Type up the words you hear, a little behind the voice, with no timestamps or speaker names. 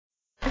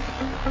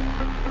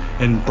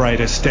In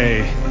brightest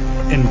day,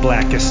 in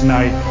blackest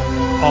night,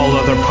 all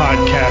other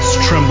podcasts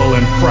tremble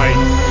in fright.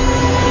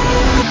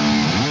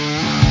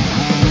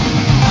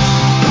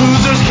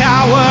 Losers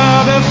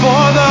cower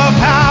before the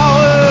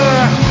power.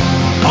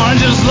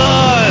 Oranges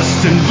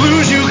lust and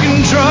blues you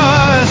can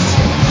trust.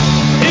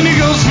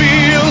 Indigos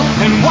feel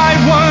and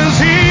white ones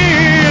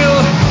heal.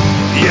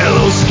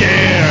 Yellow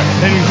scare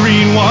and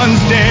green ones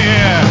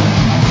dare.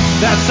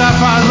 That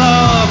sapphire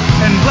love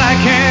and black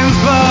hands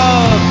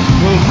glove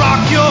will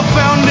rock your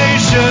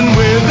foundation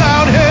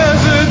without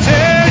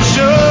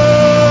hesitation.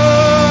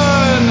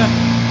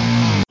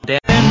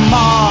 And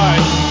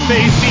Mars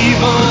face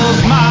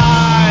evil's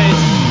might.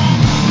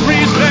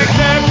 Respect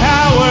their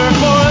power,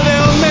 for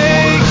they'll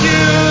make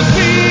you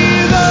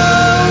see the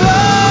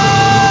light.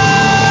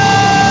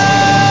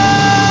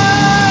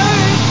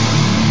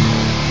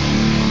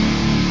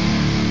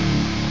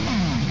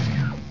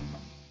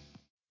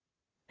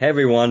 Hey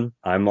everyone,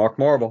 I'm Mark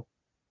Marble.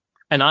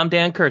 And I'm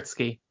Dan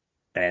Kurtzky.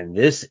 And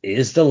this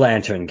is the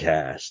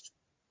LanternCast.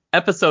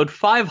 Episode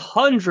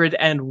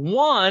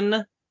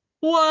 501.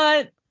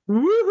 What?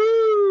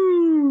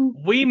 Woohoo!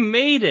 We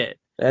made it.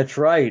 That's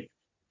right.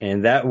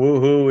 And that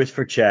woohoo is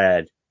for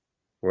Chad,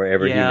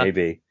 wherever he may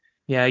be.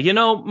 Yeah, you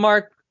know,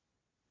 Mark,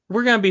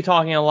 we're going to be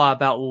talking a lot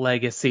about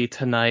legacy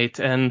tonight.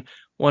 And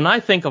when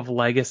I think of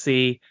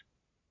legacy,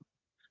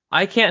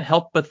 I can't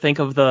help but think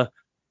of the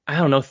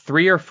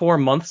 3 or 4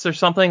 months or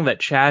something that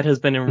Chad has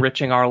been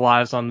enriching our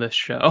lives on this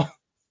show.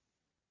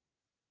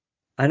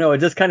 I know, it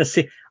just kind of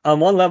on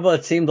one level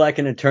it seemed like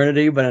an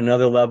eternity, but on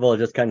another level it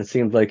just kind of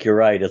seems like you're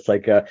right. It's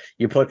like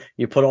you put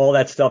all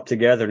that stuff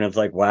together and it's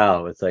like,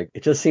 wow, it's like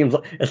it just seems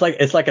it's like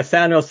a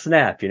Thanos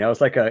snap, you know? It's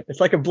like a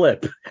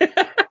blip.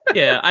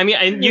 Yeah, I mean,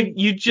 and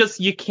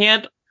you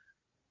can't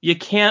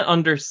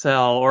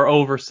undersell or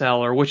oversell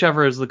or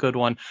whichever is the good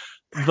one.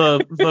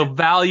 The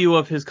value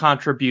of his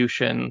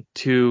contribution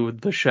to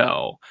the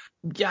show.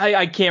 Yeah,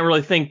 I can't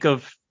really think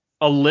of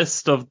a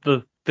list of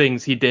the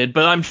things he did,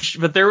 but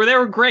they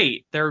were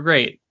great. They were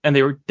great, and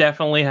they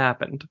definitely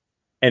happened.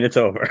 And it's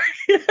over.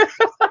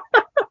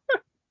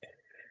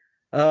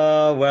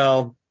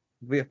 Well,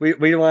 we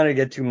don't want to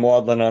get too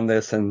maudlin on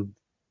this, and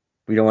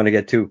we don't want to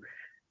get too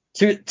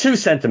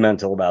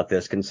sentimental about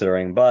this,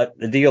 considering. But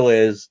the deal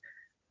is,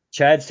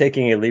 Chad's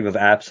taking a leave of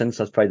absence.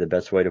 That's probably the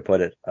best way to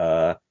put it.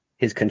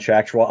 His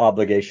contractual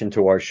obligation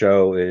to our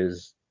show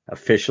is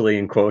officially,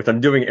 in quotes,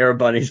 I'm doing air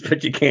bunnies,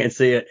 but you can't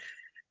see it,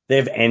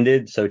 they've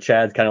ended. So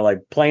Chad's kind of like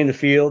playing the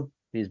field.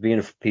 He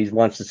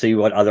wants to see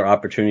what other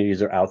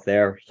opportunities are out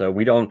there. So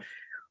we don't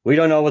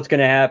know what's going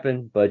to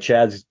happen, but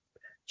Chad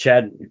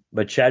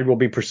will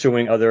be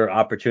pursuing other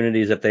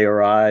opportunities if they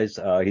arise.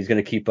 He's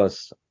going to keep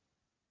us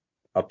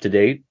up to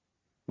date,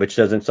 which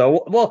doesn't.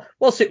 So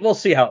we'll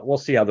see how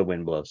the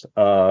wind blows.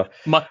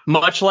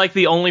 Much like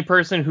the only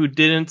person who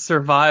didn't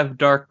survive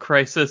Dark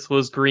Crisis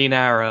was Green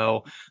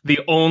Arrow, the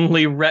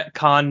only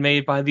retcon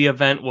made by the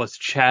event was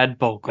Chad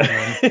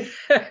Bokelman.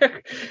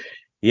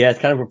 Yeah, it's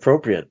kind of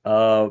appropriate.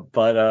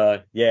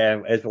 But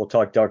yeah, as we'll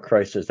talk Dark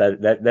Crisis,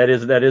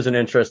 that is an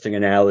interesting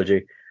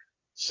analogy.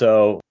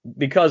 So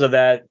because of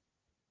that,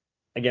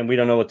 again, we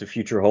don't know what the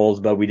future holds,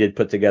 but we did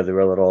put together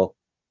a little,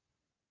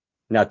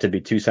 not to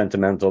be too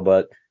sentimental,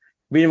 but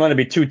we didn't want to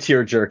be too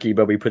tear jerky,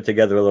 but we put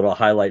together a little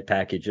highlight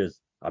package,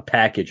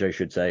 I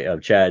should say,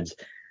 of Chad's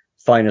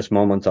finest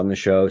moments on the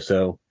show.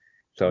 So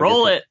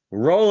roll it.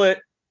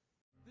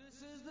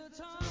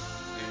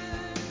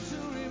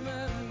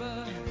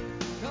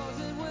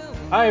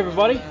 Hi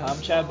everybody,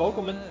 I'm Chad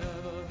Bokelman,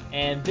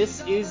 and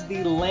this is the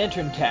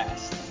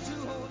LanternCast.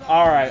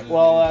 All right,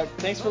 well,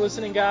 thanks for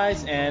listening,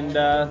 guys, and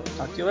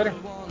talk to you later.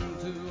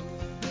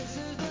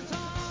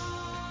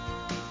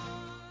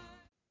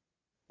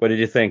 What did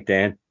you think,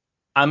 Dan?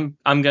 I'm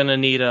gonna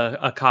need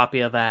a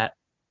copy of that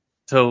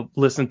to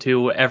listen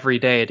to every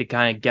day to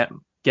kind of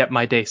get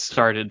my day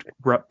started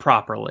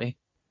properly.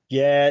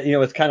 Yeah, you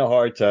know, it's kind of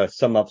hard to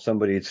sum up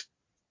somebody's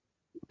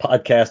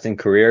podcasting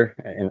career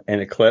in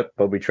a clip,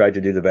 but we tried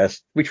to do the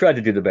best. We tried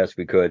to do the best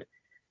we could.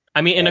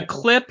 I mean, in a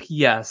clip,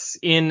 yes.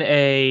 In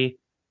a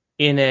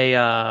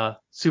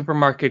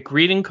supermarket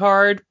greeting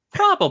card,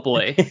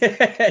 probably.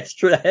 It's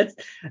true.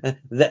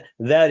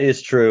 That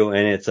is true,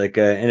 and it's like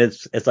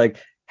it's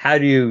like how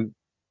do you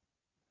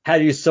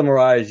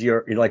summarize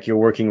your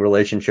working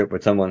relationship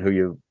with someone who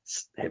you've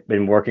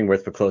been working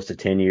with for close to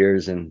 10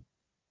 years? And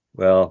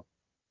well,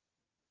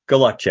 good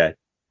luck, Chad.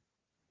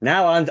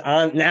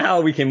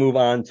 Now we can move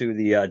on to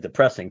the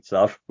depressing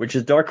stuff, which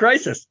is Dark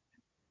Crisis.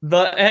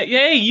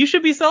 Yay, you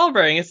should be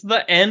celebrating. It's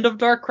the end of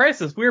Dark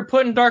Crisis. We were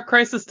putting Dark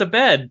Crisis to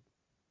bed.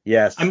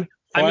 Yes. I mean,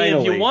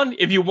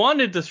 if you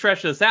wanted to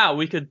stretch this out,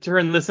 we could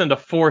turn this into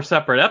 4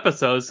 separate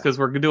episodes, because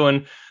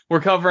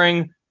we're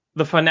covering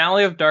the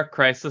finale of Dark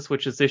Crisis,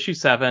 which is issue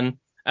 7,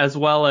 as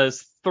well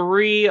as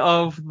 3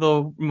 of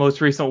the most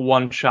recent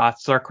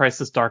one-shots: Dark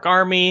Crisis Dark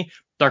Army,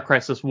 Dark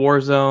Crisis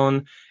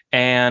Warzone,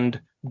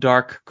 and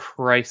Dark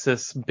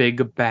Crisis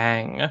Big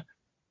Bang.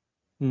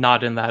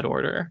 Not in that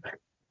order.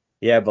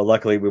 Yeah, but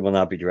luckily we will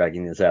not be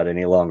dragging this out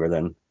any longer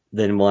than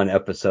than one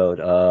episode.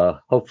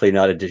 Hopefully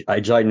not a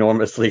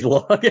ginormously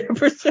long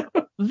episode.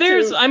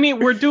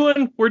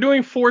 We're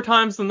doing 4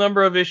 times the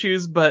number of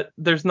issues, but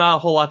there's not a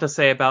whole lot to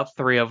say about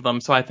 3 of them,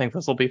 so I think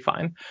this will be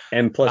fine.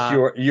 And plus,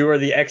 you are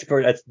the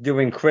expert at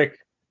doing quick,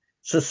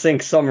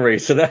 succinct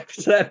summaries, so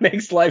that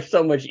makes life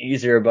so much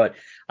easier. But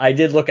I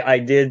did look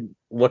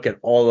at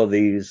all of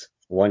these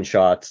one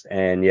shots,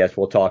 and yes,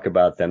 we'll talk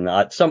about them.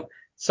 Not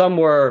some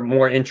were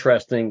more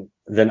interesting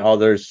than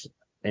others,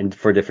 and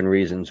for different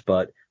reasons.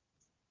 But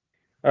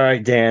all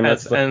right, Dan,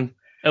 and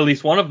at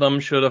least one of them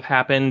should have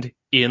happened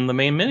in the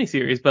main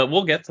miniseries, but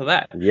we'll get to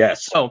that.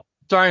 Yes. So,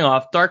 starting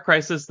off, Dark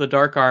Crisis, the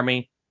Dark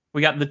Army.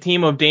 We got the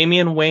team of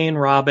Damian Wayne,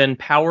 Robin,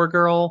 Power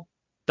Girl,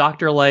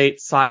 Dr. Light,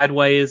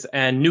 Sideways,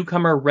 and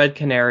newcomer Red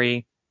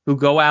Canary, who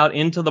go out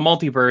into the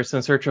multiverse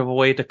in search of a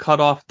way to cut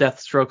off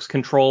Deathstroke's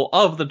control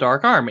of the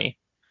Dark Army.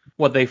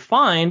 What they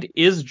find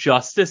is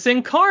Justice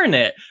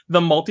Incarnate,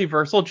 the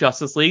multiversal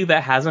Justice League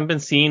that hasn't been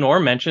seen or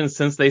mentioned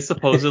since they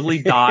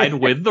supposedly died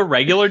with the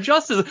regular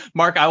Justice.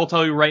 Mark, I will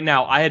tell you right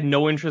now, I had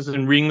no interest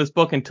in reading this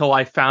book until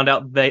I found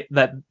out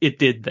that it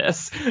did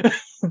this.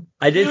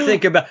 I did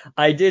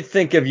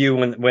think of you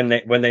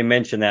when they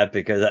mentioned that,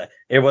 because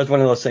it was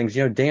one of those things.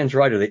 Dan's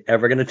right. Are they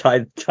ever going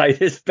to tie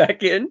this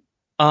back in?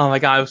 Oh my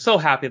god, I was so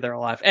happy they're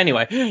alive.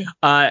 Anyway,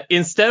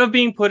 instead of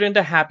being put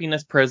into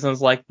happiness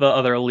prisons like the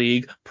other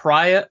league,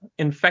 Pariah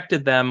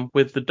infected them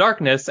with the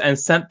darkness and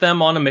sent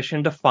them on a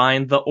mission to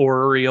find the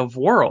Orrery of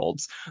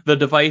Worlds, the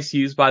device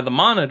used by the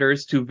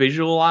monitors to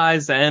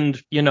visualize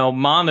and,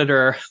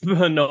 monitor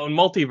the known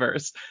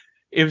multiverse.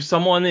 If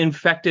someone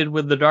infected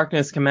with the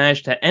darkness can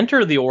manage to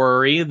enter the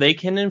Orrery, they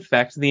can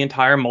infect the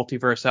entire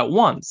multiverse at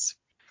once.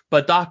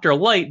 But Dr.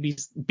 Light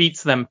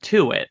beats them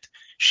to it.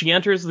 She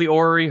enters the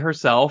Orrery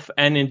herself,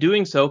 and in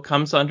doing so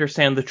comes to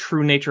understand the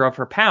true nature of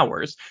her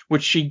powers,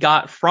 which she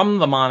got from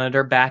the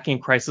Monitor back in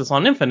Crisis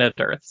on Infinite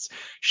Earths.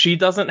 She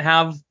doesn't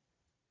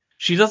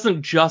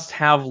just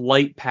have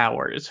light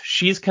powers.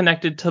 She's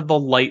connected to the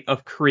light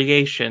of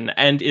creation,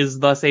 and is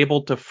thus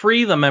able to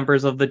free the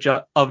members of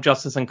of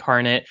Justice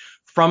Incarnate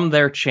from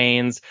their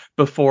chains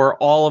before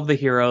all of the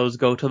heroes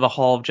go to the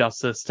Hall of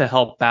Justice to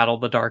help battle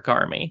the Dark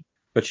Army.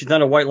 But she's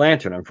not a White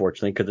Lantern,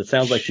 unfortunately, because it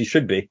sounds like she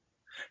should be.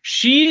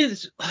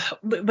 She's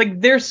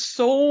there's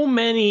so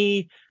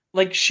many,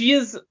 she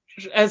is,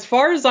 as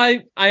far as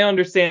I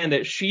understand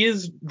it, she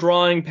is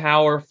drawing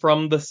power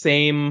from the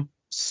same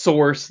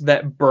source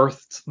that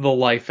birthed the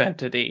life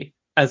entity.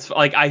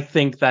 I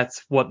think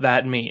that's what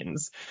that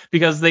means,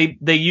 because they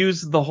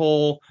use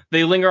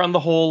they linger on the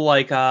whole,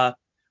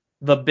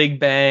 the Big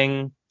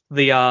Bang,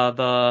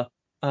 I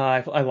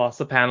lost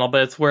the panel,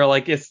 but it's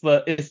where it's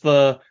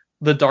the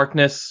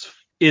darkness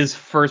is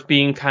first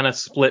being kind of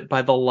split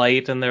by the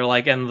light, and they're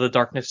and the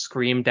darkness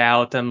screamed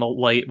out and the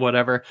light,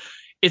 whatever.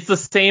 It's the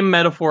same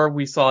metaphor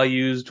we saw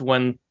used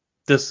when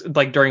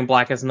during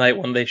Blackest Night,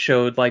 when they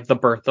showed the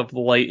birth of the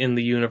light in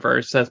the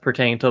universe as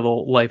pertaining to the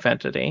life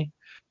entity.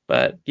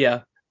 But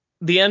yeah,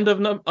 the end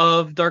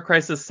of Dark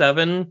Crisis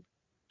 7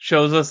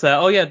 shows us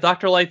that,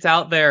 Dr. Light's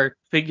out there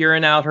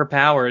figuring out her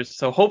powers,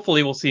 so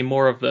hopefully we'll see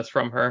more of this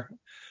from her.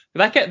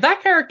 That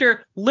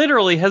character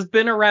literally has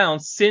been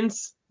around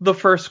since the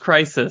first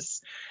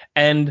Crisis,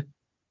 and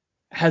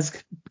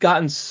has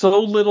gotten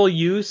so little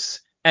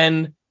use,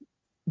 and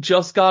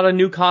just got a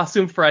new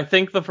costume for, I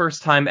think, the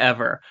first time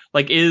ever.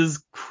 It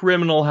is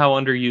criminal how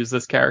underused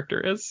this character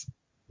is.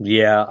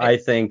 Yeah, I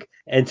think,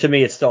 and to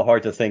me, it's still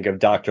hard to think of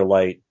Dr.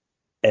 Light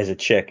as a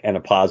chick and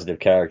a positive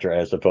character,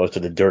 as opposed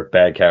to the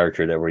dirtbag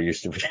character that we're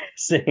used to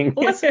seeing.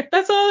 Well, that's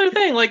the other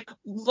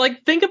thing.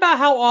 Think about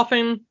how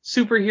often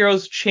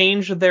superheroes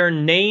change their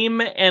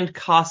name and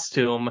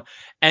costume,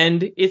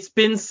 and she's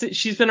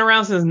been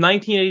around since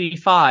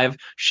 1985.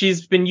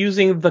 She's been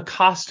using the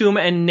costume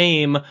and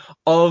name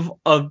of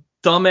a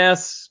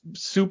dumbass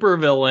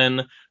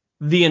supervillain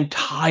the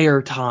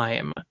entire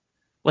time.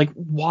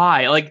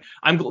 Why?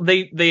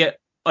 They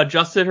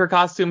adjusted her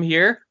costume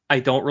here. I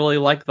don't really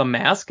like the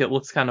mask. It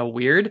looks kind of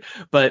weird,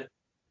 but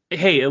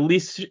hey, at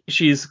least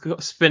she's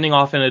spinning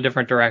off in a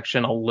different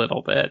direction a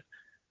little bit.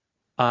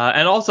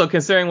 And also,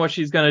 considering what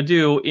she's going to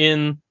do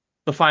in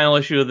the final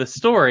issue of the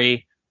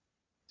story,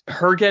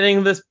 her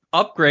getting this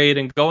upgrade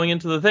and going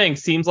into the thing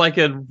seems like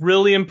a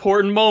really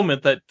important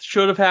moment that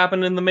should have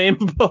happened in the main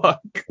book.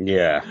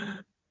 Yeah.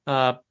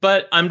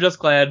 But I'm just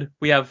glad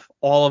we have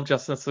all of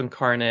Justice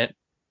Incarnate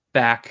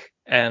back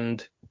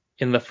and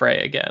in the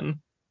fray again.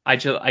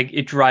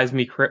 It drives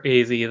me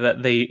crazy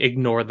that they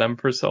ignored them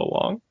for so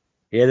long.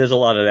 Yeah, there's a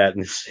lot of that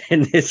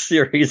in this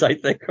series, I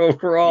think,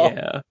 overall.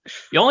 Yeah.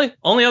 The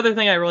only other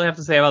thing I really have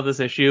to say about this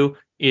issue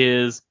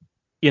is,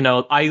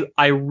 I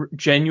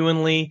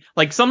genuinely,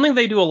 something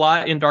they do a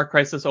lot in Dark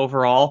Crisis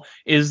overall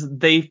is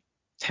they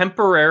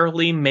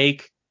temporarily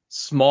make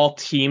small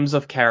teams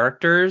of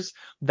characters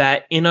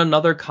that in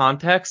another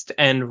context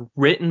and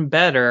written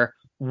better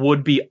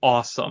would be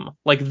awesome.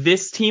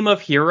 This team of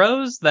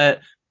heroes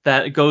that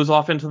goes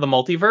off into the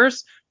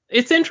multiverse,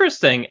 it's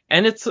interesting,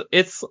 and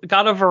it's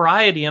got a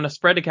variety and a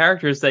spread of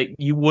characters that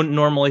you wouldn't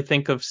normally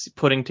think of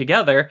putting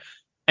together,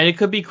 and it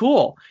could be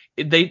cool.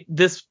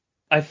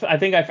 I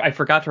think I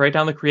forgot to write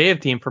down the creative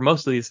team for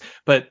most of these,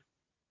 but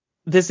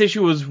this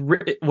issue was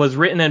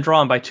written and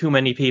drawn by too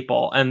many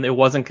people, and it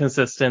wasn't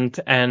consistent,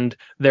 and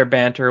their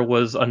banter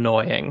was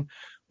annoying.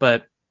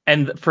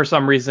 And for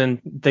some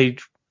reason, they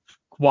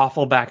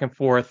waffle back and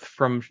forth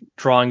from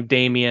drawing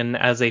Damien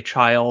as a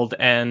child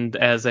and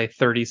as a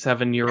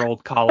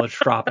 37-year-old college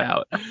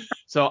dropout.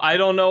 So I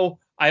don't know.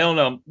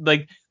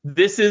 Like,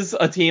 this is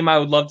a team I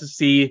would love to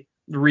see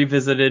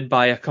revisited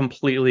by a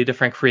completely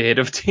different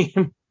creative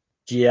team.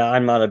 Yeah,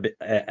 I'm not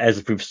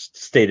as we've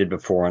stated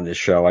before on this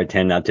show, I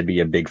tend not to be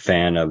a big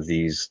fan of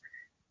these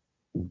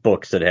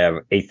books that have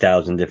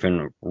 8,000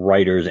 different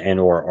writers and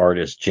or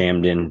artists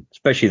jammed in,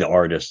 especially the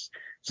artists.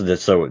 So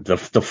the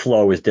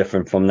flow is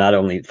different from not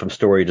only from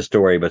story to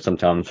story, but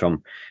sometimes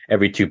from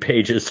every 2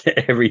 pages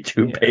to every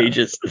two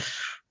pages.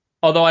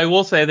 Although I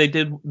will say they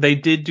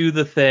did do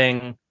the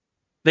thing.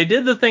 They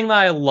did the thing that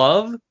I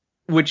love,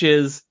 which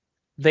is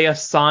they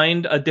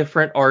assigned a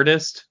different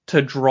artist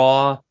to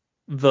draw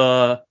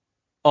the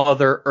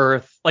other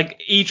Earth.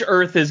 Like, each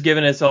Earth is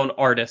given its own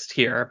artist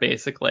here,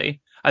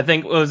 basically. I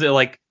think, was it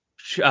like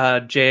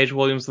J.H.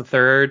 Williams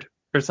III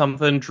or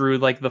something drew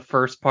like the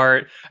first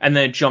part, and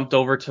then it jumped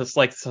over to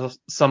like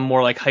some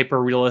more like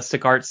hyper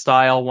realistic art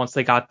style once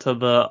they got to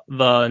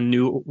the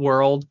New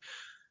World.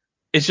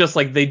 It's just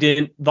like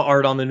the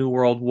art on the New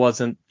World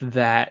wasn't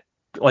that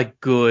like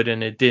good,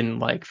 and it didn't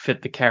like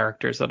fit the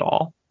characters at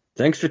all.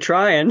 Thanks for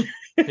trying.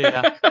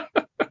 Yeah.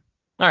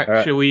 All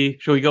right. Should we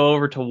go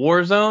over to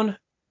Warzone?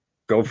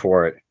 Go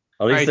for it.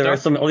 At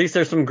least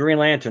there's some Green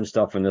Lantern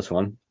stuff in this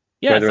one.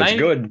 Yes, whether it's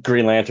good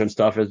Green Lantern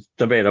stuff is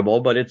debatable,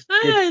 but it's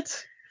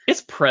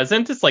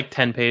present. It's like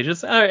 10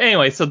 pages.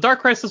 Anyway, so Dark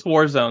Crisis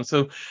Warzone.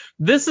 So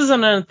this is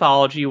an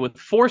anthology with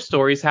 4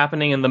 stories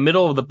happening in the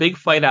middle of the big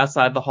fight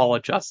outside the Hall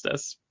of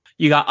Justice.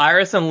 You got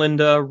Iris and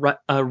Linda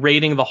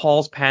raiding the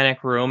Hall's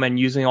panic room and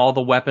using all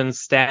the weapons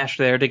stashed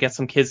there to get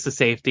some kids to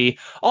safety.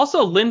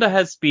 Also, Linda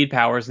has speed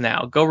powers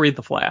now. Go read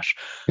The Flash.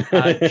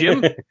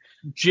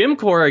 Jim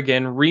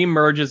Corrigan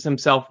remerges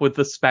himself with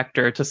the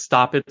Spectre to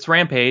stop its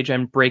rampage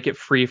and break it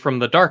free from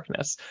the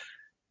darkness.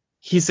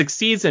 He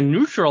succeeds in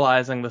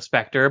neutralizing the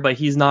Spectre, but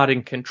he's not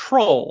in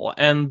control,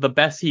 and the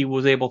best he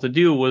was able to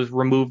do was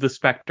remove the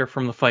Spectre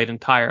from the fight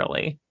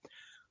entirely.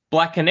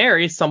 Black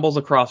Canary stumbles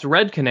across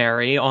Red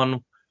Canary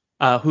on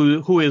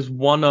who is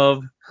one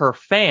of her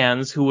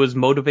fans who was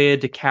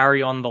motivated to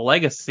carry on the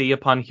legacy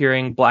upon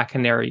hearing Black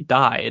Canary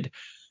died.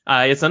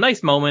 It's a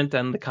nice moment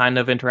and the kind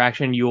of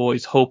interaction you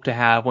always hope to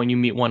have when you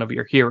meet one of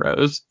your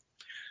heroes.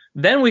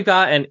 Then we've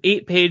got an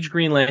 8-page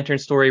Green Lantern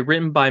story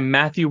written by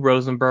Matthew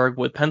Rosenberg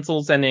with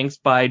pencils and inks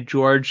by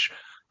George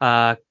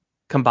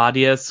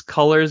Combadius,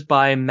 colors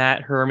by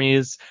Matt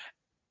Herms,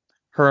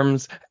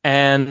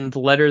 and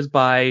letters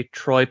by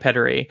Troy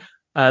Pettery.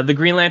 The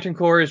Green Lantern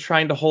Corps is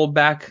trying to hold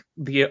back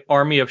the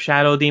army of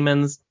shadow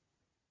demons,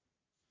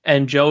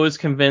 and Joe is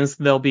convinced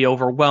they'll be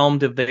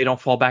overwhelmed if they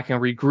don't fall back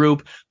and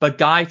regroup, but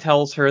Guy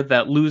tells her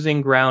that losing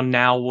ground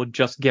now will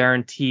just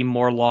guarantee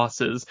more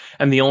losses,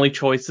 and the only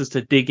choice is to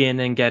dig in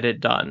and get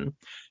it done.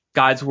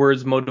 Guy's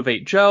words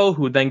motivate Joe,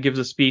 who then gives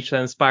a speech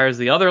that inspires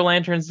the other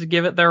Lanterns to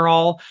give it their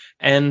all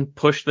and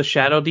push the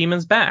shadow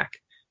demons back.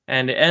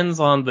 And it ends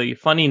on the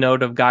funny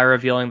note of Guy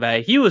revealing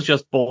that he was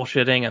just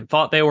bullshitting and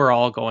thought they were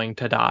all going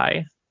to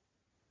die.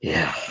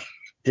 Yeah,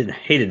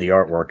 hated the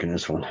artwork in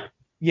this one.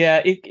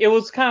 Yeah, it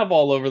was kind of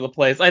all over the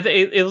place. I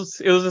think it was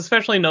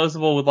especially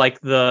noticeable with like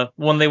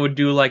when they would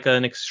do like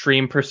an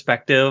extreme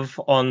perspective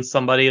on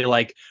somebody,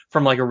 like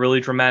from like a really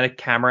dramatic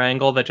camera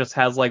angle that just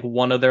has like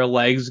one of their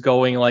legs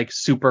going like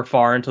super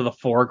far into the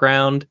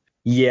foreground.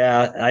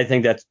 Yeah, I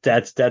think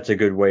that's a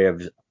good way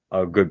of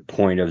a good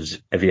point of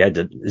if you had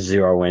to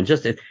zero in.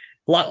 Just a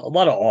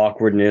lot of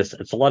awkwardness.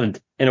 It's a lot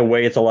of, in a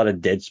way, it's a lot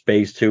of dead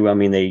space too. I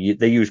mean,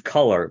 they use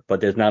color,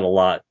 but there's not a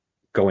lot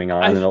going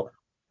on.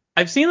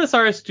 I've seen this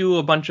artist do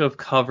a bunch of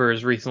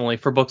covers recently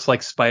for books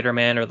like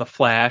Spider-Man or The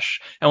Flash.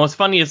 And what's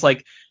funny is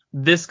like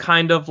this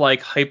kind of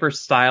like hyper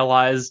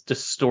stylized,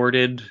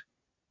 distorted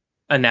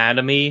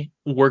anatomy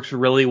works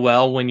really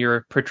well when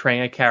you're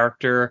portraying a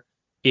character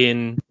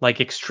in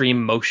like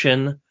extreme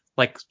motion,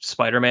 like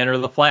Spider-Man or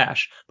The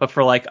Flash. But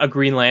for like a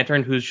Green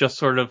Lantern who's just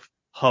sort of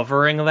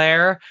hovering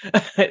there,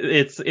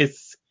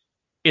 it's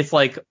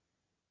like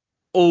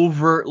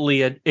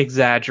overtly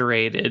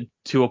exaggerated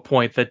to a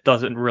point that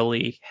doesn't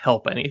really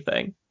help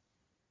anything.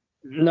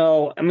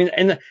 No, I mean,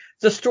 and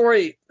the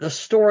story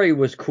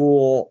was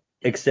cool,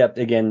 except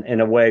again, in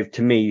a way,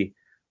 to me,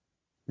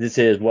 this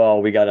is,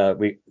 well,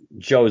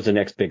 Joe's the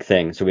next big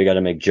thing, so we got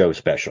to make Joe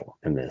special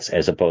in this,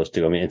 as opposed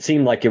to, I mean, it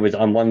seemed like it was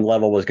on one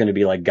level was going to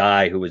be like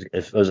Guy,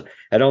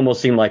 it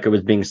almost seemed like it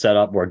was being set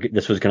up where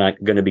this was going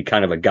to be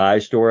kind of a Guy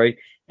story,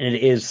 and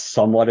it is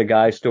somewhat a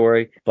Guy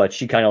story, but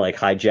she kind of like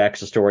hijacks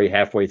the story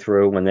halfway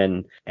through, and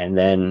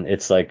then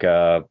it's like,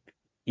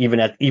 even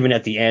at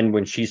the end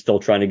when she's still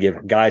trying to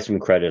give Guy some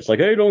credit, it's like,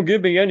 hey, don't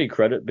give me any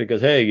credit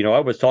because, hey, I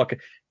was talking.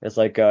 It's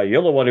like,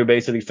 you're the one who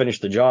basically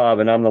finished the job,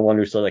 and I'm the one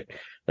who's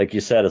like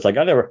you said, it's like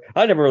I never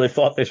really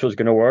thought this was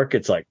going to work.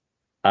 It's like,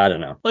 I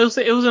don't know. It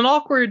was an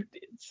awkward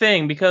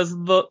thing because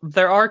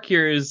their arc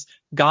here is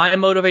Guy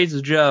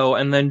motivates Joe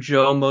and then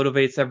Joe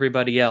motivates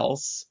everybody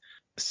else.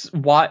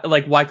 Why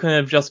couldn't it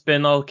have just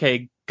been,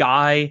 okay,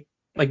 Guy,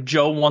 like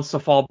Joe wants to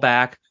fall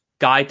back,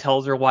 Guy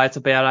tells her why it's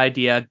a bad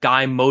idea,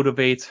 Guy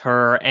motivates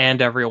her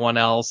and everyone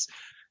else.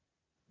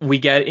 We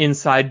get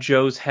inside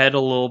Joe's head a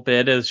little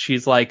bit as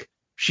she's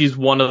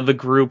one of the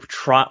group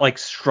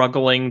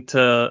struggling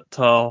to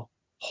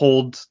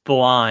hold the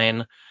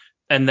line,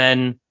 and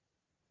then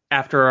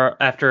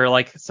after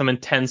like some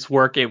intense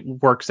work, it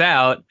works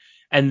out,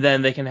 and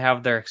then they can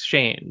have their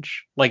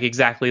exchange like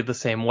exactly the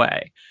same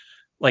way.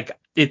 Like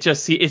it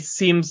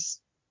seems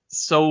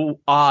so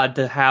odd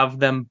to have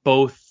them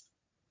both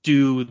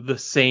do the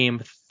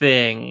same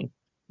thing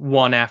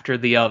one after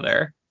the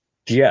other.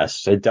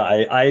 Yes,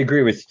 I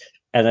agree with,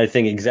 and I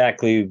think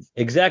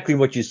exactly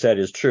what you said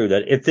is true.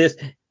 That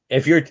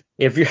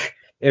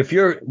if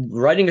you're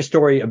writing a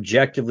story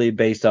objectively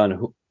based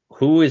on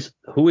who is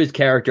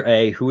character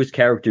A, who is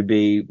character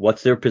B,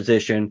 what's their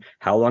position,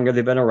 how long have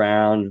they been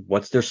around,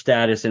 what's their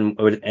status in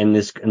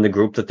the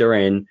group that they're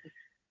in,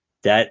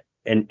 that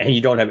and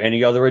you don't have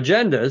any other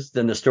agendas,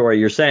 then the story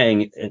you're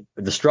saying,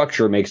 the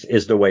structure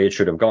is the way it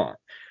should have gone.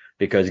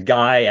 Because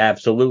Guy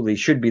absolutely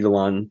should be the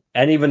one,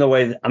 and even the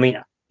way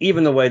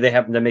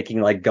they're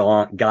making like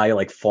Guy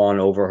like fawn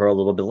over her a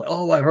little bit, like,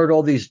 oh, I heard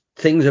all these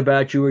things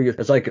about you.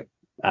 It's like,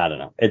 I don't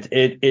know.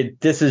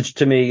 This is,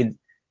 to me,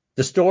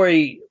 the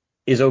story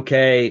is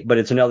okay, but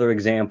it's another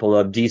example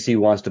of DC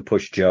wants to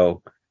push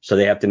Joe, so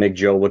they have to make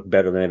Joe look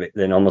better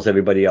than almost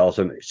everybody else,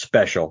 and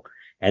special.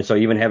 And so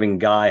even having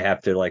Guy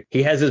have to, like,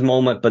 he has his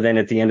moment, but then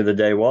at the end of the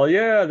day, well,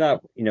 yeah,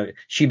 not,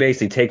 she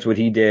basically takes what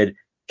he did,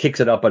 kicks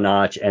it up a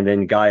notch, and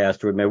then Guy has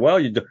to admit,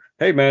 well,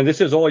 hey man, this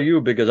is all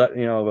you, because at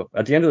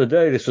the end of the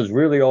day, this is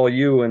really all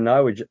you, and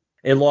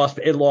it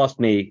lost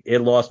me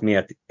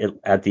at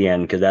the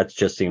end, because that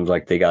just seems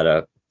like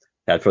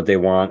that's what they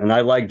want, and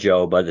I like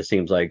Joe, but it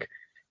seems like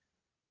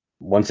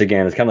once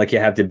again, it's kind of like you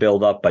have to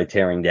build up by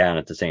tearing down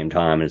at the same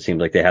time, and it seems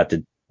like they have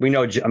to. We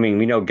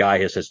know Guy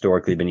has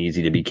historically been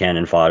easy to be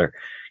cannon fodder,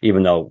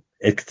 even though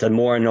it's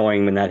more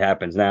annoying when that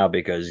happens now,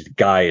 because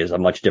Guy is a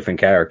much different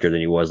character than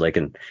he was like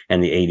in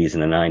the 80s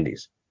and the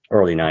 90s,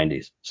 early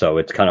 90s. So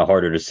it's kind of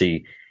harder to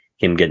see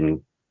him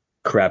getting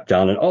crapped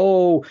on, and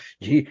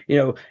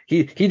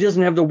he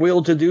doesn't have the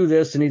will to do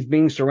this, and he's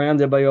being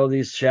surrounded by all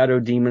these shadow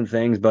demon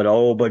things, but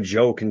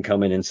Joe can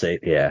come in and say,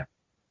 yeah,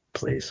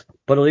 please.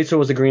 But at least it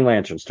was a Green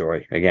Lantern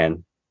story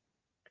again.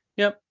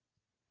 Yep.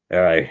 All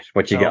right,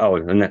 what you got? Oh,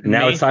 and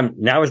now it's time.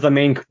 Now it's the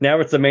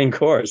main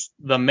course.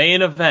 The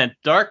main event,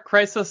 Dark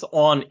Crisis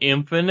on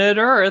Infinite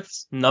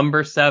Earths,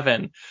 number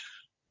 7.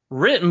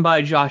 Written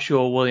by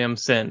Joshua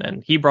Williamson,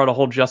 and he brought a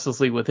whole Justice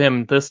League with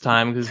him this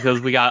time because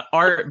we got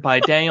art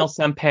by Daniel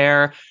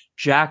Semper,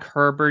 Jack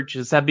Herbert,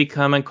 Giuseppe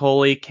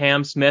Camuncoli,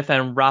 Cam Smith,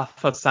 and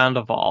Rafa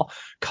Sandoval.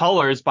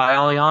 Colors by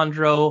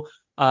Alejandro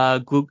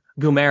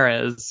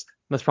Gumerez.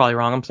 That's probably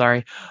wrong. I'm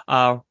sorry.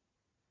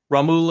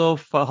 Romulo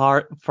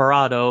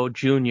Farado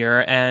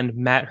Jr. and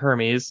Matt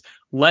Hermes.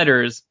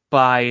 Letters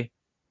by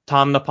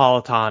Tom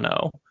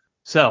Napolitano.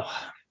 So,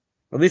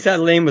 at least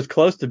that name was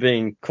close to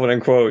being quote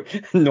unquote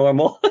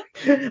normal.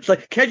 It's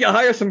like, can't you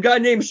hire some guy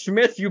named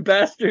Smith, you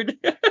bastard?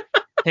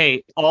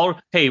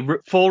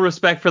 Full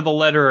respect for the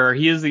letterer.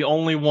 He is the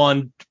only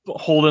one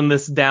holding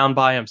this down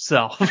by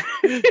himself.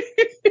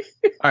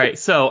 All right,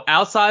 so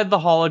outside the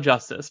Hall of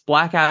Justice,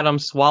 Black Adam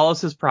swallows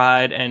his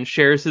pride and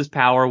shares his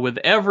power with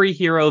every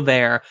hero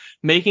there,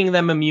 making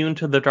them immune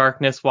to the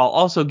darkness while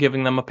also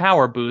giving them a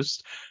power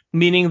boost,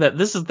 meaning that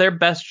this is their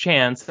best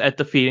chance at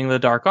defeating the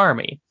Dark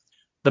Army.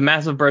 The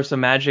massive burst of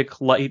magic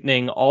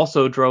lightning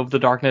also drove the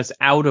darkness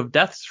out of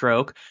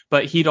Deathstroke,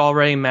 but he'd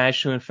already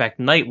managed to infect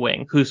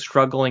Nightwing, who's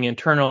struggling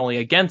internally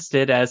against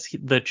it as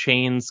the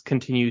chains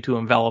continue to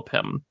envelop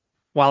him.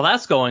 While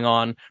that's going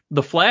on,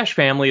 the Flash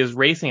family is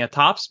racing at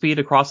top speed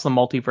across the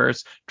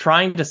multiverse,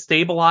 trying to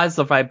stabilize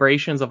the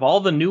vibrations of all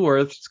the new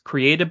Earths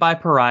created by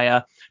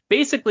Pariah,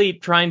 basically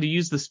trying to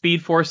use the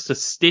Speed Force to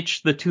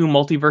stitch the two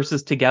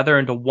multiverses together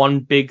into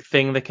one big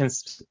thing that can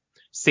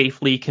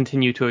safely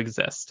continue to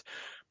exist.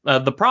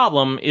 The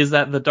problem is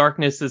that the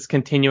darkness is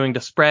continuing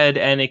to spread,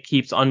 and it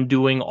keeps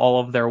undoing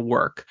all of their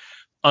work.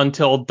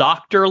 Until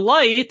Dr.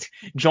 Light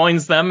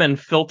joins them and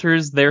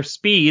filters their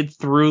speed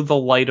through the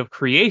light of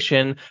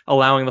creation,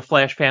 allowing the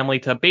Flash family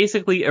to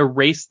basically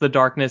erase the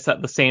darkness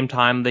at the same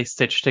time they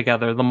stitch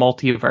together the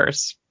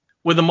multiverse.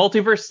 With the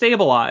multiverse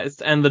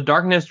stabilized and the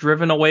darkness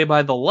driven away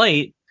by the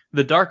light,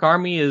 the Dark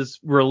Army is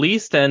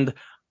released and,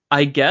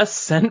 I guess,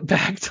 sent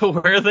back to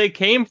where they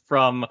came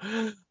from.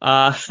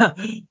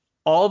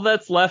 All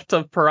that's left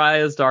of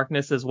Pariah's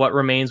darkness is what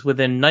remains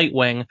within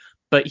Nightwing,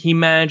 but he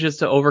manages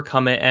to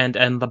overcome it and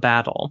end the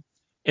battle.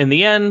 In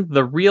the end,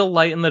 the real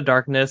light in the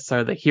darkness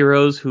are the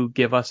heroes who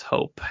give us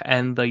hope,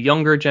 and the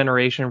younger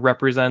generation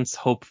represents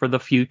hope for the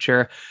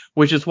future,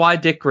 which is why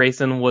Dick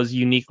Grayson was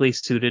uniquely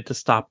suited to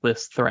stop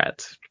this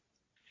threat.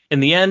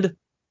 In the end,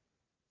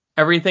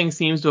 everything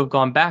seems to have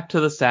gone back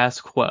to the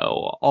status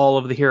quo. All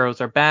of the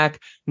heroes are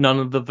back, none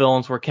of the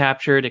villains were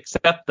captured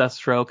except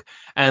Deathstroke,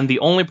 and the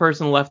only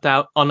person left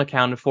out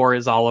unaccounted for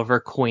is Oliver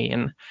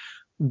Queen.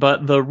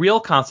 But the real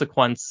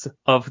consequence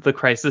of the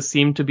crisis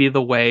seemed to be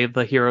the way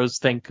the heroes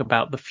think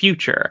about the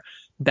future.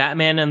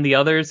 Batman and the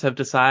others have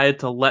decided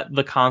to let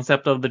the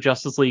concept of the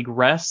Justice League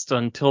rest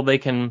until they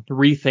can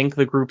rethink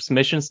the group's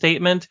mission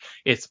statement,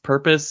 its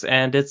purpose,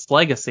 and its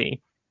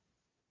legacy.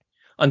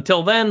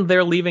 Until then,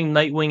 they're leaving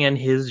Nightwing and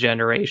his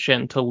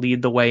generation to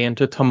lead the way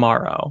into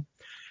tomorrow.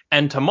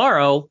 And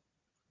tomorrow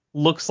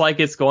looks like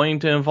it's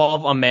going to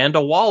involve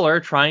Amanda Waller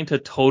trying to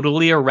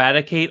totally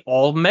eradicate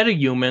all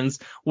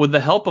metahumans with the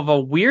help of a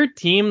weird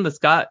team that's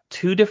got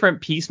two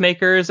different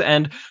peacemakers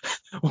and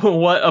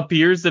what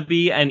appears to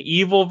be an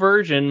evil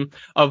version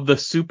of the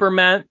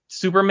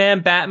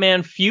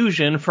Superman-Batman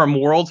fusion from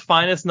World's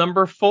Finest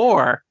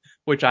 #4,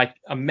 which I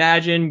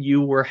imagine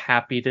you were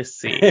happy to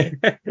see.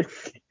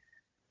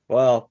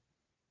 Well,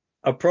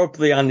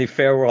 appropriately on the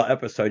farewell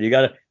episode, you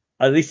gotta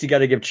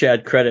give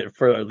Chad credit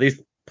for at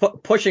least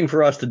pushing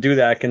for us to do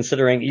that,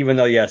 considering even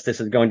though, yes,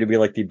 this is going to be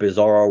like the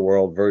Bizarro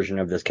World version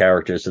of this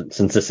character,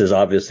 since this is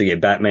obviously a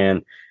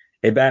Batman,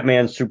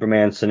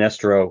 Superman,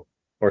 Sinestro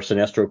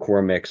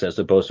Corps mix as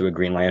opposed to a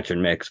Green Lantern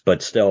mix,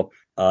 but still,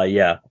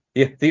 yeah.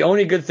 The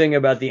only good thing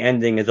about the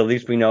ending is at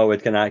least we know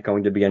it's not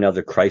going to be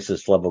another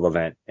crisis level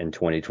event in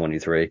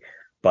 2023.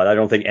 But I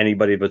don't think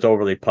anybody was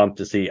overly pumped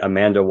to see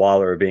Amanda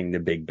Waller being the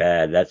big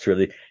bad. That's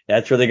really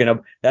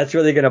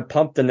gonna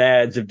pump the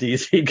nads of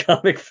DC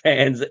comic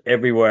fans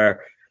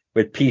everywhere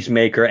with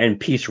Peacemaker and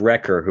Peace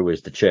Wrecker, who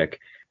is the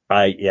chick.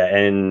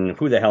 And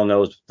who the hell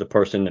knows the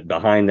person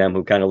behind them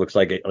who kind of looks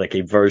like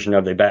a version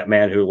of the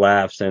Batman who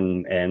laughs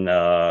and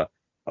Prometheus.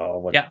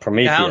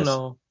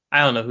 Yeah,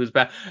 I don't know who's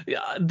bad.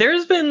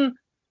 There's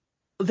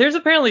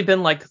apparently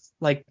been like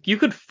you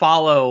could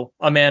follow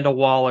Amanda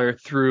Waller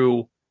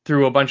through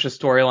a bunch of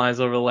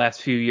storylines over the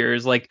last few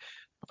years. Like,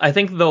 I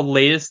think the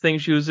latest thing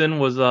she was in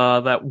was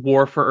that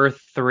War for Earth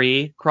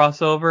 3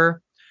 crossover.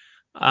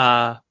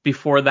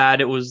 Before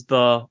that, it was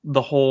the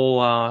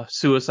whole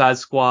Suicide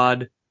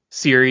Squad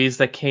series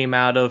that came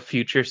out of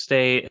Future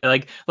State.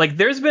 Like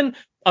there's been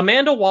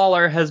Amanda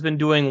Waller has been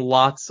doing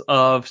lots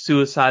of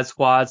Suicide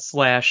Squad /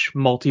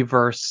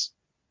 multiverse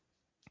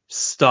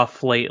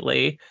stuff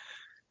lately,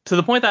 to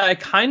the point that I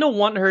kind of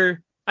want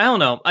her. I don't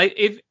know.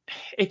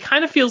 It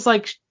kind of feels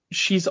like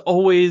she's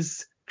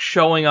always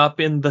showing up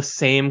in the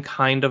same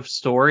kind of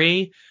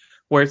story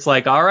where it's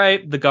like, all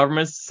right, the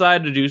government's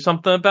decided to do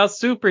something about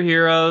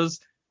superheroes.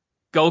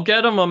 Go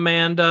get them,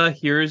 Amanda.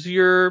 Here's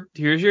your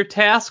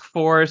task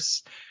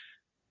force.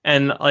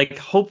 And like,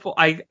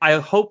 I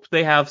hope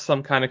they have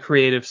some kind of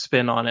creative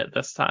spin on it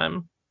this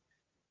time.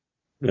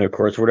 And of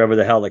course, whatever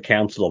the hell the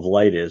Council of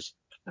Light is.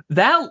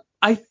 That,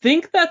 I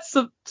think that's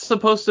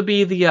supposed to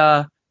be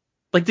the,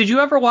 did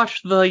you ever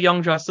watch the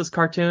Young Justice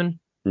cartoon?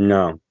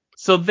 No.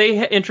 So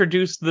they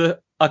introduced a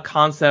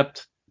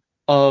concept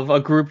of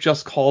a group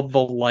just called the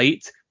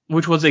Light,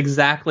 which was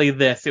exactly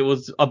this. It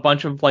was a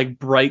bunch of like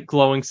bright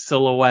glowing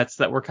silhouettes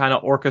that were kind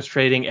of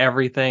orchestrating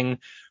everything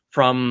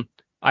from,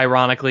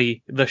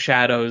 ironically, the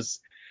shadows,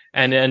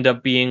 and end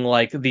up being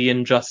like the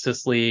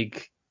Injustice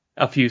League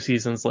a few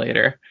seasons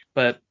later.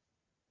 But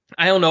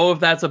I don't know if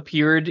that's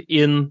appeared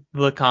in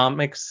the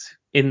comics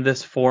in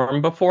this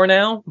form before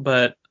now,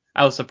 but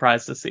I was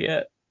surprised to see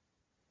it.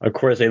 Of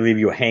course, they leave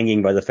you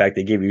hanging by the fact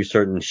they give you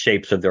certain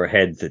shapes of their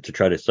heads to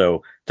try to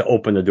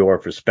open the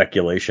door for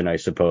speculation, I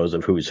suppose,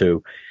 of who's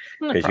who.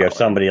 Because you have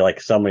somebody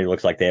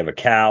looks like they have a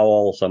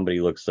cowl,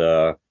 somebody looks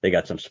they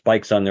got some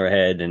spikes on their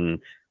head,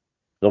 and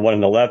the one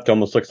on the left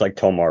almost looks like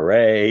Tomar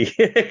Ray.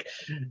 Hey,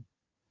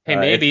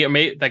 maybe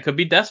that could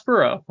be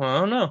Despero. I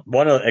don't know.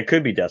 It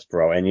could be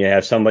Despero, and you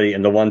have somebody,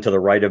 and the one to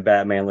the right of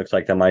Batman looks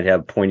like they might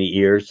have pointy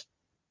ears.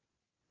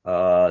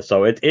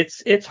 So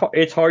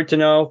it's hard to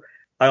know.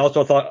 I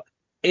also thought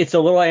it's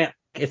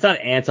not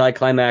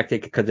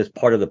anticlimactic because it's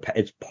part of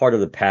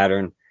the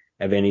pattern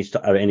of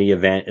any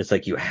event. It's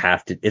like you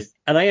have to.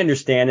 And I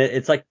understand it.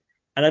 It's like,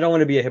 and I don't want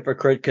to be a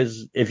hypocrite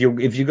because if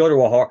you go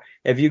to a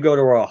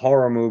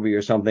horror movie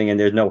or something and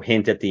there's no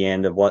hint at the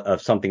end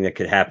of something that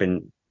could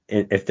happen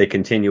if they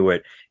continue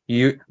it,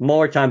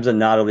 more times than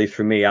not, at least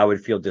for me, I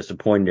would feel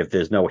disappointed if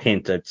there's no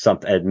hint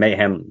at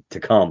mayhem to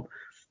come.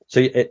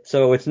 So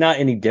it's not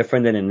any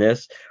different than in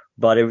this.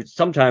 But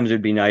sometimes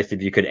it'd be nice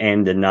if you could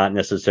end and not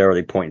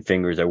necessarily point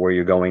fingers at where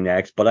you're going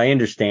next. But I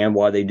understand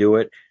why they do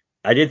it.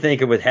 I did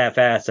think it was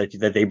half-assed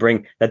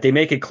that they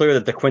make it clear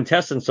that the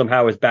quintessence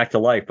somehow is back to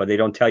life, but they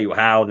don't tell you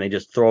how, and they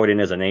just throw it in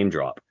as a name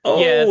drop.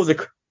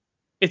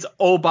 It's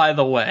by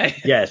the way.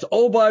 Yes.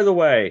 Oh, by the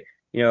way,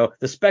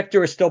 the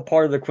Spectre is still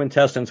part of the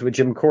quintessence with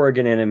Jim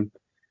Corrigan in him,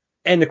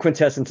 and the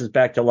quintessence is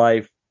back to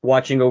life,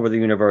 watching over the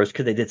universe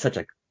because they did such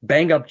a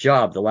bang-up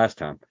job the last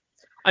time.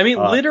 I mean,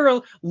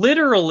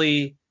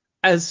 literally.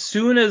 As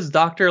soon as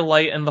Dr.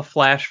 Light and the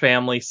Flash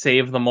family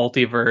save the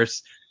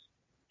multiverse,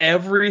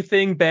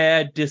 everything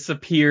bad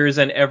disappears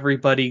and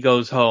everybody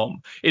goes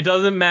home. It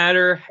doesn't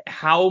matter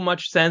how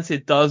much sense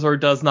it does or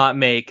does not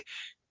make.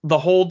 the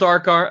whole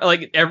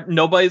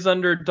nobody's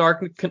under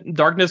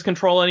darkness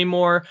control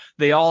anymore.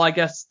 They all, I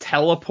guess,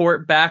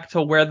 teleport back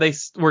to where they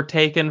were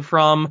taken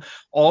from.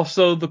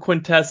 Also, the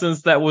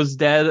quintessence that was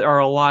dead are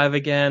alive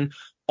again.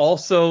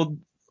 Also,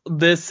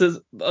 this is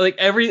like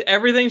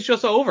everything's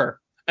just over.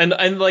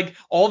 And like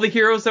all the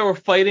heroes that were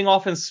fighting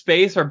off in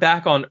space are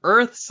back on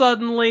Earth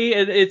suddenly.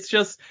 It's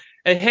just,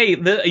 and hey,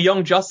 the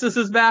Young Justice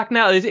is back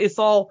now. It's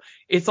all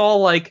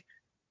like,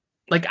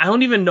 I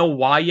don't even know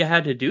why you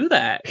had to do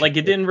that. Like,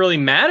 it didn't really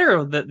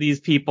matter that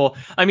these people,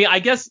 I mean, I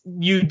guess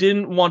you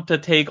didn't want to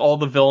take all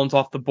the villains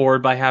off the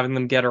board by having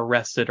them get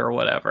arrested or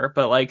whatever,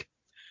 but like,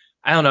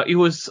 I don't know, it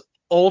was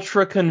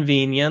ultra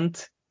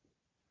convenient,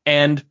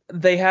 and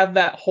they have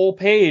that whole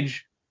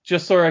page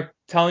just sort of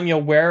telling you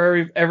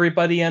where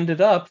everybody ended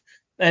up.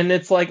 And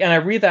it's like, and I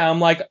read that, I'm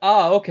like,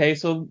 okay,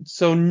 so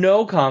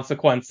no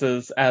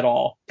consequences at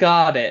all.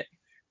 Got it.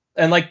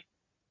 And like,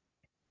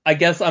 I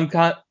guess I'm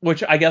kind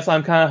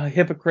of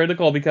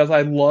hypocritical, because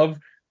I love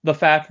the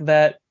fact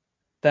that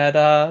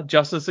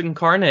Justice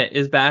Incarnate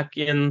is back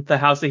in the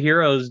House of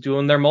Heroes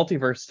doing their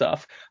multiverse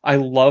stuff. I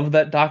love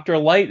that Dr.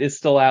 Light is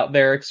still out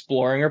there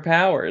exploring her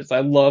powers.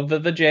 I love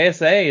that the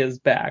JSA is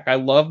back. I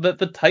love that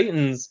the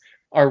Titans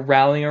are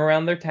rallying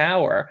around their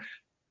tower.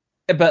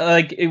 But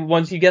like,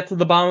 once you get to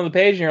the bottom of the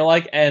page and you're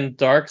like, and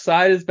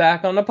Darkseid is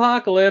back on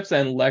Apocalypse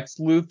and Lex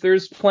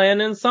Luthor's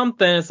planning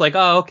something, it's like,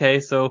 oh, okay,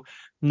 so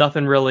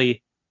nothing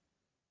really.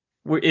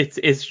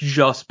 It's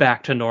just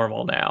back to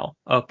normal now.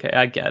 Okay,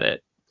 I get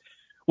it.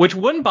 Which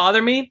wouldn't bother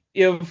me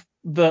if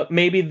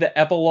maybe the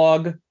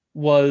epilogue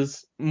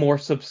was more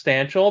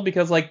substantial,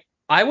 because like,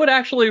 I would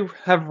actually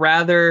have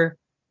rather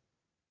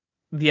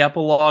the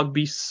epilogue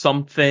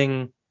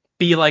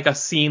be like a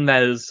scene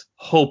that is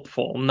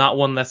hopeful, not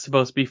one that's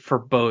supposed to be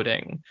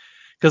foreboding.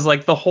 Because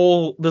like this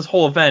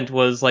whole event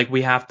was like,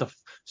 we have to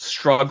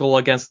struggle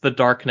against the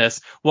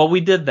darkness. Well,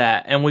 we did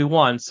that and we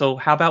won. So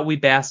how about we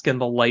bask in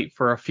the light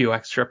for a few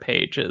extra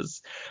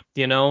pages?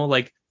 You know,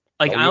 like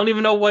I don't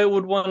even know what I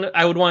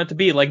would want it to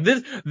be. Like,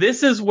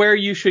 this is where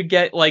you should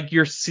get like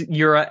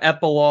your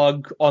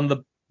epilogue on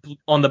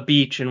the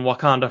beach in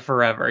Wakanda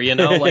Forever. You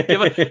know, like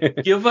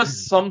give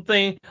us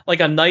something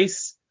like a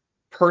nice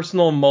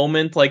personal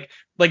moment. Like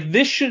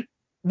this should,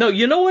 no,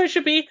 you know what it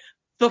should be?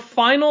 The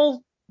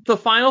final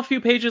few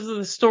pages of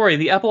the story,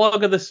 the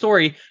epilogue of the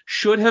story,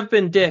 should have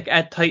been Dick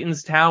at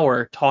Titan's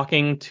Tower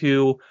talking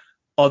to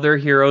other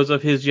heroes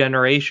of his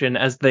generation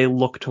as they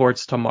look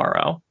towards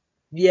tomorrow.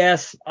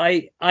 Yes,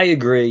 I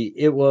agree.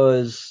 It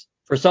was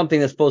for something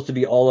that's supposed to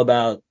be all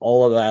about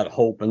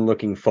hope and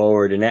looking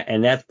forward,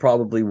 and that's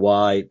probably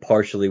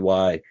partially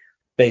why,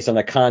 based on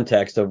the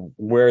context of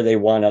where they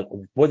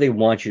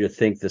want you to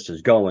think this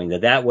is going,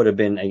 that would have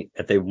been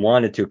if they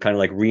wanted to kind of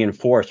like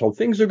reinforce, oh,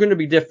 things are going to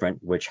be different,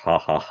 which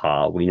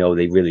we know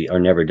they really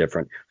are never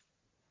different.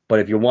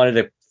 But if you wanted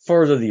to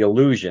further the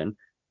illusion,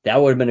 that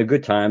would have been a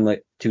good time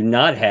to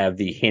not have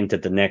the hint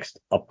at the next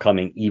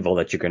upcoming evil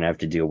that you're going to have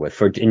to deal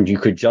with, and you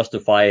could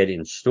justify it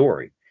in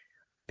story,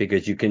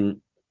 because you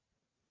can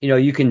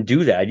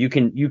do that. You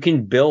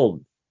can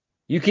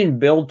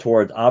build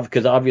towards,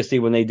 because obviously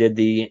when they did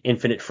the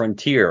Infinite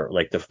Frontier,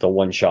 like the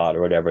one shot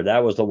or whatever,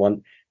 that was the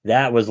one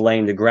that was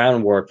laying the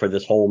groundwork for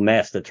this whole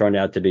mess that turned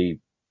out to be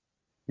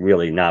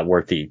really not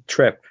worth the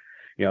trip.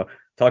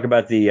 Talk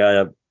about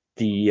the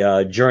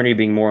journey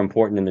being more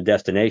important than the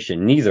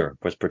destination. Neither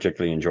was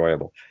particularly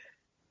enjoyable.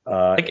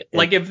 Like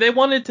if they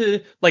wanted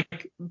to,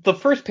 like, the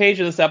first page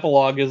of this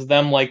epilogue is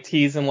them like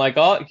teasing like,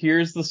 oh,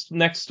 here's the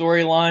next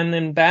storyline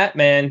in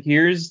Batman,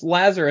 here's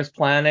Lazarus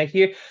Planet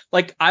here.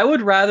 Like, I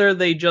would rather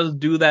they just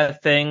do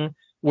that thing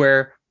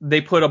where they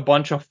put a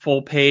bunch of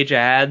full page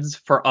ads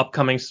for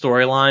upcoming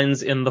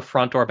storylines in the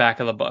front or back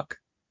of the book,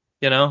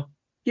 you know?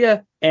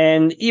 Yeah,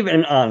 and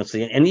even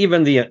honestly, and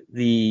even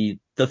the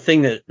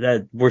thing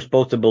that we're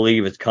supposed to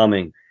believe is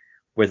coming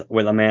with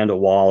Amanda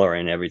Waller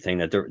and everything,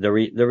 that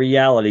the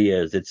reality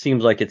is, it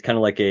seems like it's kind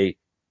of like a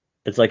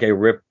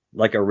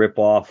rip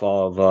off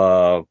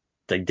of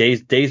like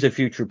Days of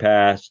Future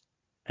Past,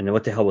 and then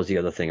what the hell was the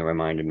other thing it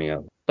reminded me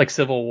of? Like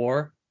Civil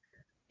War.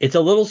 It's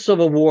a little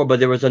Civil War, but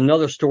there was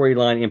another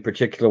storyline in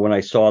particular when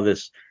I saw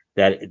this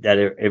that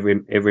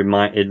it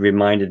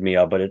reminded me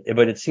of, but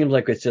it seems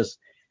like it's just,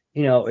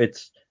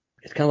 it's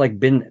kind of like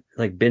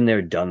been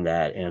there, done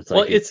that, and it's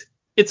like, well,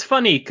 it's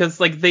funny because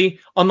like they,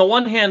 on the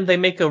one hand, they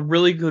make a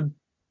really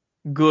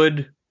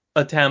good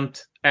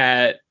attempt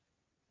at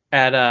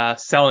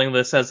selling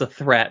this as a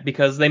threat,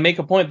 because they make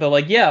a point that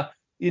like, yeah,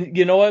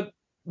 you know what,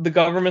 the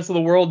governments of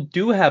the world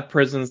do have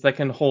prisons that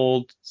can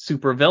hold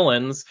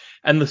supervillains,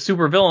 and the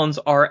supervillains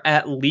are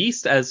at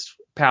least as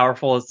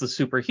powerful as the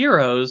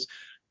superheroes,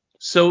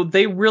 so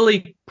they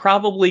really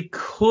probably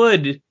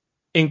could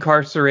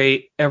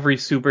incarcerate every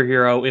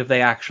superhero if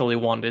they actually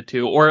wanted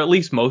to, or at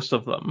least most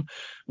of them,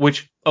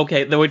 which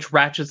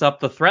ratchets up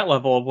the threat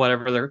level of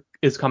whatever there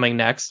is coming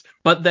next.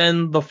 But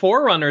then the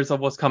forerunners of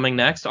what's coming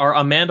next are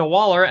Amanda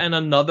Waller and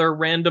another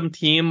random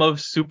team of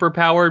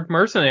superpowered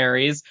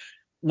mercenaries,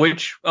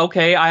 which,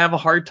 okay, I have a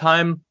hard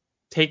time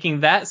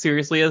taking that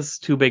seriously as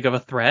too big of a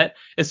threat,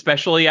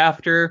 especially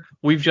after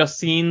we've just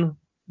seen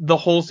the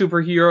whole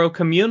superhero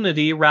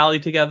community rally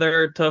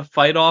together to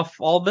fight off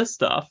all this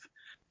stuff.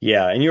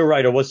 Yeah, and you're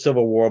right. It was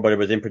Civil War, but it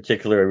was in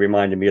particular, it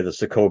reminded me of the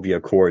Sokovia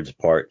Accords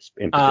part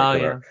in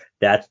particular.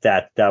 That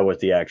was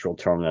the actual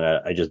term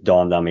that I just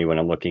dawned on me when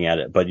I'm looking at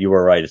it. But you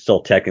were right. It's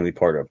still technically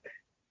part of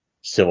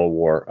Civil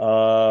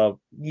War.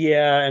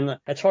 Yeah, and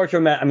it's hard to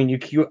imagine. I mean,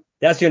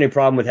 that's the only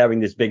problem with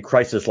having this big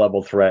crisis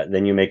level threat.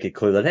 Then you make it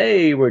clear that,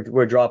 hey,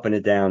 we're dropping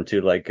it down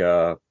to like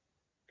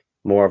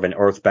more of an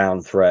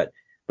earthbound threat,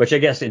 which I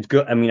guess it's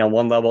good. I mean, on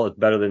one level, it's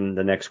better than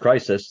the next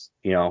crisis,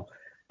 you know.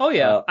 Oh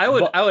yeah, I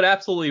would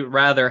absolutely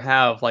rather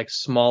have like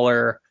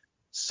smaller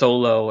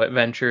solo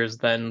adventures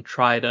than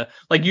try to,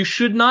 like, you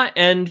should not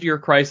end your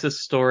crisis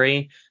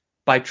story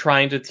by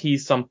trying to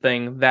tease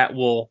something that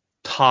will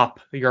top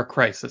your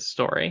crisis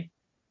story.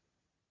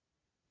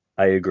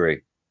 I agree.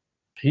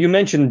 You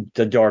mentioned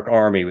the Dark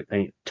Army. I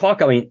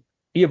mean,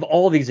 you have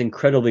all these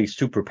incredibly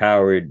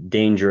superpowered,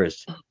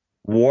 dangerous,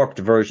 warped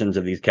versions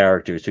of these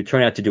characters who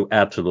turn out to do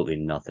absolutely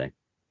nothing.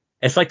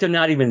 It's like they're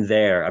not even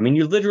there. I mean,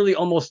 you literally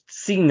almost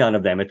see none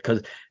of them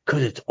because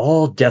it's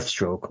all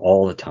Deathstroke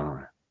all the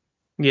time.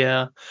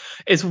 Yeah,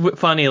 it's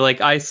funny. Like,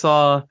 I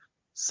saw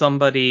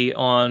somebody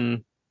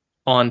on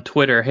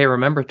Twitter. Hey,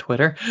 remember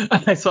Twitter?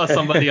 I saw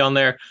somebody on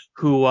there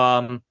who,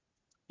 I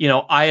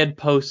had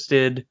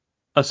posted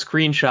a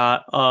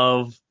screenshot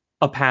of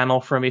a panel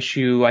from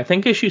I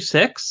think issue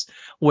 6,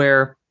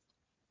 where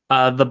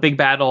the big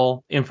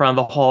battle in front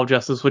of the Hall of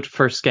Justice, which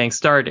first gang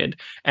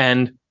started,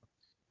 and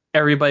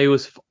everybody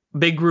was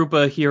big group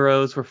of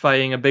heroes were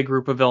fighting a big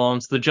group of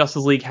villains. The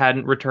Justice League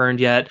hadn't returned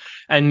yet,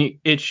 and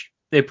it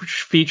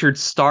featured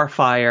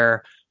Starfire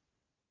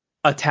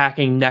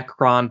attacking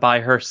Necron by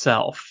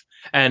herself.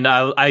 And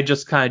I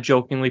just kind of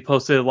jokingly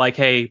posted like,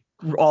 hey,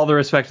 all the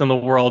respect in the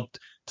world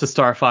to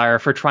Starfire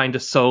for trying to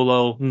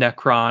solo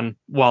Necron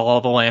while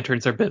all the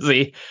Lanterns are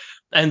busy.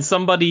 And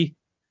somebody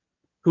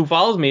who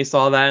follows me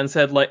saw that and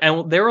said, like,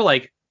 and they were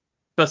like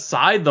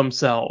beside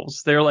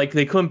themselves. They're like,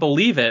 they couldn't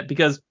believe it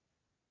because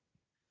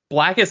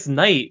Blackest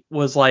Night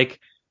was like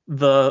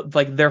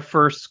their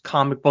first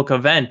comic book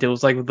event. It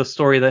was like the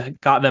story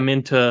that got them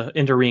into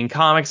reading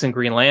comics and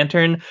Green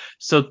Lantern.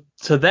 So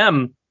to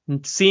them,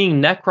 seeing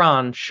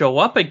Necron show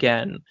up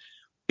again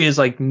is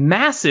like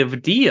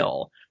massive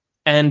deal.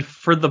 And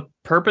for the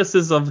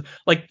purposes of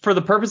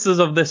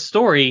this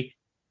story,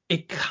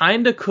 it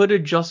kind of could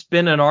have just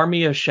been an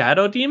army of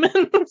shadow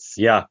demons.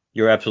 Yeah,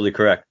 you're absolutely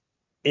correct.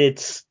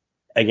 It's,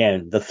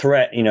 again, the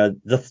threat,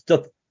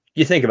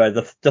 you think about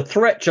it, the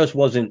threat just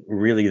wasn't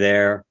really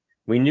there.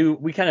 We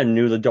kind of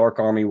knew the Dark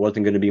Army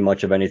wasn't going to be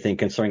much of anything,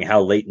 considering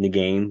how late in the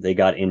game they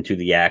got into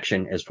the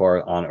action as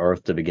far on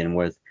Earth to begin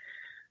with.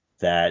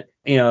 That,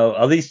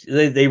 at least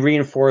they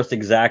reinforced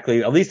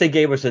exactly, at least they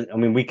gave us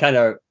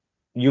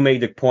you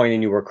made the point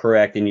and you were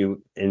correct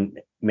in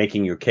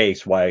making your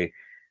case why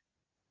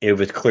it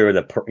was clear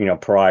that,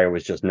 Pariah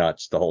was just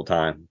nuts the whole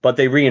time. But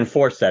they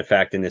reinforced that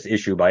fact in this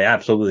issue by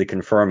absolutely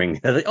confirming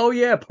that, oh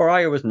yeah,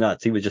 Pariah was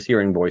nuts. He was just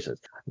hearing voices.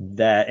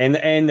 That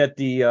and that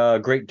the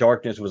Great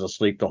Darkness was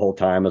asleep the whole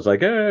time. It was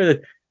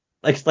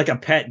like a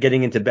pet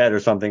getting into bed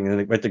or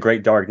something with the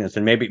Great Darkness,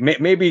 and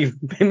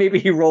maybe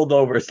he rolled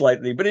over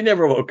slightly, but he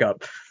never woke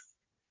up.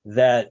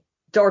 That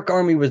Dark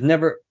Army was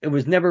never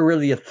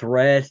really a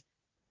threat.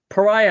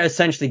 Pariah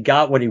essentially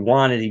got what he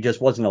wanted. He just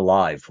wasn't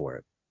alive for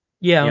it.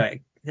 Yeah.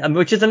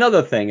 Which is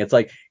another thing. It's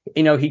like,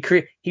 he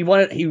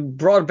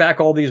brought back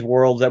all these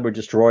worlds that were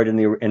destroyed in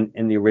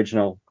the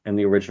original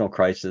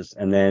Crisis,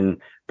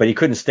 but he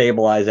couldn't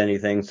stabilize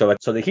anything. So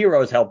the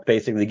heroes helped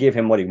basically give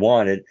him what he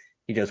wanted.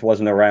 He just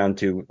wasn't around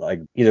to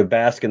like either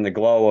bask in the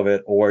glow of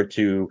it or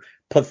to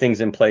put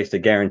things in place to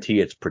guarantee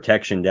its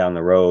protection down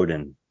the road.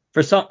 And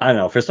for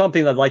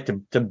something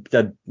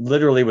that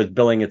literally was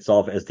billing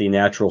itself as the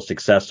natural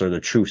successor, the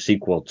true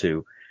sequel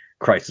to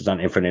Crisis on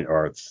Infinite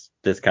Earths,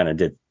 this kind of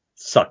did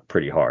suck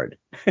pretty hard.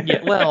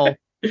 Yeah, well,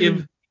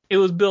 if it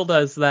was billed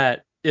as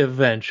that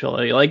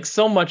eventually, like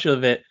so much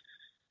of it,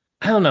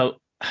 I don't know.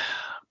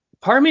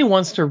 Part of me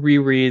wants to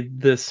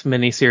reread this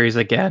miniseries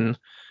again,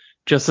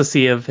 just to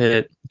see if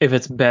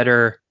it's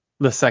better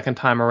the second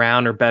time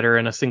around or better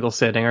in a single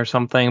sitting or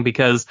something,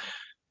 because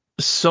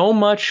so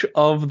much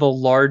of the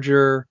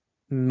larger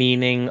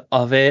meaning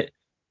of it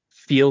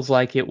feels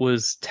like it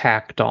was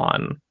tacked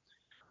on.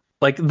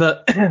 Like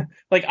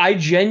like I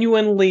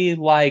genuinely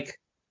like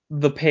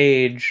the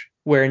page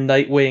where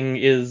Nightwing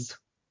is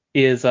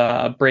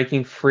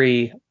breaking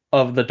free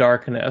of the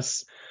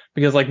darkness,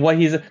 because like what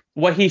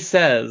he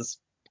says,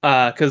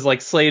 because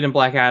like Slade and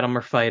Black Adam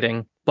are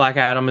fighting. Black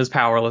Adam is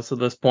powerless at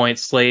this point.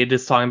 Slade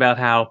is talking about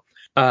how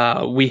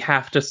we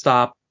have to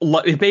stop.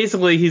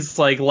 Basically, he's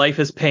like, life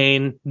is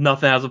pain.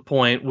 Nothing has a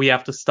point. We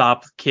have to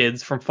stop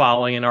kids from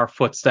following in our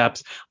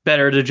footsteps.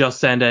 Better to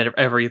just end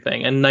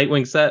everything. And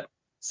Nightwing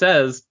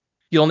says,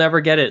 "You'll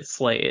never get it,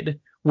 Slade.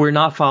 We're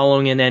not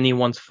following in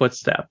anyone's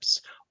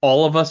footsteps.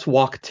 All of us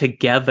walk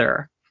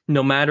together.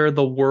 No matter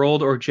the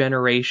world or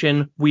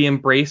generation, we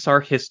embrace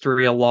our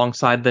history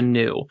alongside the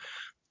new.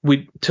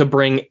 to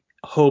bring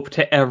hope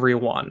to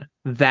everyone.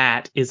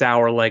 That is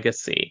our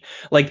legacy.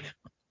 Like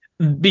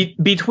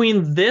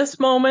between this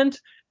moment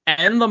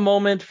and the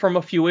moment from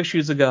a few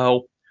issues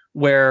ago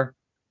where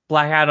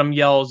Black Adam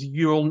yells,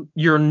 you'll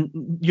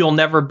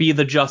never be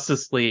the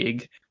Justice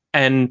League,"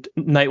 and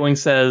Nightwing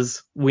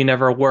says, "We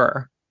never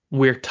were.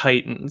 We're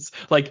Titans."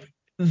 Like,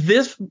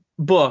 this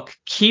book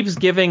keeps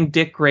giving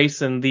Dick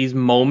Grayson these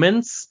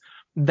moments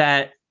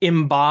that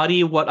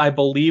embody what I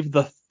believe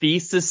the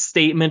thesis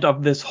statement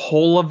of this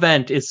whole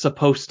event is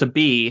supposed to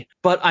be,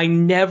 but I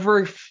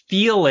never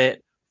feel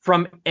it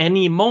from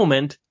any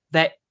moment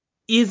that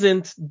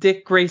isn't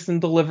Dick Grayson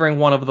delivering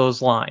one of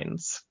those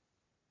lines.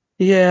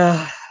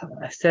 Yeah,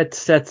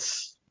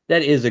 that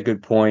is a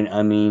good point.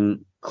 I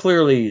mean,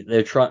 clearly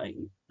they're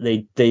trying.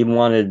 They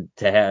wanted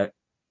to have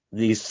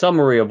the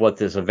summary of what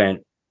this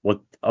event,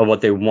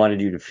 what they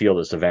wanted you to feel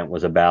this event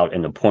was about,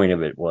 and the point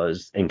of it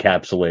was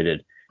encapsulated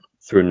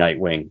through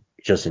Nightwing,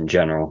 just in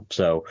general.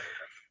 So,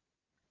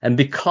 and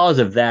because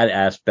of that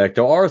aspect,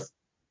 there are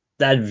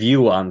that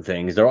view on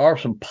things. There are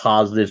some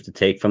positives to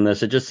take from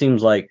this. It just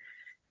seems like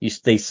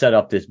they set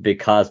up this big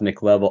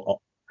cosmic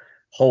level,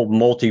 whole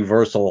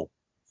multiversal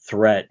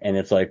threat, and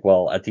it's like,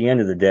 well, at the end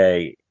of the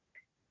day,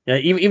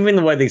 even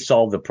the way they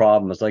solved the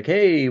problem is like,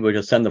 hey, we'll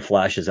just send the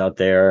Flashes out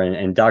there,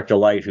 and Dr.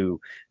 Light, who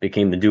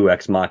became the Deus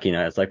Ex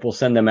Machina, it's like, we'll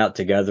send them out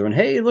together, and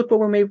hey, look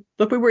what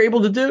we were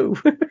able to do.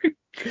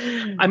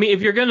 I mean,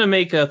 if you're gonna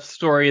make a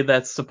story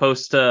that's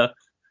supposed to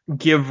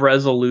give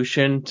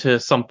resolution to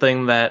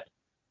something that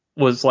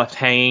was left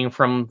hanging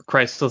from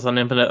Crisis on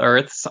Infinite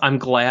Earths, I'm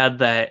glad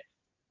that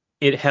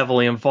it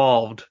heavily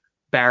involved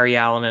Barry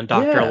Allen and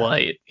Dr.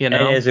 Light, you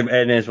know?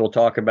 And as we'll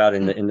talk about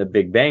in the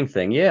Big Bang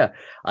thing, yeah,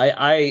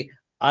 I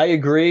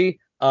agree.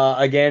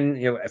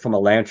 Again, from a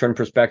Lantern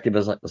perspective,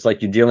 it's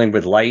like you're dealing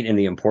with light and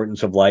the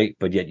importance of light,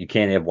 but yet you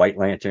can't have white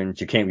lanterns.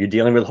 You're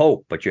dealing with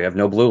hope, but you have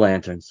no blue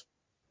lanterns.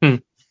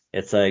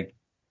 It's like,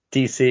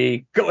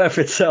 DC, go F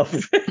itself.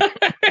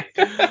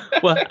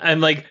 Well,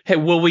 I'm like, hey,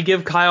 will we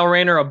give Kyle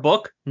Rayner a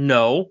book?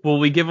 No. Will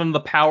we give him the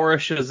power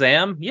of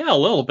Shazam? Yeah, a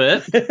little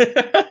bit.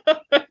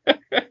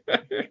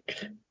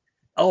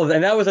 Oh,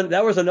 and that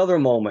was another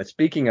moment.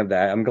 Speaking of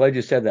that, I'm glad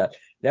you said that.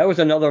 That was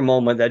another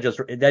moment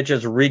that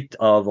just reeked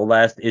of the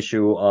last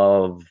issue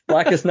of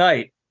Blackest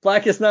Night.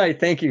 Blackest Night,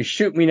 thank you.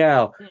 Shoot me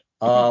now.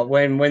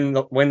 When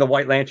the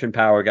White Lantern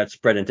power got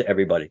spread into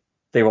everybody.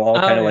 They were all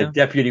kind of like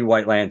deputy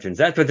White Lanterns.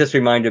 That's what this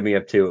reminded me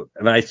of too.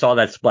 When I saw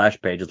that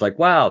splash page, it's like,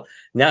 wow,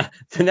 now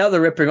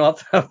they're ripping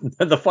off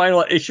the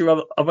final issue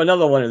of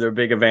another one of their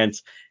big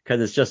events,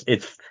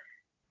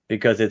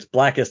 because it's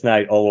Blackest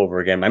Night all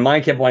over again. My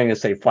mind kept wanting to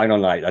say Final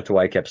Night. That's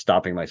why I kept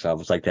stopping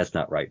myself. It's like, that's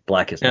not right.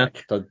 Blackest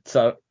Night.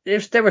 So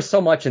if there was so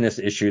much in this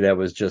issue that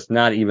was just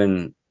not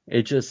even,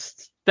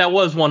 that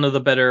was one of the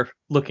better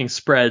looking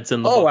spreads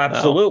in the book. Oh,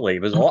 absolutely.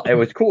 Though. It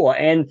was cool.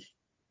 And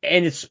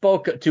it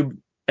spoke to,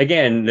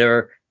 again,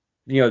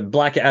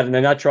 Black Adam,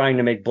 they're not trying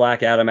to make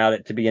Black Adam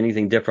out to be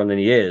anything different than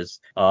he is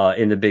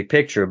in the big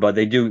picture, but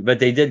they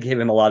did give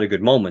him a lot of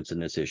good moments in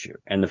this issue.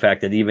 And the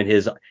fact that even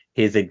his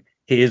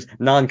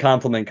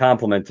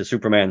compliment to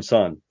Superman's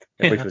son,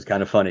 which was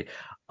kind of funny.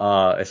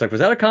 It's like,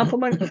 was that a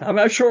compliment? I'm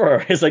not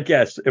sure. It's like,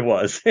 yes, it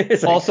was.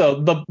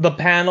 Also, the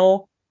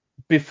panel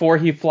before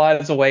he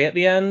flies away at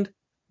the end,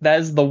 that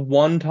is the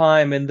one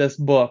time in this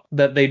book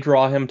that they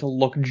draw him to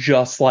look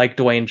just like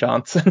Dwayne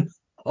Johnson.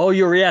 Oh,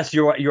 you're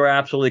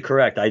absolutely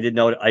correct. I did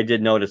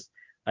notice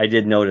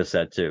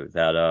that too.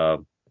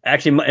 That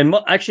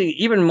actually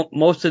even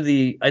most of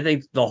the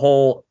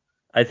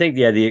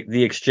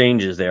the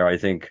exchanges there, I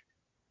think,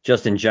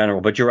 just in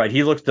general. But you're right,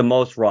 he looks the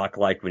most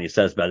Rock-like when he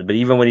says about it. But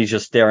even when he's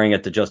just staring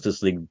at the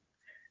Justice League,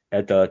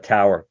 at the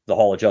tower, the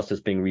Hall of Justice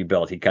being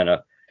rebuilt, he kind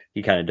of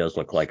does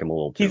look like him a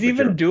little too.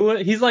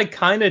 He's like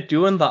kind of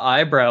doing the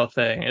eyebrow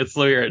thing. It's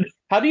weird.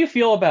 How do you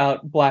feel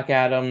about Black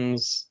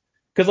Adam's?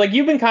 Because like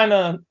you've been kind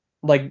of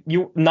like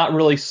you not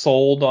really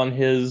sold on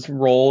his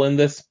role in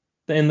this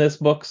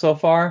book so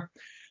far.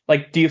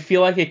 Like, do you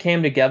feel like it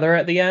came together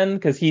at the end?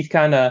 Because he's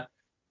kind of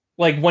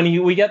like when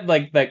we get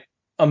like that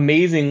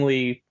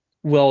amazingly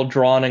well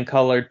drawn and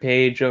colored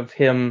page of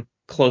him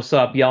close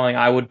up yelling,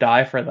 "I would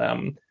die for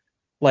them."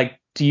 Like,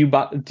 do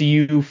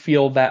you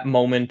feel that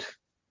moment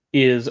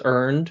is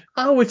earned?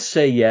 I would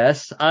say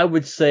yes. I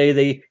would say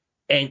they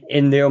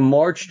in their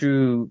march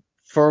to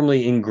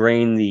firmly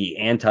ingrain the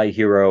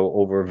anti-hero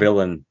over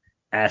villain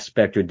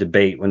aspect or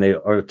debate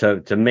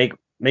to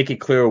make it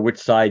clear which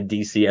side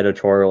DC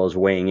editorial is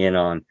weighing in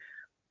on.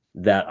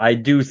 That I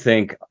do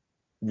think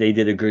they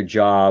did a good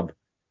job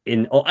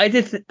I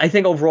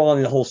think overall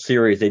in the whole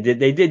series they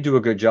did do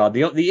a good job.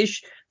 The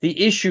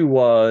issue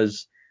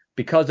was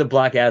because of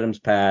Black Adam's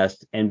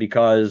past, and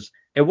because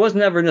it was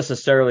never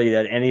necessarily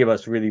that any of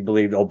us really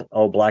believed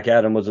Black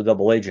Adam was a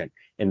double agent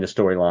in the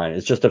storyline.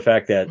 It's just the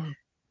fact that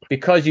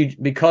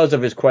because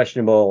of his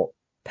questionable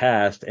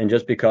past, and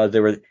just because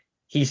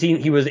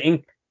he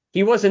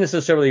wasn't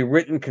necessarily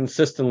written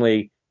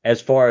consistently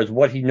as far as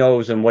what he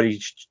knows and what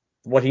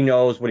he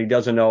knows, what he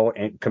doesn't know,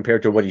 and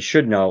compared to what he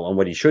should know and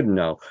what he shouldn't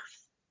know.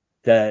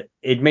 that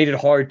it made it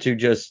hard to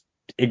just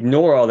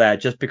ignore all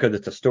that just because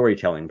it's a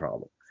storytelling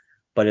problem.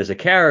 But as a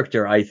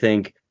character, I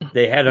think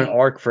they had an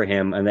arc for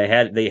him, and they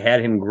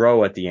had him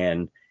grow at the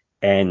end.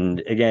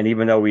 And again,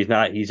 even though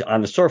he's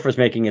on the surface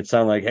making it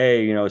sound like,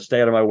 hey,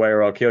 stay out of my way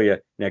or I'll kill you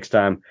next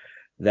time.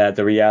 That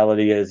the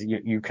reality is,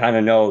 you kind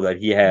of know that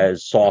he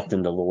has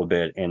softened a little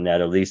bit, and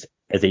that at least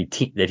as a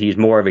team, that he's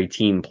more of a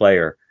team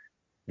player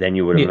than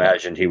you would have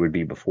imagined he would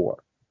be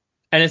before.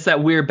 And it's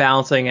that weird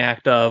balancing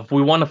act of,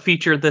 we want to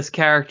feature this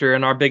character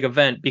in our big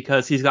event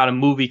because he's got a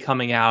movie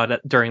coming out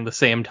during the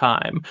same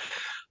time.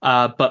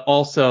 But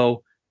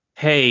also,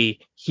 hey,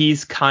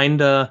 he's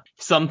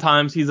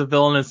sometimes he's a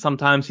villain and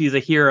sometimes he's a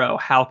hero.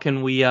 How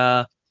can we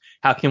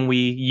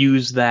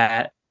use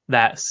that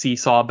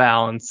seesaw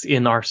balance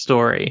in our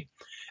story?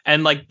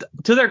 And like,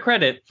 to their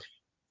credit,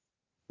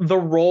 the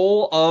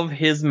role of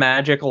his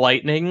magic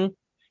lightning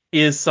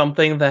is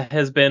something that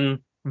has been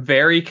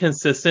very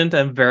consistent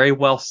and very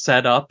well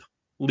set up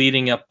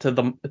leading up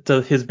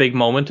to his big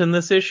moment in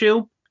this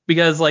issue.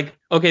 Because, like,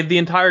 okay, the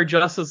entire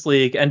Justice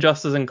League and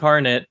Justice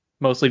Incarnate,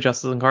 mostly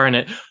Justice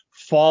Incarnate,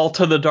 fall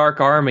to the Dark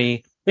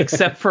Army,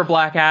 except for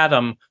Black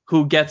Adam,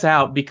 who gets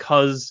out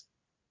because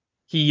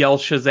he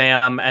yells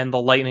Shazam and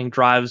the lightning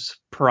drives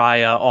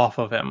Pariah off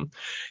of him.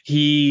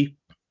 He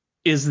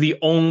is the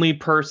only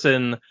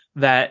person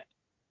that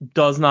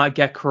does not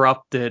get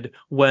corrupted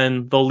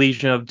when the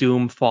Legion of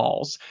Doom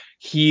falls.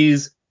 He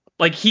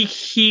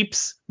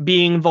keeps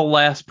being the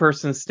last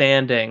person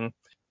standing,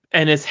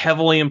 and it's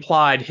heavily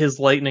implied his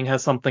lightning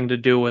has something to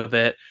do with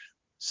it.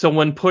 So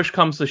when push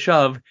comes to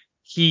shove,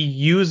 he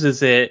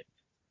uses it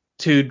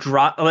to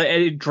drive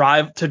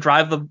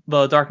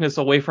the darkness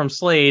away from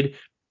Slade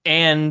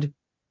and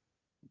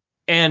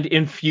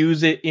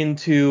infuse it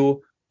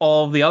into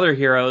all of the other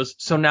heroes,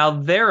 so now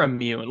they're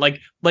immune.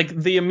 Like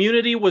the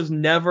immunity was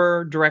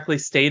never directly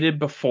stated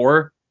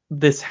before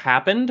this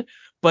happened,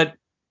 but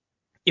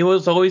it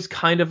was always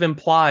kind of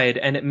implied,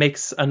 and it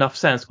makes enough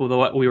sense with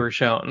what we were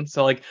shown.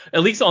 So, like,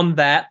 at least on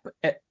that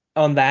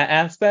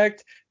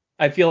aspect,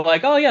 I feel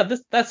like, oh yeah,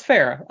 that's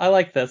fair. I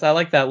like this. I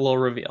like that little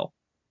reveal.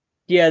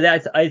 Yeah,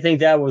 I think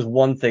that was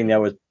one thing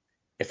that was,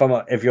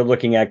 if you're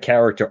looking at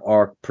character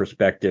arc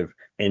perspective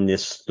in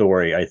this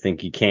story, I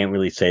think you can't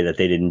really say that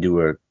they didn't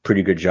do a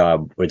pretty good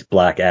job with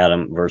Black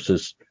Adam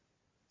versus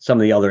some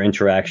of the other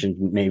interactions.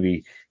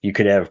 Maybe you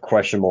could have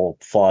questionable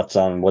thoughts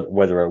on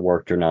whether it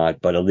worked or not,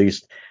 but at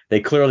least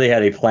they clearly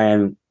had a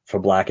plan for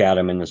Black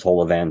Adam in this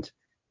whole event,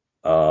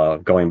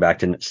 going back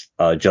to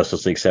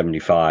Justice League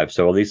 75.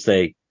 So at least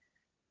they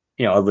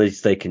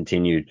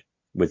continued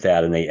with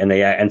that,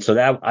 and so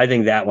that, I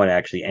think that one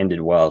actually ended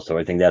well. So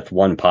I think that's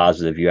one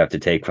positive you have to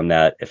take from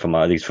that,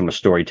 at least from a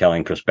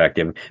storytelling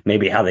perspective.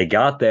 Maybe how they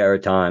got there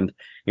at times,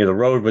 the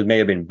road may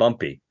have been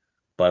bumpy,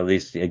 but at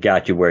least it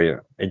got you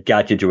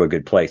to a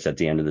good place at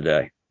the end of the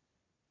day.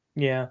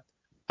 Yeah.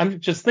 I'm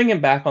just thinking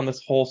back on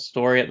this whole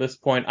story at this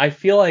point. I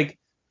feel like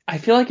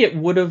it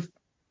would have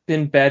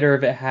been better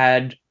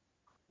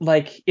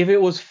if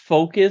it was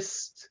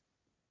focused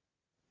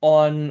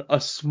on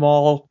a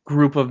small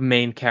group of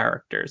main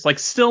characters, like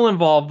still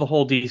involve the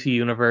whole DC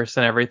universe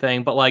and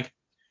everything, but like,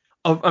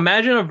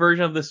 imagine a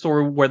version of the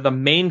story where the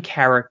main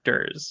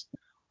characters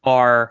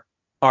are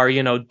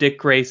Dick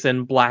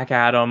Grayson, Black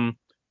Adam,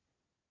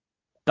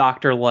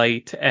 Dr.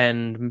 Light,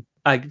 and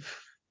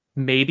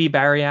maybe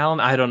Barry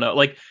Allen. I don't know.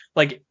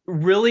 Like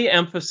really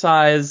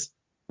emphasize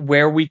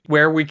where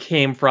we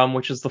came from,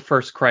 which is the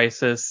first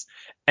crisis,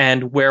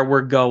 and where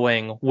we're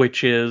going,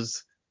 which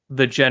is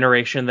the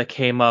generation that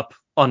came up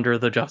under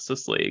the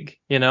Justice League.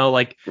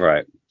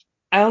 Right.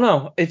 I don't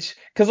know. It's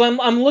because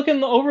I'm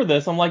looking over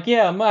this. I'm like,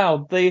 yeah,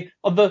 wow, the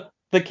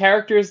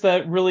characters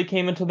that really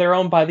came into their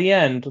own by the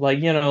end,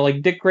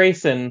 like Dick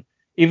Grayson,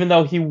 even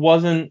though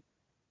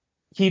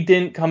he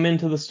didn't come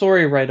into the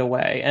story right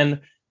away,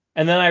 and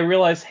then I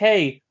realized,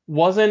 hey,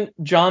 wasn't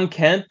John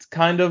Kent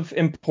kind of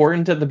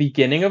important at the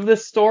beginning of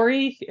this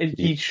story?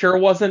 He sure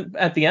wasn't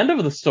at the end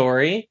of the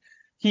story.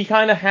 He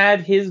kind of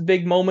had his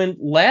big moment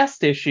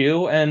last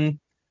issue, and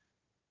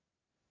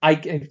I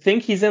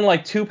think he's in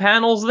like 2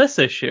 panels this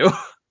issue.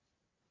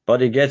 But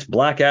he gets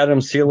Black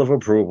Adam's seal of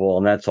approval,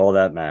 and that's all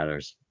that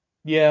matters.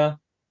 Yeah.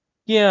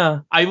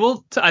 I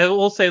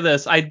will say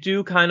this. I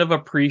do kind of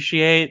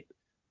appreciate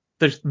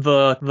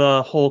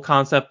the whole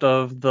concept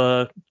of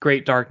the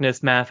Great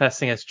Darkness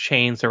manifesting as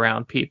chains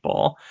around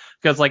people,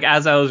 because like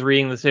as I was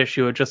reading this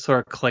issue, it just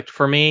sort of clicked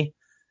for me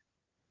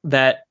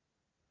that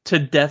to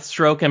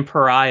Deathstroke and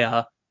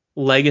Pariah,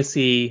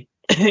 Legacy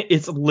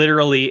it's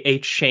literally a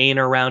chain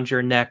around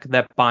your neck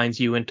that binds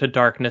you into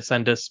darkness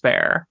and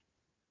despair.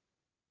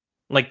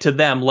 Like, to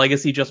them,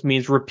 Legacy just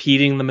means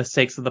repeating the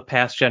mistakes of the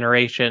past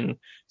generation.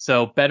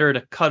 So better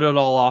to cut it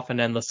all off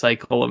and end the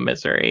cycle of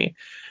misery.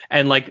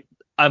 And like,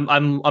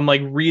 I'm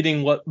like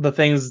reading what the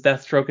things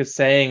Deathstroke is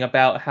saying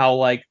about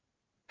how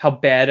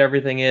bad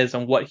everything is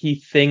and what he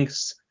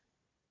thinks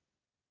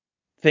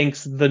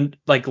the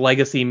like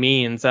legacy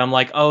means. And I'm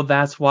like, oh,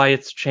 that's why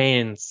it's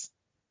chains.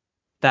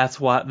 That's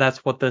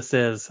what this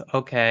is.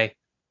 Okay.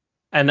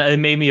 and it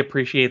made me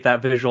appreciate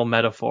that visual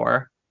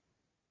metaphor.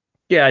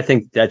 Yeah, I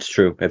think that's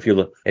true. If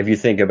you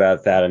think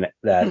about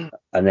that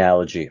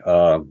analogy,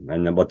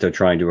 and then what they're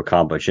trying to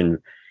accomplish in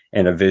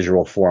a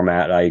visual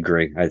format, I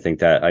agree. I think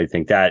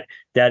that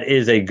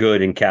is a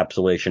good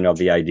encapsulation of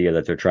the idea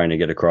that they're trying to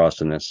get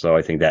across in this. So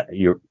I think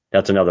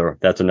that's another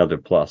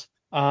plus.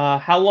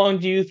 How long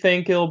do you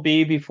think it'll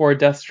be before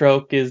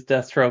Deathstroke is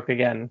Deathstroke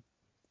again?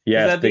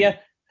 Yes,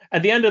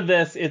 at the end of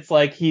this, it's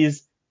like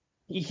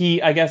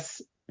I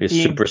guess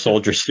his super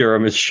soldier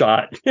serum is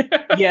shot.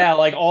 Yeah,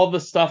 like all the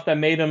stuff that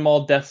made him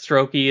all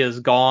Deathstrokey is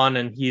gone,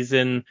 and he's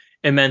in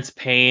immense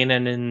pain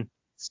and in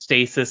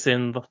stasis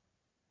in the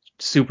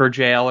super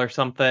jail or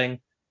something.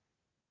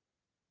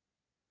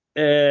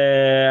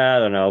 I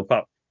don't know.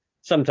 But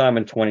sometime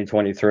in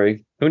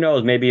 2023.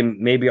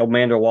 Maybe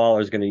Amanda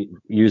Waller is going to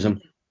use him.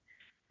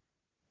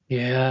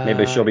 Yeah.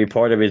 Maybe she'll be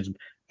part of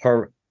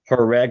her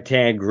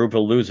ragtag group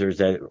of losers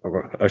that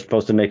are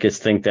supposed to make us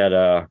think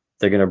that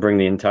they're going to bring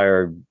the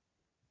entire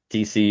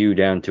DCU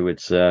down to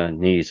its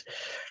knees.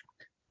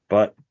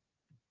 But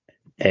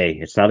hey,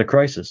 it's not a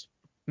crisis.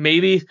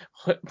 Maybe,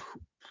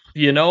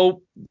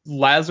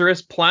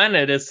 Lazarus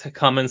Planet is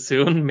coming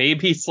soon.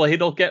 Maybe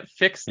Slade will get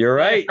fixed. You're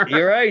right.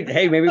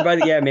 Hey, maybe by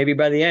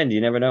the end,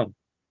 you never know.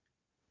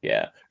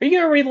 Yeah. Are you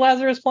gonna read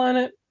Lazarus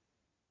Planet?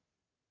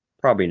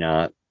 Probably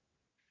not.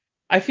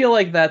 I feel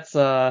like that's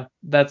a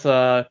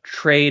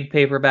trade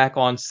paperback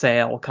on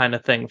sale kind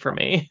of thing for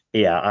me.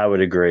 Yeah, I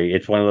would agree.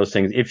 It's one of those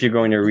things. If you're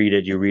going to read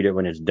it, you read it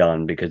when it's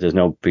done because it's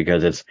not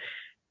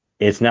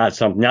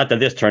that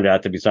this turned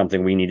out to be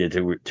something we needed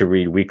to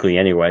read weekly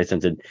anyway,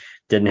 since it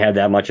didn't have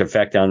that much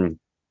effect on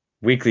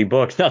weekly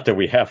books. Not that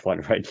we have one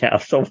right now.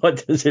 So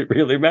what does it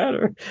really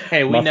matter?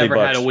 Hey, we never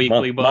had a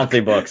weekly book. Monthly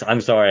books.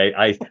 I'm sorry.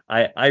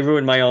 I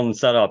ruined my own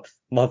setup.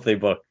 Monthly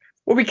book.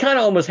 Well, we kind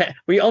of almost had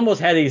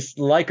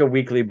a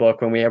weekly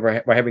book when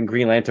we're having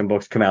Green Lantern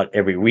books come out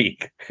every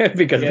week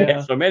because we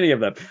have so many of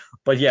them.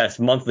 But yes,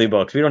 monthly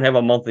books. We don't have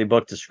a monthly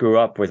book to screw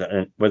up with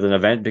an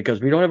event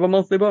because we don't have a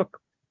monthly book.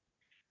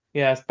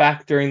 Yeah, it's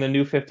back during the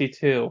New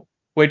 52,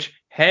 which,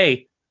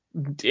 hey,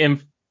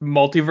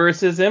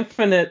 multiverse is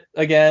infinite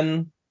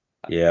again.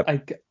 Yeah.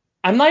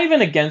 I'm not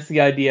even against the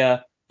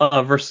idea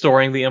of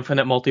restoring the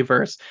infinite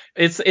multiverse.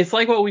 It's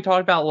like what we talked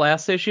about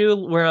last issue,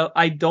 where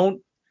I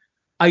don't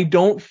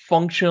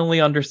functionally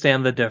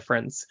understand the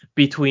difference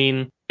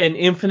between an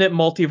infinite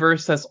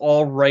multiverse that's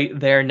all right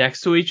there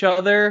next to each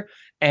other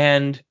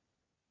and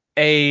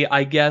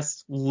I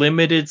guess,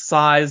 limited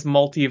size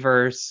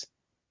multiverse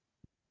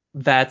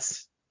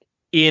that's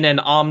in an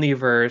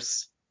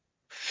omniverse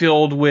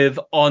filled with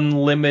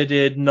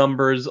unlimited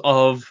numbers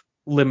of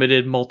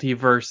limited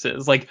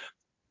multiverses. Like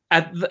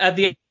at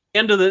the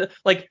end of the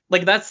like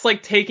that's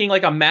like taking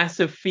like a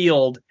massive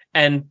field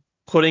and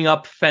putting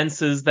up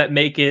fences that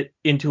make it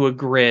into a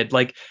grid.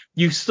 Like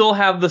you still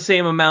have the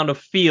same amount of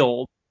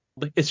field.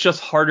 It's just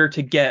harder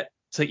to get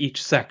to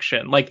each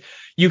section. Like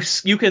you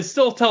can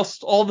still tell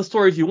all the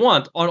stories you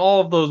want on all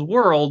of those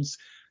worlds.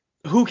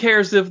 Who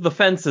cares if the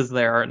fence is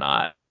there or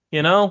not?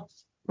 You know?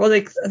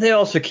 Well, they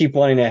also keep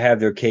wanting to have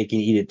their cake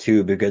and eat it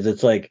too, because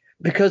it's like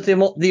because the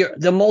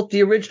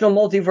original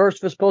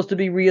multiverse was supposed to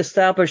be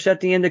reestablished at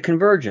the end of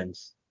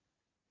Convergence,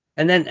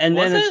 and then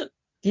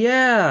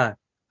yeah,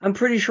 I'm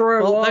pretty sure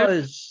it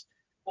was.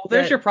 Well,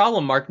 there's your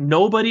problem, Mark.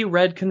 Nobody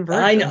read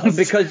Convergence. I know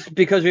because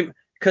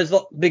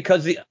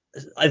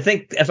I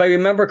think if I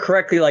remember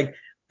correctly, like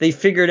they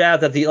figured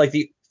out that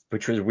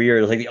which was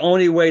weird, like the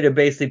only way to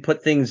basically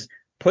put things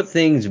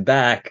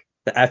back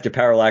after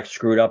Parallax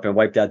screwed up and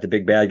wiped out the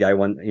big bad guy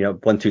 1,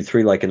 2,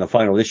 3, like in the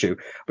final issue,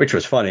 which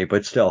was funny,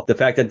 but still the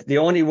fact that the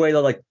only way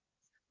that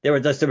there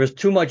was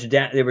too much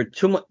there were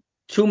too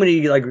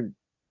many like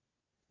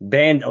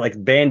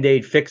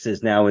band-aid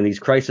fixes now in these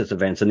crisis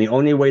events, and the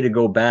only way to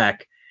go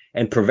back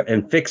and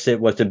fix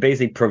it was to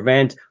basically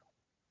prevent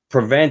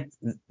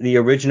the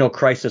original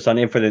Crisis on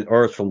Infinite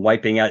Earths from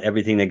wiping out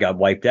everything that got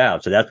wiped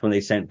out. So that's when they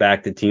sent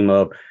back the team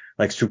of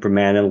like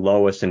Superman and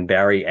Lois and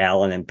Barry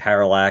Allen and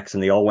Parallax,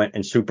 and they all went,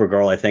 and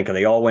Supergirl, I think, and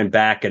they all went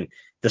back. And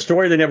the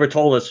story they never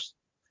told us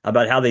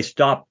about how they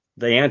stopped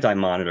the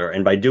Anti-Monitor,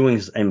 and by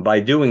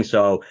doing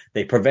so,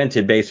 they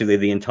prevented basically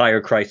the entire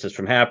crisis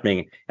from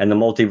happening, and the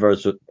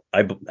multiverse.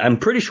 I'm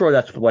pretty sure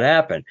that's what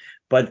happened.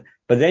 But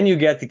then you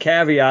get the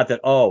caveat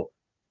that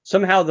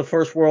somehow the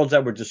first worlds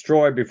that were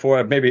destroyed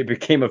before maybe it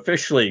became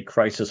officially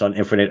Crisis on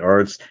Infinite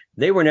Earths,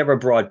 they were never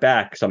brought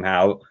back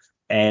somehow,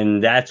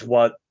 and that's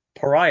what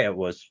Pariah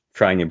was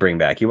trying to bring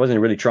back. He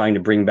wasn't really trying to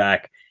bring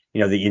back,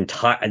 the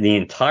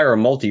entire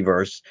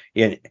multiverse,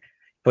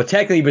 but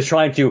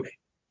technically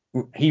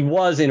he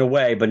was in a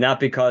way, but not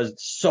because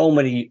so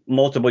many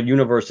multiple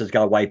universes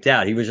got wiped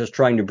out. He was just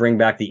trying to bring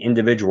back the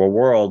individual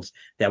worlds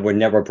that were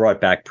never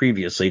brought back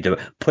previously, to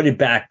put it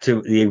back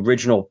to the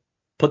original,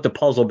 put the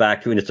puzzle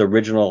back to its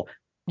original.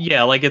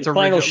 Yeah, like its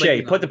final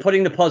shape.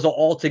 Putting the puzzle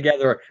all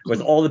together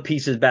with all the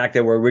pieces back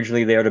that were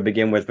originally there to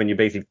begin with, when you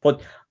basically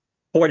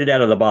poured it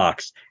out of the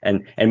box,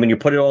 and when you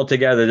put it all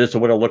together, this is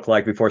what it'll look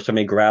like before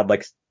somebody grabbed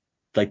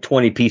like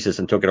 20 pieces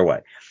and took it away.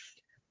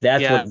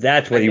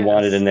 That's what I he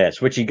wanted guess. in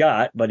this, which he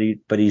got, but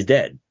he's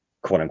dead,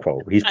 quote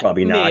unquote. He's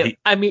probably not.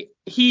 I mean,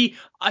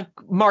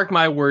 mark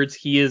my words,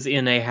 he is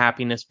in a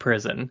happiness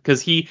prison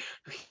because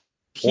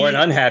Or an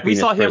we unhappiness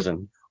saw him.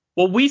 prison.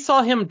 Well, we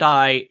saw him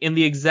die in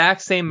the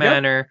exact same Yep.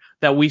 manner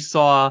that we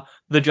saw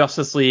the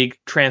Justice League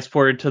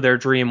transported to their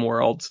dream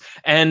worlds.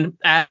 And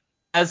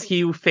as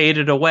he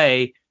faded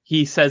away,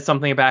 he said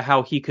something about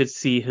how he could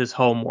see his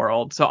home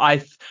world. So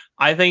I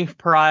think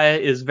Pariah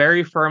is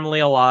very firmly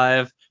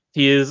alive.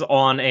 He is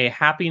on a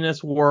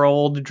happiness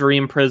world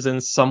dream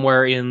prison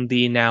somewhere in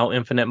the now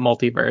infinite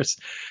multiverse.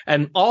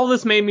 And all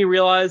this made me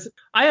realize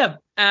I have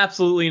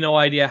absolutely no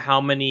idea how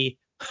many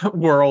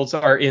worlds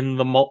are in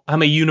how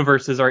many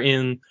universes are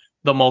in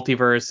the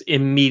multiverse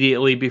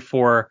immediately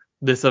before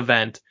this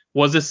event.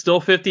 Was it still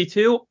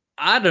 52?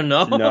 I don't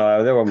know.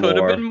 No, there were Could have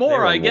more. been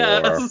more, I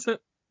guess.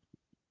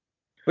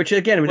 Which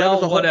again,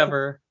 Well,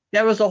 whatever.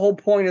 That was the whole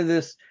point of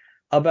this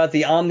about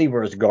the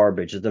omniverse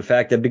garbage, is the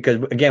fact that, because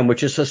again,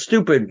 which is a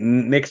stupid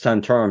mix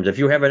on terms. If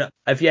you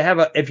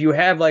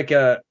have like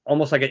a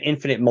almost like an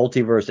infinite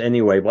multiverse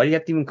anyway, why do you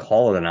have to even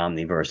call it an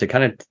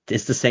omniverse?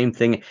 It's the same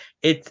thing.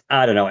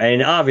 I don't know.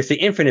 And obviously,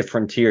 Infinite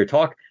Frontier,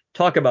 talk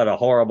about a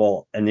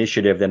horrible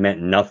initiative that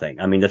meant nothing.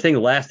 I mean, the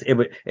thing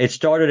it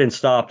started and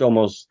stopped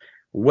almost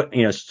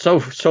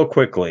so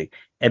quickly.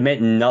 It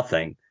meant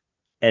nothing.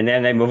 And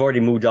then they've already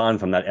moved on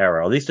from that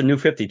era. At least the New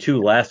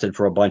 52 lasted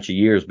for a bunch of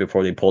years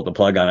before they pulled the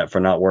plug on it for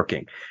not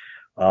working.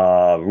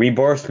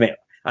 Rebirth,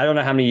 I don't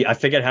know I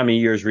forget how many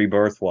years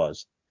Rebirth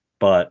was,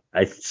 but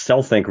I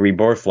still think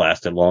Rebirth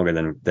lasted longer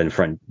than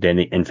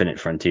the Infinite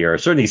Frontier. It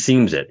certainly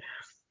seems it.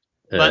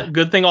 But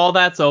good thing all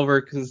that's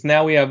over, because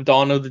now we have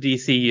Dawn of the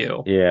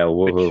DCU. Yeah,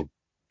 woohoo.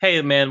 Hey,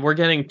 man, we're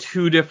getting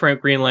 2 different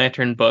Green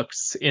Lantern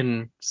books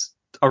in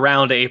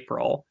around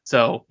April,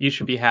 so you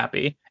should be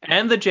happy.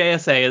 And the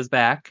JSA is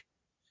back.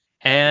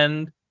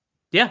 And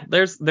yeah,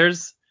 there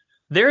is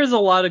a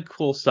lot of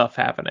cool stuff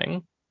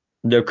happening.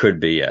 There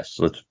could be, yes.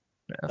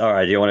 All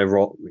right, you want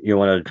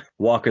to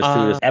walk us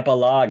through this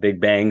epilogue,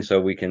 Big Bang, so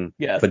we can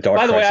put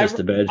Dark Crisis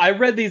to bed? I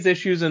read these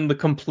issues in the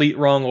complete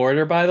wrong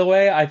order, by the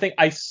way. I think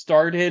I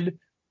started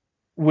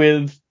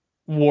with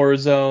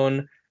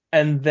Warzone,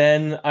 and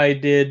then I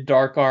did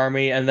Dark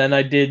Army, and then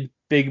I did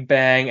Big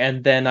Bang,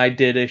 and then I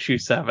did issue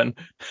 7.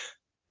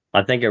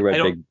 I think I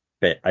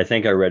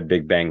read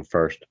Big Bang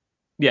first.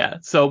 Yeah,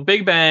 so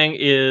Big Bang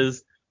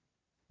is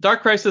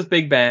Dark Crisis.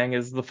 Big Bang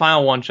is the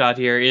final one shot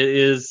here. It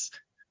is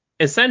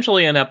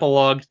essentially an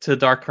epilogue to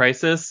Dark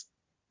Crisis.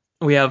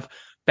 We have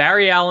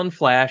Barry Allen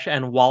Flash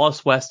and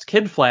Wallace West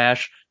Kid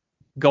Flash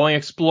going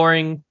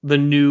exploring the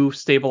new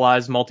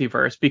stabilized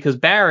multiverse, because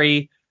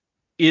Barry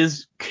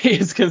is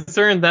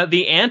concerned that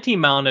the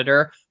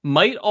Anti-Monitor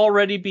might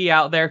already be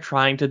out there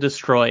trying to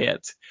destroy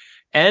it.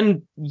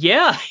 And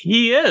yeah,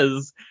 he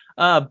is.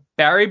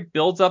 Barry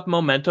builds up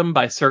momentum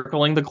by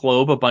circling the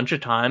globe a bunch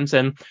of times,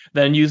 and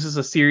then uses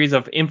a series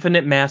of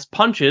infinite mass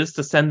punches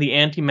to send the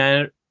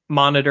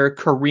Anti-Monitor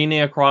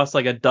careening across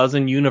like a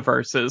dozen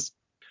universes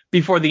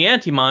before the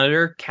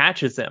Anti-Monitor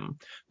catches him.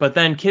 But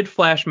then Kid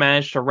Flash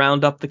managed to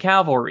round up the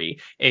cavalry,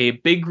 a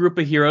big group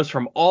of heroes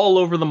from all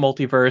over the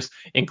multiverse,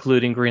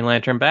 including Green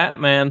Lantern,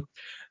 Batman.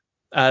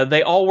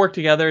 They all work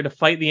together to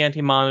fight the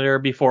Anti-Monitor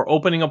before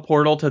opening a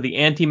portal to the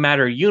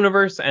antimatter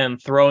universe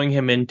and throwing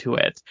him into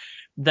it.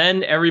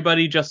 Then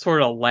everybody just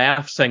sort of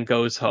laughs and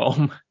goes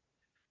home.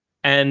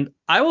 And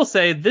I will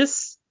say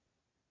this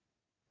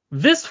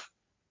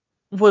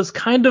was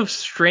kind of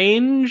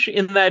strange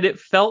in that it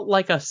felt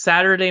like a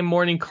Saturday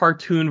morning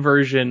cartoon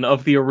version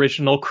of the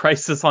original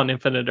Crisis on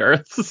Infinite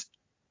Earths.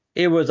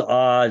 It was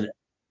odd.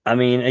 I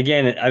mean,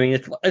 again,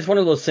 it's one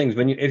of those things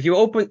when if you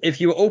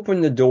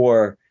open the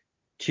door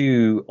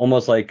to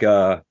almost like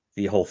the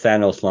whole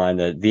Thanos line,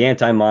 that the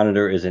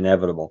Anti-Monitor is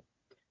inevitable,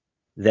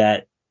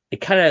 that it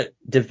kind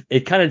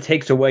of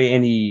takes away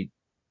any.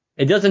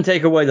 It doesn't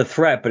take away the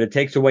threat, but it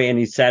takes away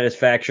any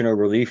satisfaction or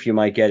relief you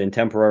might get in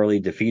temporarily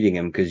defeating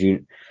him, because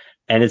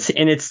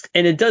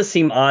it does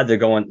seem odd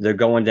they're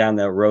going down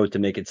that road to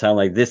make it sound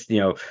like this,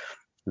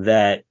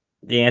 that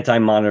the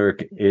Anti-Monitor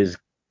is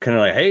kind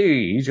of like,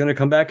 hey, he's going to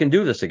come back and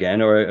do this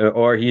again,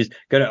 or he's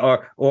going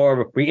to,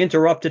 or we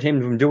interrupted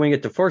him from doing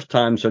it the first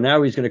time, so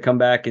now he's going to come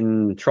back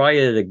and try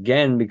it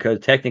again because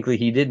technically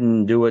he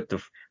didn't do it.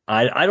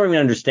 I don't even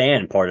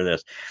understand part of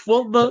this.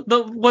 Well,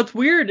 the what's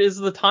weird is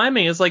the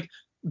timing is like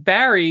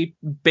Barry,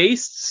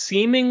 based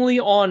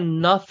seemingly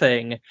on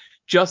nothing,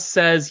 just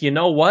says, you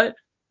know what?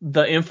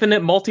 The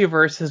infinite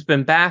multiverse has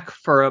been back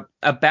for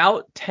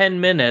about 10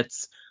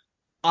 minutes.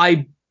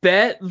 I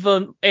bet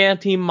the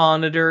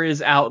Anti-Monitor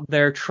is out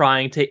there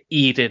trying to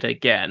eat it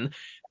again.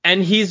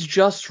 And he's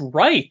just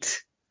right.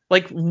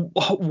 Like,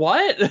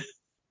 what?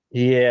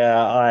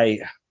 Yeah,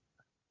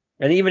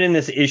 and even in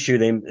this issue,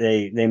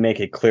 they make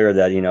it clear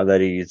that,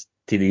 that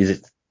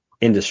he's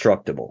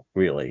indestructible,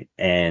 really.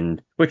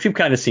 And which we've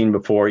kind of seen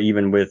before,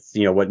 even with,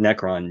 what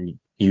Necron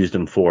used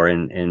him for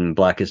in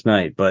Blackest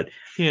Night. But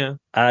yeah,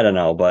 I don't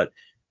know, but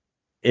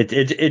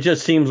it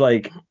just seems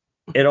like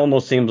it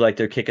almost seems like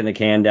they're kicking the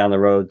can down the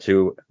road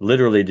to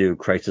literally do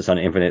Crisis on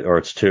Infinite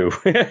Earths 2.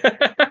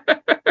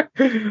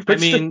 I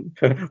mean,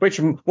 which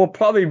will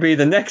probably be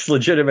the next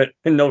legitimate,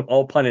 no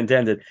all pun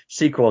intended,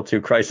 sequel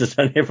to Crisis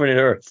on Infinite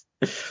Earths.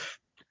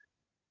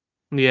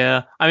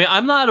 yeah. I mean,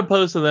 I'm not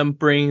opposed to them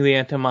bringing the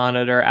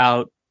Anti-Monitor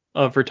out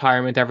of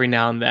retirement every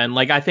now and then.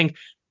 Like, I think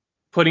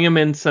putting him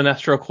in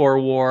Sinestro Corps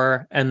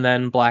War and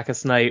then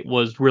Blackest Night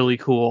was really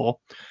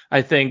cool.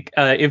 I think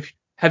if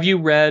have you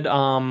read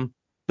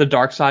the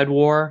Dark Side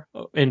War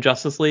in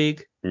Justice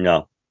League?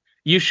 No.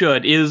 You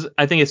should.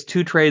 I think it's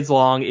 2 trades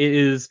long. It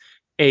is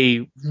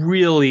a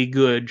really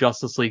good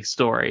Justice League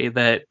story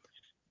that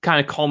kind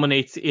of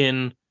culminates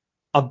in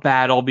a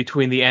battle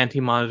between the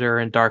Anti-Monitor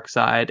and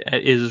Darkseid.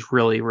 It is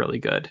really, really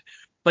good.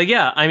 But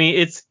yeah, I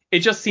mean, it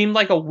just seemed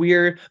like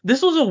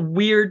this was a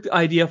weird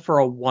idea for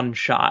a one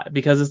shot,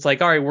 because it's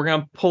like, all right, we're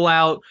going to pull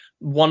out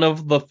one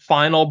of the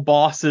final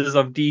bosses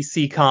of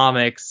DC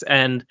Comics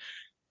and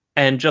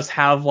just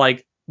have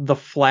like the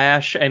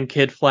Flash and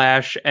Kid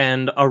Flash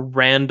and a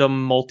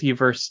random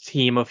multiverse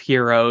team of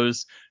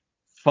heroes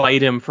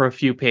fight him for a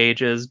few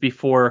pages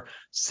before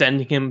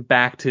sending him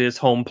back to his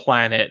home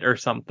planet or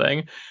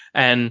something.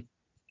 And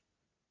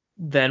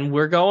then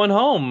we're going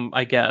home,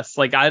 I guess.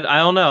 Like, I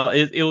don't know.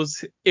 It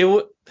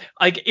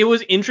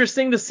was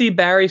interesting to see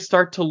Barry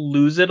start to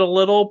lose it a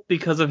little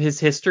because of his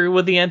history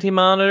with the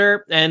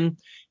Anti-Monitor, and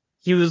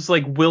he was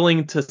like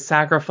willing to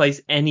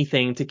sacrifice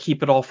anything to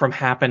keep it all from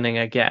happening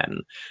again.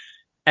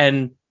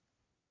 And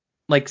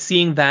like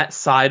seeing that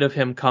side of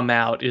him come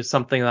out is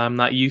something that I'm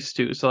not used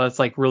to. So that's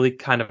like really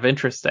kind of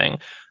interesting.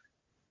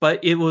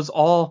 But it was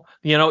all,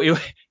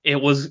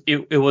 it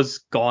was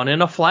gone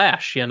in a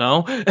flash,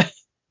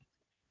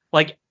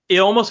 Like, it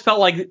almost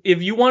felt like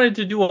if you wanted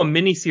to do a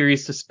mini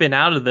series to spin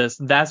out of this,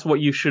 that's what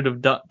you should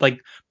have done.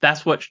 Like,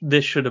 that's what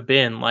this should have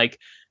been. Like,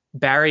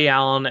 Barry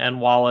Allen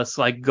and Wallace,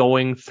 like,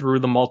 going through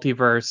the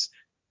multiverse,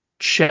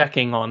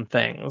 checking on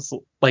things,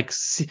 like,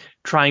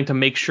 trying to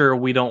make sure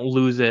we don't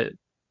lose it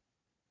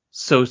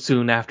so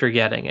soon after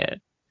getting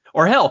it.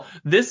 Or hell,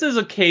 this is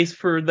a case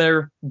for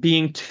there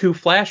being 2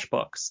 Flash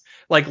books.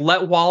 Like,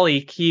 let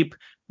Wally keep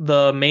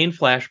the main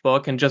Flash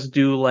book and just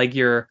do like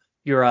your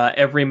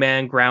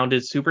everyman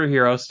grounded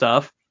superhero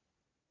stuff,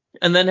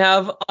 and then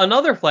have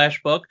another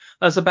Flash book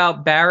that's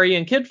about Barry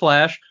and Kid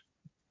Flash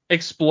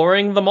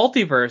exploring the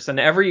multiverse, and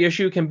every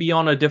issue can be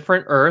on a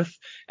different Earth,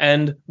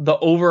 and the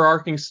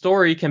overarching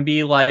story can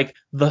be like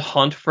the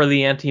hunt for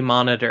the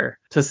Anti-Monitor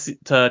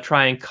to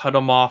try and cut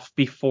him off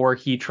before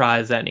he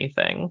tries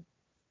anything.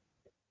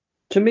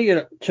 To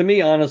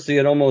me, honestly,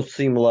 it almost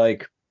seemed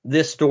like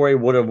this story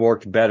would have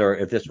worked better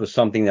if this was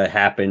something that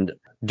happened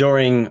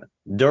during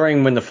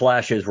when the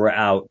Flashes were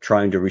out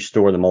trying to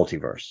restore the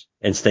multiverse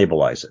and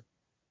stabilize it.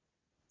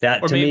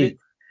 That, Or to maybe, me,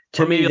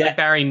 to or maybe me like that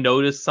Barry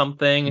noticed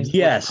something, which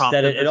yes, that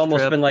prompted it this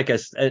almost trip. been like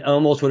it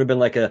almost would have been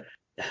like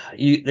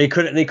they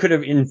could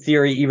have in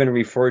theory even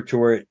referred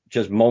to it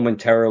just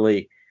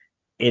momentarily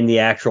in the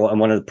actual and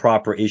one of the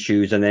proper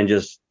issues, and then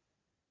just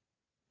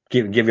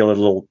give you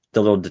the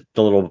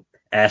little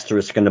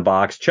asterisk in the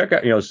box. Check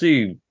out,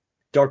 see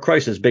Dark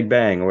Crisis, Big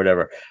Bang, or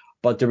whatever.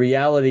 But the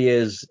reality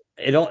is,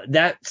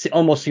 that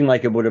almost seemed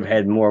like it would have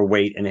had more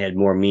weight and had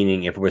more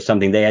meaning if it was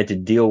something they had to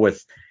deal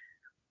with,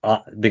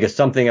 because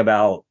something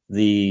about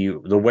the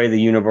way the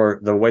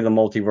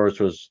multiverse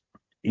was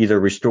either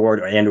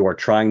restored or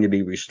trying to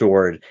be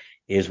restored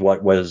is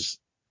what was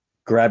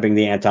grabbing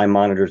the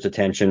Anti-Monitor's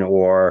attention,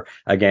 or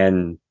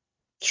again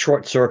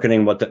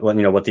short-circuiting what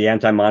the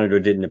Anti-Monitor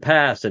did in the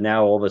past, and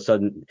now all of a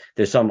sudden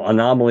there's some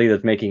anomaly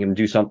that's making him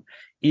do something.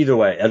 Either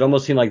way, it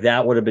almost seemed like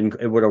it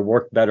would have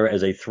worked better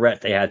as a threat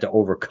they had to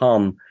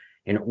overcome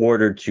in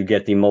order to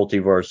get the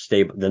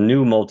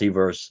new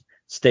multiverse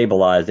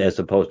stabilized, as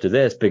opposed to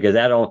this, because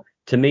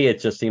to me it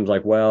just seems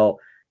like, well,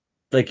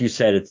 like you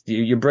said,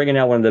 you're bringing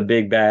out one of the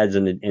big bads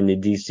in the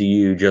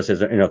DCU just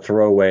as a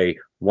throwaway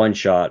one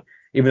shot.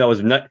 Even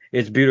though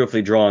it's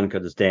beautifully drawn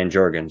because it's Dan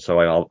Jurgens,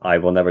 so I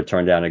will never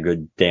turn down a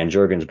good Dan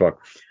Jurgens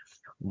book.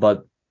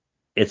 But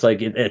it's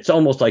like it's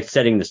almost like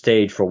setting the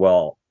stage for,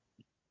 well,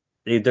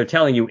 they're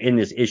telling you in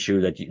this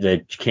issue that you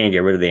can't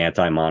get rid of the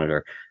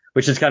Anti-Monitor,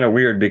 which is kind of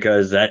weird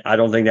because I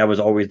don't think that was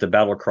always the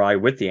battle cry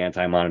with the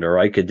Anti-Monitor,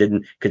 right?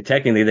 Because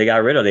technically they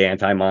got rid of the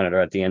Anti-Monitor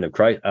at the end of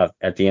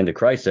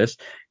Crisis,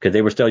 because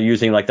they were still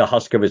using like the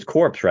husk of his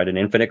corpse, right? In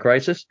Infinite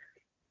Crisis,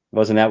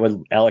 wasn't that what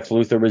Alex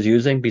Luthor was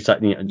using?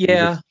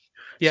 Yeah.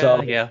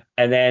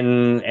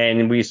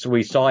 And we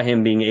saw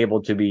him being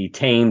able to be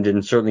tamed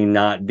and certainly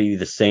not be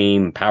the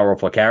same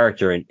powerful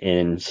character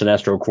in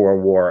Sinestro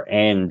Corps War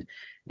and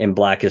in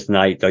Blackest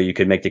Night, though you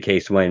could make the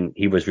case when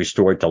he was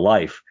restored to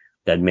life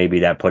that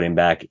maybe that put him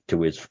back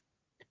to his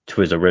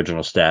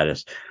original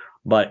status.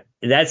 But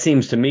that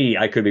seems to me,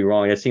 I could be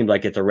wrong, it seems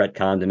like it's a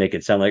retcon to make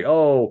it sound like,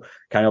 oh,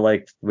 kind of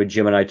like what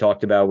Jim and I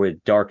talked about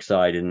with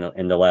Darkseid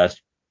in the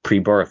last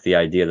pre-birth, the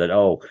idea that,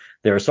 oh,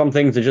 there are some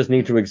things that just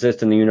need to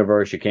exist in the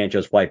universe. You can't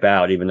just wipe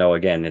out, even though,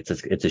 again, it's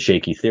a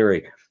shaky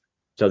theory.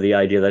 So the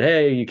idea that,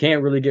 hey, you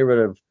can't really get rid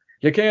of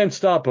you can't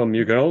stop him.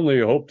 You can only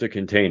hope to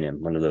contain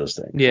him. One of those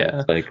things.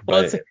 Yeah. So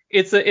Well,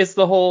 it's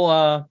the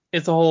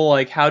whole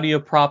like how do you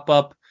prop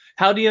up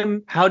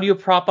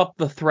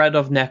the threat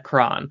of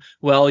Necron?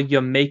 Well,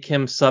 you make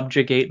him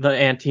subjugate the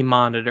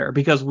Anti-Monitor,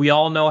 because we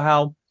all know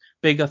how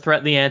big a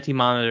threat the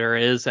Anti-Monitor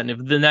is, and if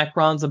the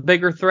Necron's a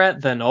bigger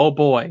threat, then oh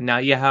boy, now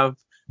you have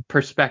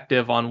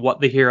perspective on what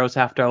the heroes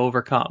have to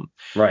overcome.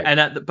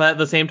 right. But at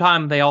the same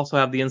time, they also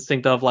have the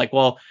instinct of like,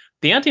 well,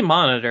 the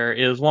Anti-Monitor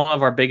is one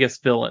of our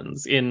biggest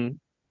villains in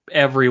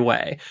every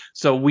way,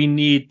 so we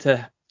need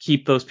to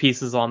keep that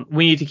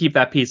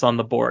piece on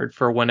the board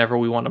for whenever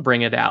we want to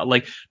bring it out.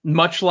 Like,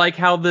 much like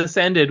how this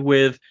ended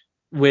with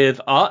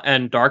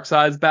and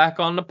Darkseid's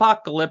back on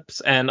Apocalypse,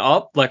 and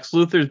Lex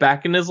Luthor's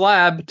back in his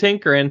lab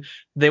tinkering.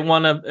 They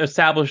want to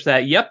establish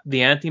that, yep,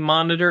 the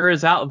Anti-Monitor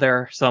is out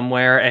there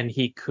somewhere, and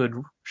he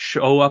could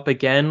show up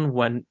again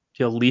when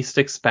you least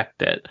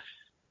expect it.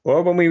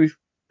 Or when we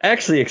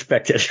actually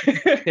expect it.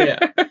 Yeah.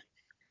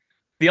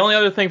 The only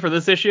other thing for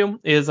this issue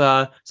is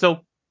so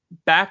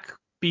back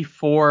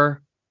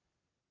before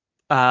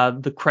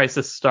the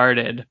crisis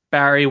started,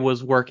 Barry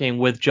was working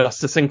with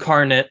Justice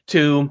Incarnate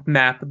to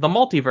map the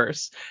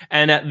multiverse.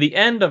 And at the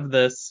end of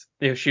this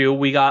issue,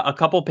 we got a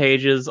couple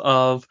pages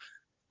of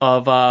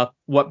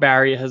what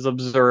Barry has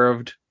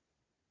observed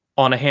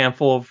on a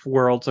handful of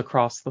worlds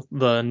across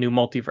the new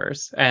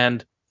multiverse.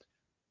 And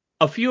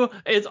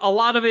a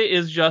lot of it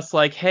is just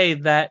like, hey,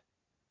 that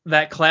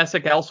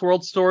classic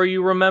Elseworld story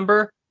you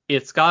remember,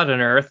 it's got an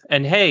Earth.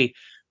 And hey,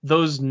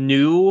 those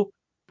new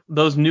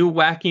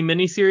wacky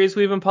miniseries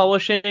we've been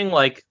publishing,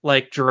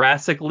 like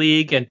Jurassic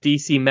League and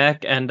DC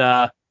Mech and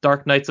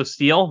Dark Knights of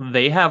Steel,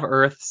 they have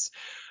Earths.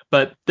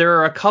 But there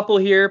are a couple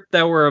here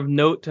that were of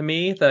note to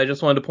me that I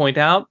just wanted to point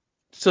out.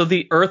 So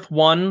the Earth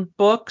 1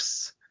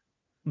 books,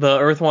 the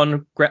Earth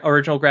 1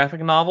 original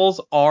graphic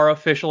novels, are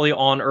officially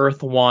on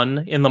Earth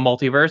 1 in the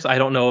multiverse. I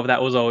don't know if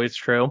that was always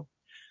true.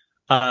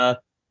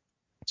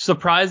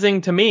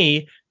 Surprising to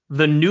me,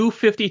 the new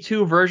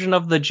 52 version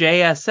of the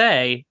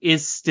JSA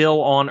is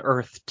still on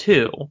Earth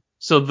 2.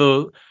 So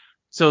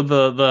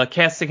the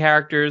cast of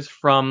characters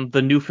from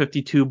the new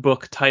 52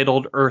 book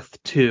titled Earth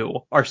 2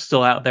 are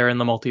still out there in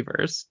the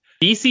multiverse.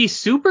 DC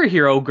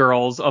Superhero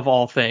Girls, of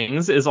all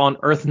things, is on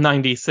Earth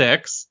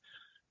 96.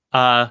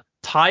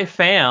 Ty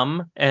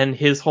Pham and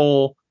his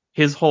whole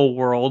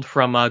world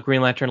from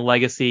Green Lantern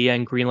Legacy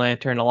and Green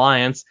Lantern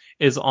Alliance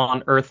is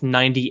on Earth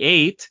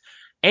 98.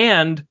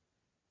 And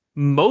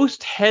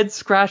most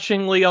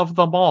head-scratchingly of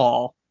them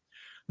all,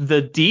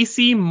 the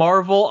DC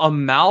Marvel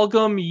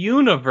Amalgam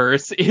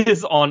Universe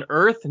is on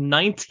Earth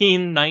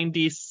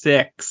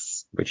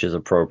 1996. Which is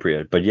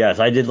appropriate. But yes,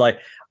 I did like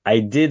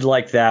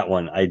that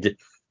one. I did,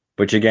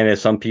 which again,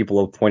 as some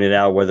people have pointed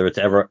out, whether it's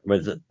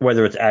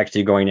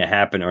actually going to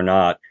happen or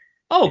not.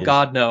 Oh,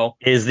 God, no.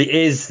 Is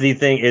the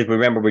thing,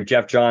 remember what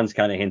Jeff Johns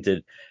kind of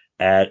hinted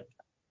at,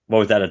 what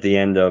was that at the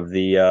end of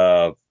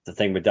the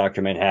thing with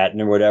Dr.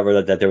 Manhattan or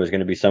whatever, that there was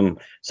going to be some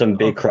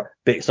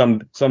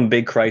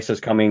big crisis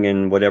coming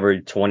in whatever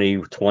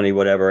 2020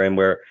 whatever, and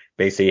we're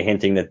basically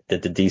hinting that the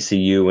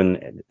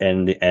DCU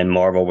and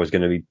Marvel was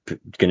going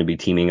to be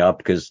teaming up,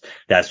 because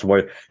that's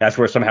where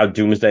somehow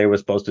Doomsday was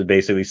supposed to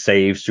basically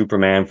save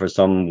Superman for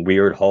some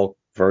weird Hulk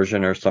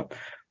version or something.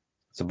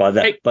 So by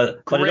that,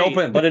 but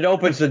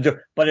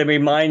it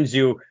reminds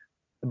you,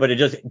 but it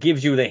just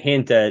gives you the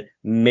hint that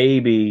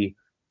maybe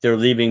they're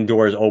leaving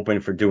doors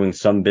open for doing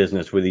some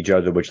business with each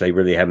other, which they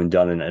really haven't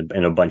done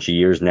in a bunch of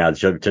years now,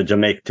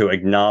 to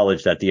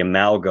acknowledge that the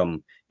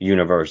Amalgam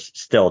universe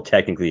still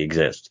technically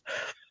exists.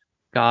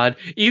 God,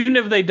 even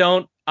if they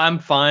don't, I'm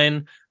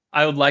fine.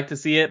 I would like to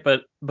see it,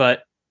 but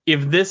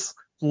if this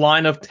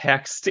line of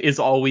text is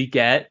all we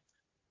get,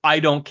 I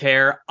don't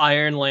care.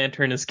 Iron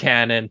Lantern is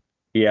canon.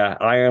 Yeah,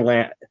 Iron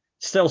Lantern,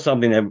 still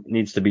something that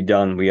needs to be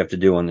done. We have to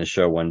do on this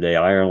show one day.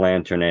 Iron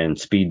Lantern and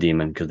Speed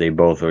Demon, because they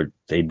both are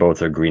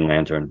Green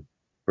Lantern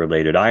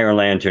related. Iron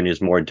Lantern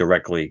is more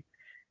directly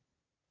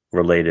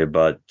related,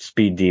 but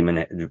Speed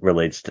Demon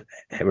relates to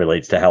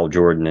Hal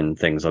Jordan and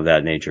things of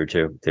that nature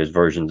too. There's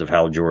versions of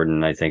Hal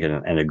Jordan, I think,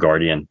 and a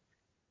Guardian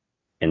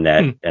in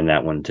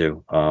that one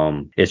too.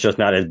 It's just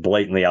not as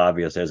blatantly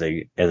obvious as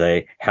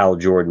a Hal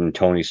Jordan,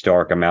 Tony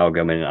Stark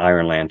amalgam and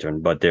Iron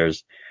Lantern, but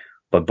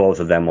both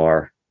of them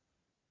are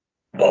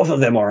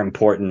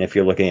important if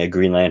you're looking at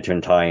Green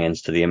Lantern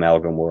tie-ins to the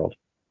Amalgam world.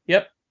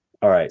 Yep.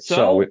 All right.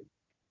 So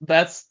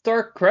that's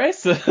Dark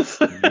Crisis.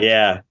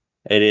 Yeah,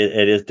 it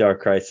is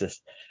Dark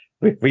Crisis.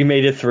 We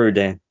made it through,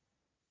 Dan.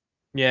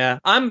 Yeah,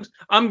 I'm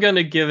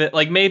gonna give it,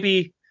 like,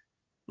 maybe,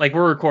 like,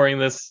 we're recording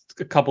this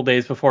a couple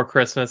days before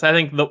Christmas. I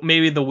think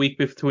maybe the week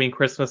between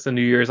Christmas and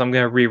New Year's, I'm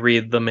gonna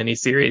reread the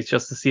miniseries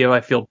just to see if I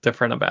feel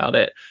different about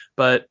it.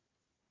 But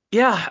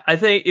yeah, I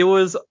think it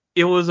was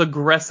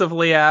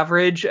aggressively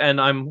average, and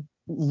I'm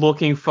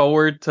looking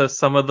forward to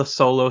some of the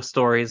solo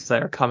stories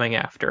that are coming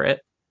after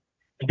it.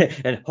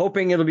 And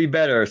hoping it'll be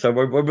better. So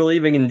we're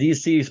believing in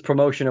DC's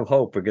promotion of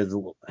hope, because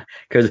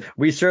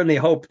we certainly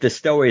hope the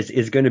story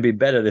is going to be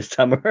better this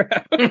time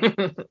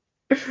around.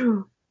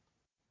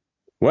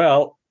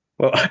 Well,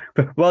 Well,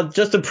 well,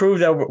 just to prove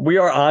that we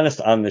are honest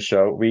on the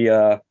show, we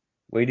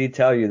did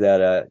tell you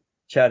that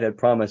Chad had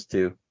promised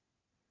to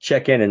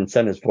check in and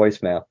send us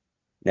voicemail.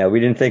 Now,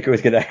 we didn't think it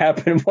was going to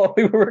happen while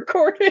we were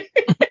recording,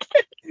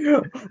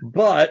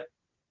 but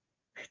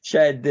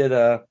Chad did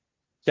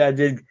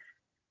He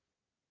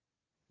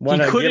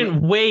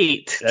couldn't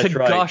wait to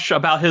gush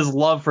about his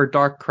love for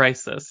Dark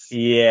Crisis.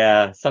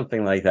 Yeah,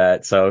 something like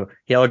that. So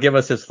he'll give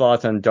us his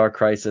thoughts on Dark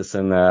Crisis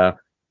and the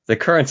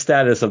current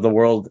status of the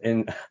world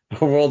in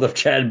the world of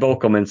Chad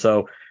Bokelman.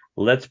 So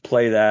let's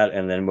play that,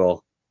 and then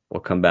we'll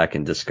come back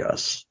and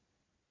discuss.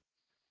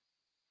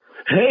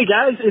 Hey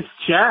guys, it's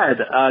Chad.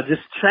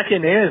 Just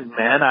checking in,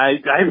 man. I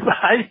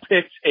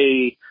picked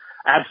a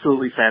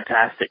absolutely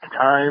fantastic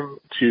time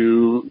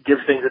to give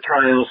things a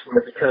trial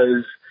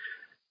because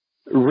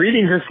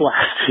reading this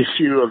last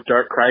issue of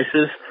Dark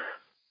Crisis,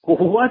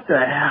 what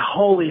the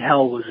holy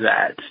hell was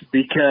that?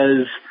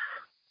 Because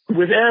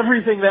with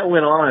everything that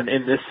went on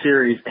in this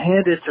series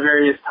and its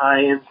various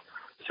tie-ins,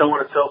 so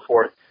on and so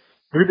forth,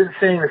 we've been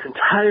saying this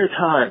entire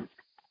time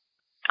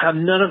how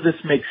none of this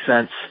makes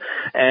sense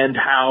and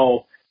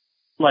how,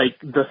 like,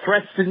 the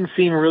threats didn't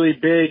seem really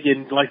big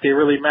and like they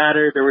really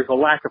mattered. There was a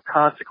lack of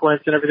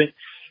consequence and everything.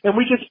 And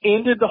we just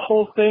ended the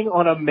whole thing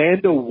on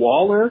Amanda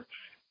Waller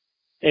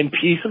and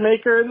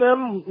Peacemaker in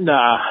them?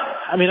 Nah.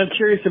 I mean, I'm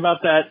curious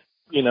about that,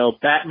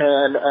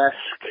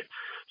 Batman-esque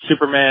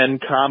Superman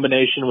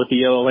combination with the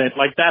Yellow Lantern,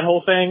 like that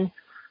whole thing.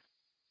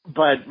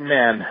 But,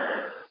 man,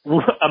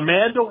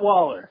 Amanda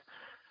Waller.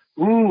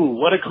 Ooh,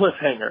 what a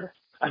cliffhanger.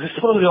 I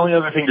suppose the only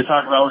other thing to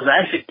talk about was I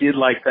actually did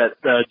like that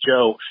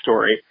Joe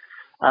story.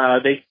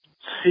 They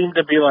seem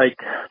to be, like,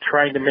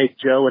 trying to make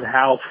Joe and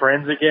Hal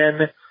friends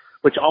again,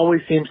 which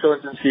always seems so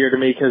insincere to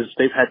me because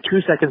they've had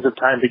 2 seconds of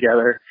time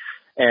together.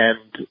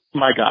 And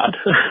my God,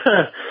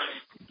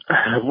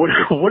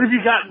 what have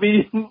you got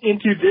me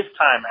into this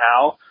time,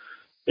 Hal?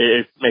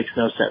 It makes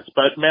no sense.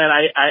 But man,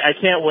 I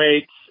can't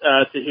wait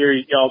to hear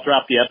y'all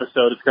drop the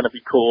episode. It's going to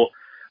be cool.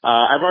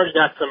 I've already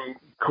got some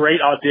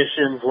great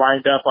auditions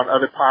lined up on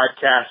other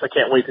podcasts. I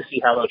can't wait to see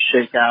how those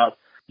shake out.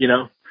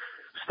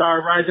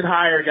 Star rising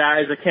higher,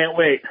 guys. I can't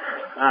wait.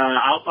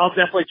 I'll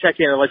definitely check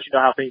in and let you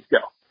know how things go.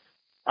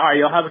 All right,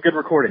 y'all have a good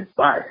recording.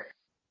 Bye.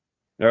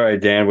 All right,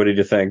 Dan, what did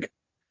you think?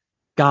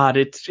 God,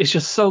 it's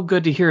just so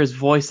good to hear his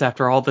voice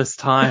after all this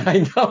time.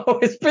 I know,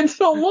 it's been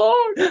so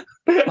long.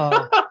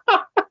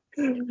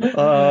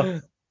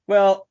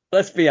 Well,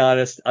 let's be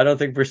honest. I don't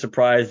think we're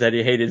surprised that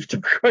he hated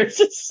Dark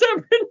Crisis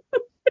 7.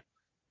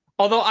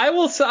 Although I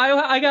will say,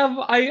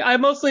 I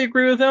mostly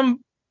agree with him,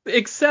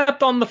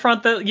 except on the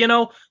front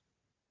that,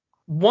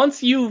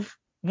 once you've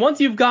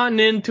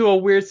gotten into a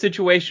weird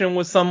situation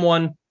with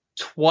someone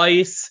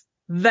twice,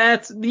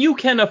 you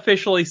can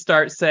officially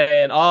start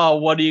saying, oh,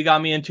 what do you got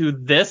me into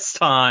this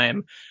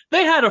time?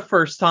 They had a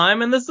first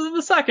time, and this is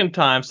the second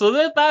time, so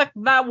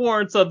that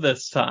warrants a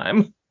this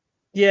time.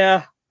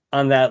 Yeah,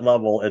 on that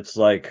level, it's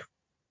like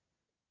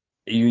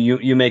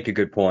you make a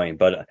good point,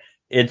 but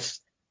it's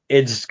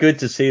good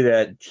to see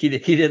that he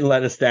didn't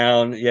let us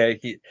down. Yeah,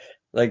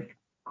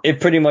 it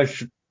pretty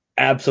much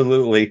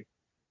absolutely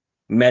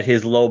met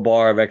his low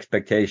bar of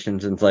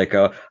expectations, and it's like,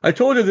 I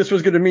told you this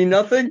was going to mean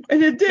nothing,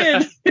 and it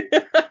did.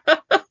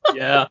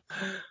 Yeah.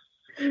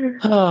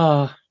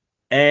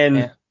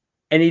 And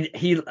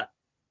he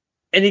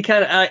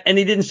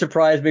didn't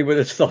surprise me with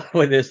his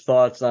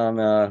thoughts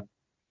on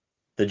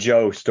the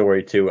Joe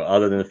story too,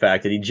 other than the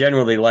fact that he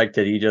generally liked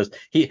it.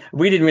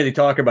 We didn't really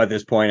talk about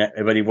this point,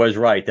 but he was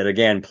right that,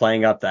 again,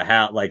 playing up the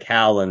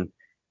Hal and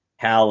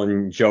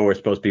Joe were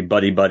supposed to be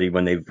buddy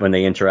when they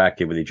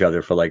interacted with each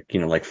other for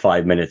like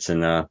 5 minutes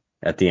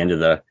at the end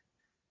of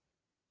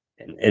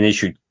in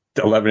issue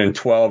 11 and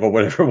 12 or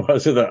whatever it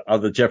was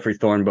of the Jeffrey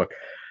Thorne book.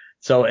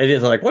 So it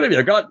is like, what have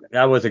you got?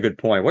 That was a good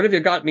point. What have you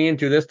got me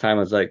into this time?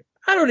 I was like,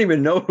 I don't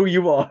even know who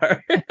you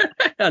are.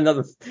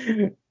 Another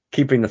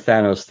keeping the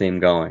Thanos theme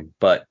going,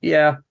 but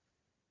yeah.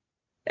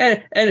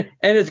 And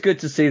it's good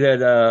to see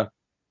that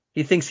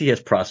he thinks he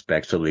has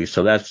prospects at least.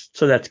 So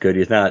that's good.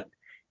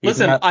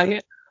 Listen,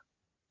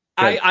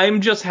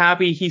 I'm just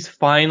happy he's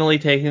finally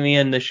taking the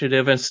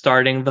initiative and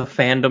starting the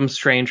Fandom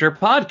Stranger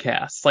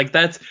podcast. Like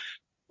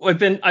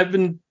I've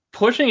been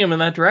pushing him in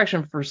that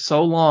direction for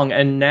so long,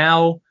 and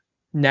now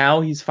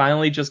he's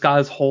finally just got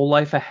his whole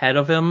life ahead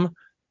of him,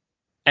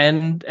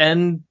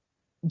 and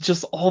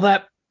just all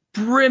that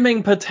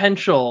brimming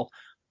potential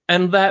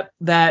and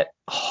that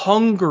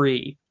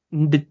hungry,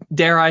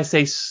 dare I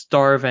say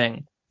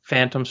starving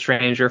Phantom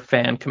Stranger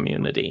fan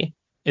community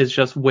is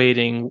just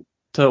waiting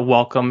to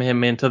welcome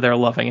him into their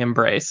loving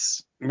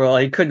embrace. Well,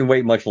 he couldn't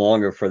wait much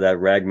longer for that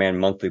Ragman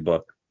monthly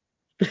book.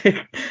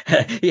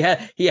 he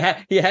had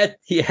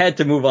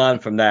to move on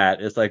from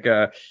that. It's like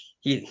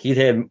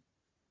he'd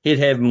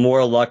have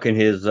more luck in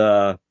his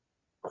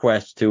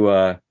quest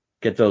to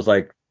get those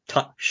like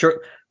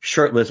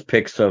shirtless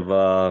pics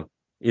of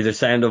either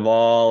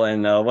Sandoval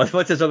and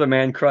what's his other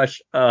man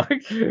crush?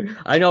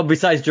 I know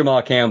besides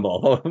Jamal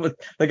Campbell,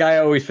 the guy I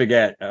always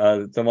forget,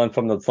 the one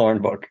from the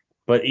Thorne book.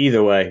 But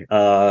either way,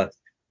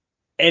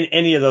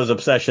 any of those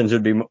obsessions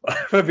would be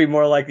would be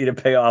more likely to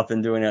pay off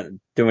than doing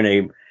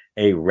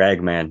a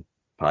Ragman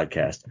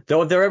podcast.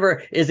 So if there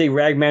ever is a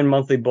Ragman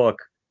monthly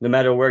book, no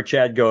matter where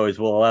Chad goes,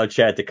 we'll allow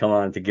Chad to come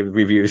on to give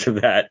reviews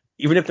of that,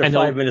 even if they're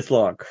 5 minutes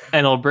long.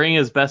 And he'll bring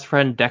his best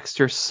friend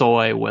Dexter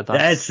Soy with us.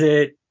 That's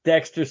it,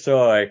 Dexter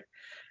Soy.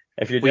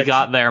 We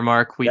got there,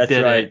 Mark. We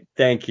did right. it.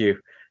 Thank you.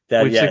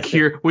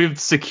 We've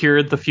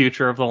secured the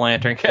future of the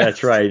LanternCast.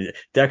 That's right.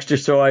 Dexter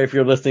Soy, if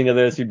you're listening to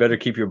this, you better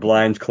keep your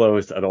blinds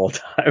closed at all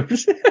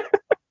times.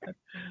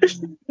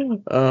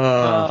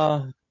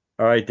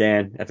 All right,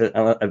 Dan.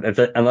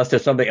 Unless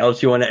there's something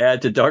else you want to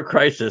add to Dark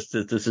Crisis,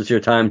 this is your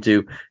time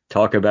to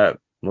talk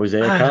about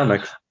Mosaic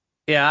Comics.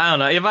 Yeah, I don't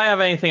know. If I have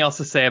anything else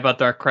to say about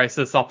Dark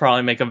Crisis, I'll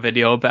probably make a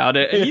video about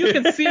it. And you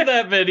can see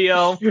that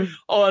video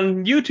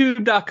on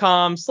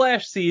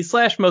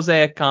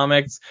youtube.com/c/Mosaic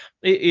Comics.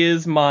 It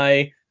is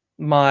my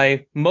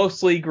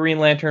mostly Green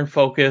Lantern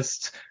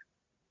focused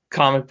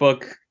comic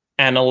book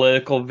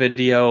analytical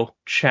video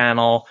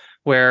channel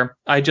where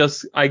I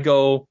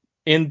go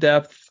in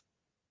depth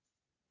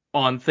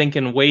on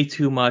thinking way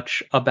too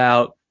much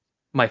about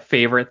my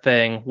favorite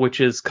thing, which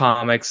is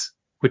comics,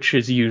 which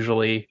is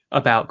usually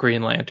about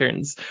Green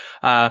Lanterns.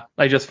 I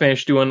just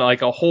finished doing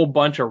like a whole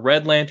bunch of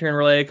Red Lantern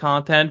related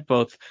content,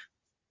 both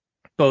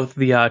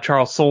the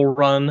Charles Soule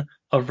run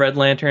of Red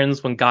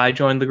Lanterns when Guy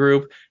joined the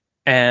group,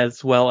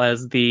 as well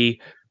as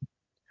the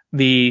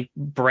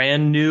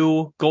brand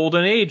new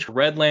Golden Age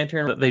Red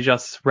Lantern that they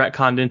just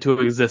retconned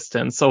into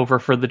existence over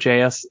for the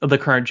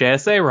current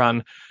JSA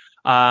run.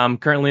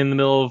 Currently in the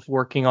middle of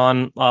working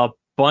on a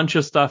bunch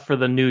of stuff for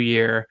the new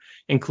year,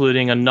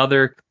 including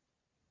another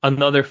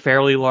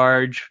fairly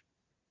large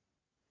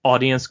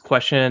audience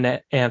question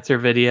and answer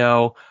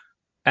video,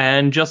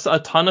 and just a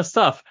ton of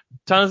stuff.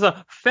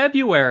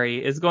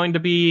 February is going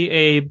to be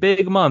a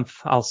big month,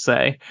 I'll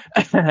say.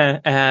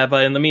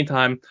 But in the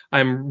meantime,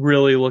 I'm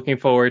really looking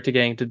forward to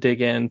getting to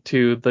dig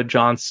into the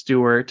Jon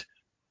Stewart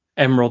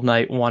Emerald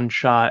Knight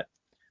one-shot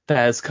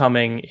that is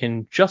coming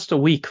in just a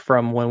week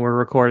from when we're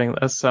recording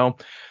this. So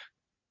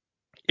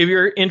if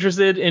you're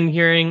interested in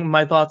hearing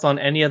my thoughts on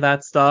any of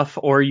that stuff,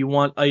 or you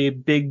want a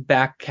big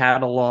back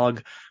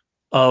catalog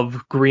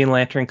of Green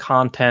Lantern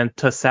content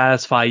to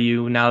satisfy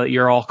you now that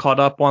you're all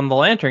caught up on the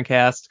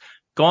LanternCast,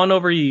 go on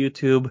over to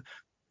YouTube,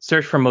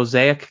 search for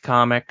Mosaic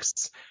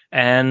Comics,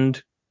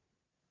 and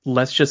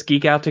let's just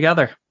geek out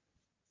together.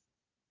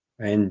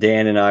 And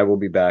Dan and I will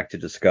be back to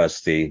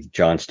discuss the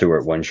Jon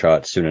Stewart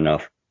one-shot soon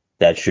enough.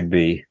 That should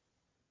be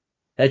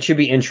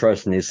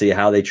interesting to see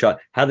how they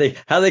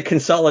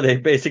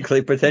consolidate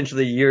basically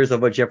potentially years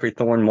of what Jeffrey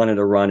Thorne wanted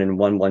to run in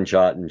one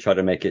shot and try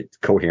to make it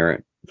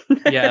coherent.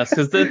 Yes,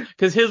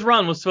 because his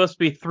run was supposed to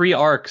be 3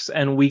 arcs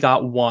and we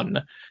got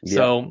 1. Yep.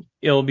 So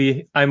it'll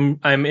be I'm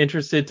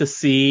interested to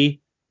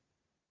see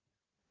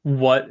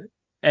what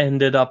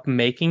ended up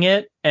making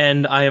it,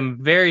 and I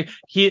am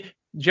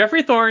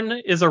Jeffrey Thorne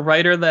is a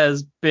writer that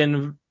has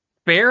been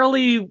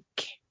fairly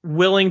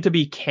willing to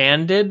be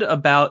candid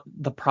about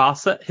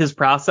his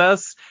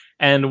process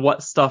and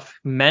what stuff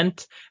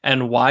meant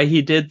and why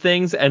he did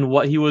things and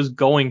what he was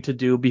going to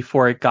do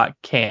before it got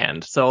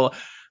canned. So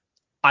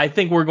I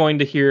think we're going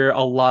to hear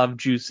a lot of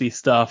juicy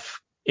stuff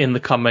in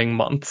the coming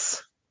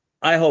months.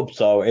 I hope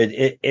so.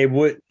 It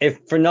would,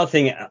 if for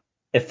nothing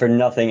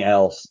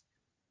else,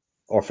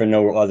 or for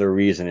no other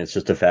reason, it's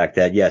just the fact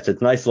that yes,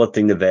 it's nice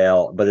lifting the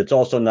veil, but it's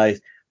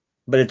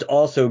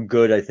also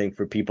good, I think,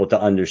 for people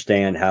to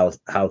understand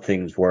how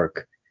things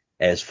work,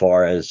 as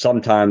far as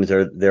sometimes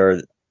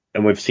they're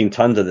and we've seen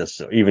tons of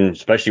this, even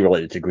especially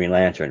related to Green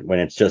Lantern, when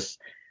it's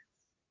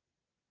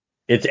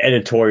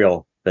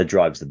editorial that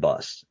drives the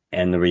bus.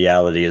 And the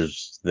reality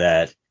is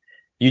that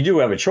you do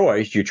have a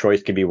choice. Your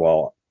choice could be,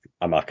 well,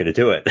 I'm not going to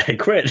do it. I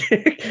quit.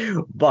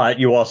 But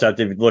you also have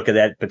to look at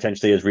that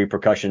potentially as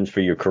repercussions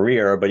for your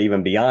career. But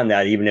even beyond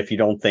that, even if you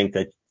don't think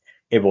that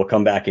it will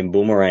come back and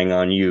boomerang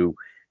on you,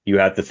 you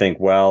have to think,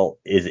 well,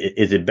 is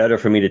it better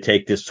for me to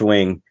take this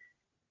swing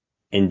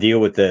and deal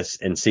with this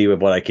and see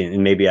what I can,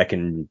 and maybe I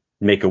can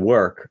make it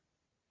work,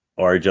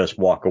 or just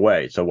walk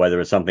away. So whether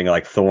it's something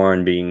like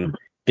Thorne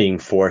being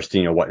forced,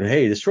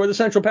 hey, destroy the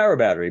central power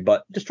battery,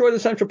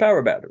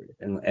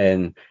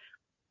 and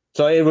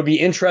so it would be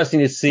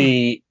interesting to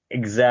see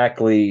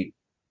exactly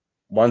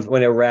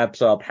when it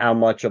wraps up how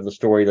much of the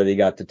story that he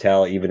got to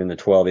tell, even in the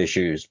 12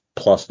 issues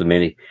plus the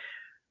mini,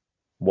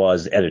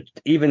 was edited.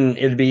 Even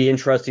it'd be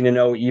interesting to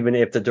know, even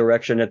if the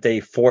direction that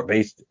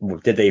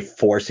did they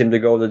force him to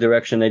go the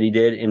direction that he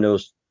did in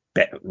those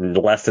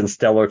less than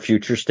stellar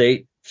future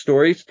state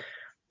stories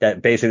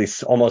that basically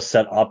almost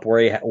set up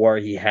where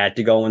he had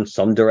to go in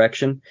some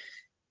direction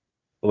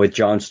with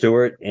Jon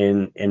Stewart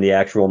in the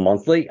actual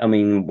monthly. I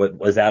mean,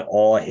 was that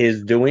all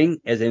his doing,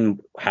 as in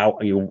how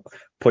you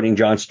putting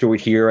Jon Stewart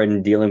here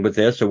and dealing with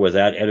this, or was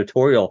that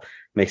editorial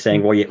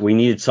saying, well, we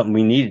needed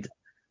something,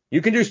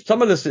 you can do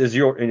some of this is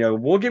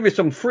we'll give you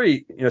some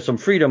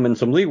freedom and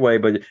some leeway,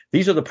 but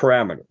these are the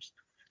parameters.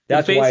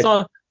 That's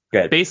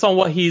based on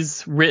what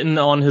he's written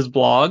on his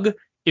blog,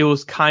 it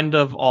was kind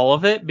of all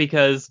of it,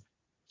 because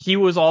he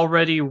was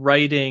already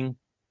writing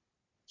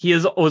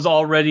was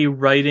already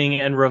writing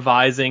and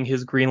revising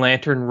his Green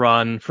Lantern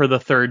run for the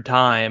third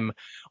time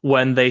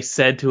when they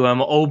said to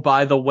him, "Oh,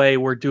 by the way,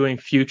 we're doing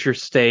Future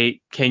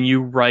State. Can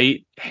you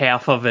write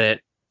half of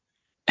it?"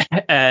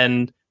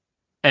 and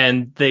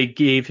they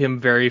gave him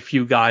very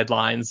few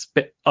guidelines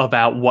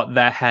about what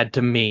that had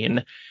to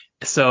mean.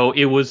 So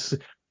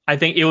I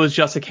think it was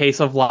just a case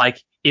of like,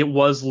 it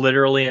was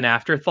literally an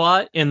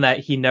afterthought in that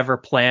he never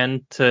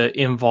planned to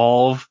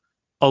involve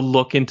a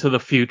look into the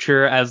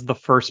future as the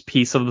first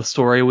piece of the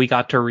story we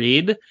got to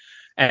read,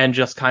 and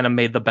just kind of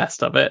made the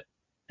best of it.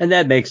 And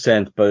that makes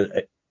sense,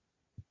 but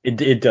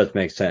it does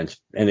make sense.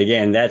 And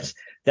again,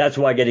 that's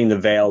why getting the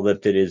veil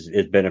lifted is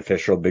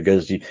beneficial,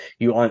 because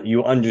you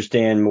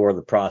understand more of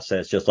the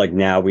process. Just like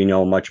now we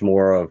know much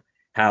more of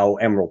how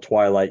Emerald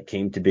Twilight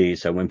came to be.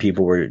 So when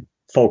people were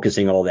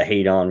focusing all the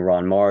hate on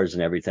Ron Mars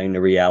and everything,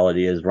 the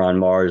reality is Ron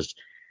Mars,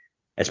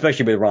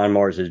 especially with Ron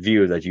Mars's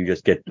view that you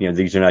just get,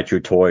 these are not your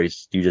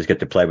toys. You just get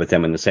to play with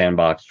them in the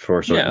sandbox for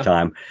a certain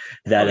time.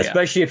 That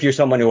especially if you're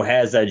someone who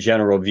has that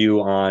general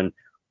view on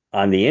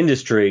the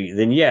industry,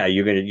 then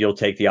you'll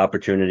take the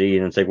opportunity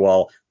and say,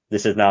 well,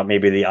 this is not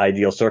maybe the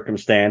ideal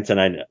circumstance,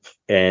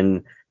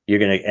 and you're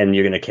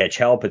gonna catch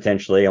hell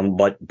potentially,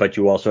 but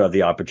you also have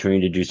the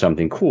opportunity to do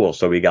something cool.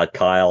 So we got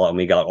Kyle and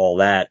we got all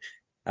that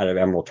out of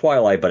Emerald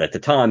Twilight, but at the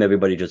time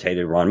everybody just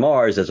hated Ron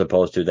Mars, as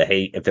opposed to the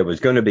hate. If there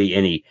was going to be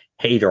any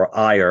hate or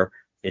ire,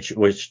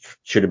 which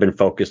should have been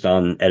focused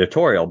on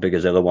editorial,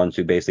 because they're the ones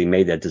who basically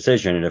made that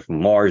decision. And if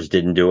Mars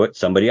didn't do it,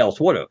 somebody else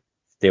would have.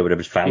 They would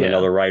have found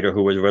another writer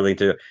who was willing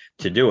to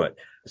do it.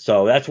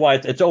 So that's why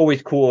it's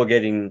always cool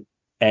getting,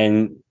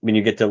 and when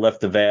you get to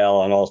lift the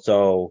veil, and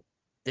also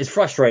it's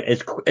frustrating.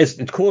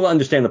 It's cool to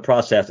understand the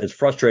process. It's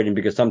frustrating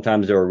because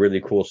sometimes there are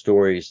really cool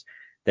stories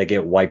that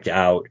get wiped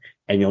out,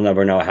 and you'll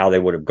never know how they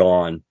would have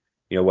gone.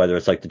 Whether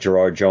it's like the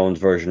Gerard Jones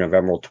version of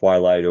Emerald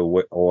Twilight,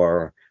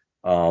 or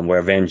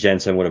where Van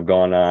Jensen would have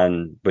gone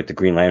on with the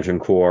Green Lantern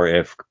Corps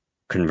if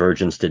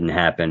Convergence didn't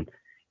happen,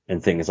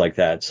 and things like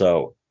that.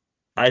 So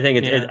I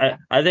think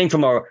I think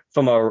from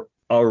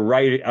a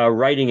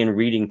writing and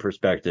reading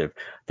perspective,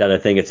 that I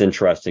think it's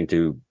interesting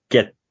to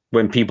get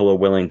when people are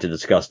willing to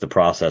discuss the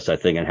process. I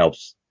think it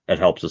helps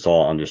us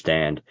all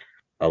understand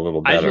a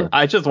little better.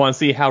 I just want to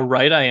see how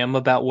right I am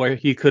about where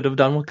he could have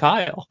done with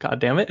Kyle.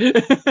 God damn it.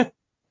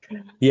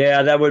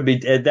 Yeah,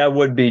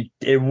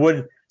 it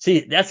would. See,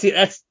 that's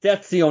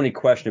the only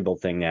questionable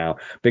thing now,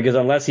 because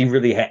unless he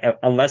really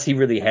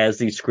has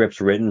these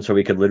scripts written so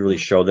he could literally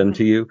show them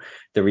to you,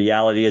 the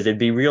reality is it'd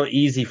be real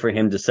easy for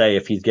him to say,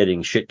 if he's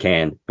getting shit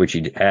canned, which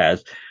he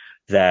has,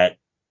 that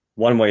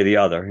one way or the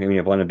other. I mean, if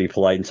you want to be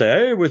polite and say,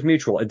 hey, it was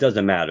mutual, it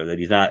doesn't matter that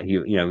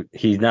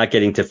he's not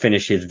getting to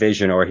finish his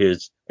vision, or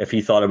if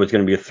he thought it was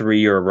going to be a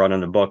 3-year run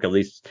on the book at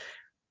least,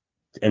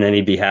 and then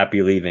he'd be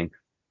happy leaving,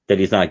 that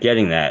he's not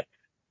getting that.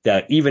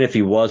 That even if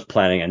he was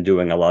planning on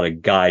doing a lot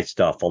of Guy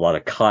stuff, a lot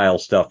of Kyle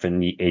stuff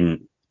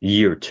in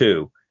year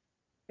 2,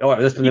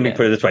 let me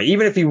put it this way: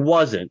 even if he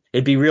wasn't,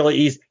 it'd be really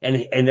easy.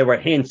 And there were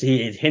hints.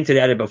 He had hinted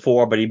at it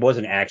before, but he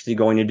wasn't actually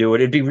going to do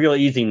it. It'd be really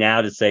easy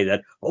now to say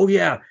that, oh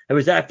yeah, it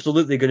was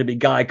absolutely going to be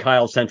Guy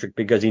Kyle centric,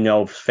 because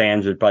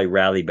fans would probably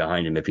rally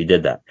behind him if he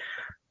did that.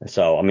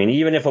 So I mean,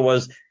 even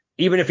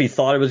if he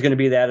thought it was going to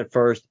be that at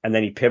first, and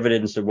then he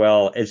pivoted and said,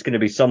 well, it's going to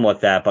be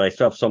somewhat that, but I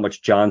still have so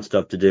much John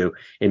stuff to do.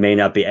 It may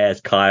not be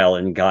as Kyle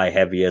and Guy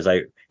heavy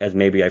as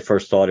maybe I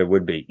first thought it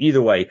would be.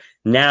 Either way,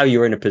 now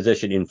you're in a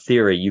position, in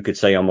theory, you could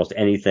say almost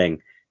anything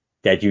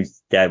that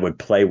would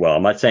play well.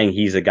 I'm not saying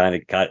he's a guy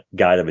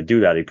that would do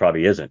that. He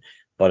probably isn't.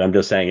 But I'm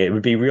just saying it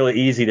would be really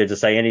easy to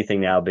just say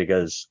anything now,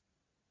 because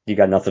you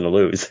got nothing to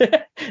lose.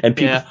 And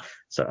people,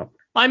 so.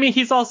 I mean,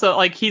 he's also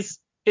like, it's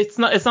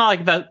not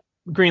like that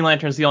Green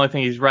Lantern's the only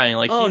thing he's writing.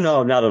 Like,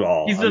 no, not at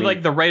all. He's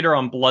like the writer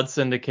on Blood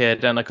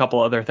Syndicate and a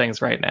couple other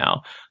things right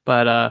now.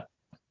 But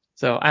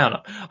so I don't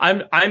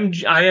know.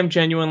 I am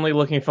genuinely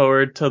looking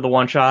forward to the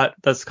one shot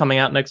that's coming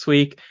out next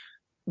week.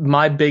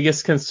 My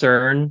biggest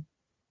concern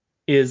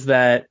is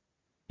that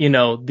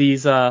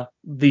these Dawn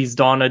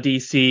of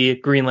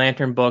DC Green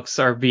Lantern books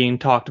are being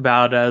talked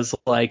about as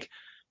like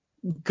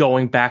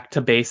going back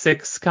to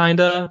basics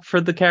kinda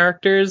for the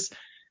characters,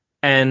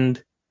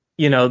 and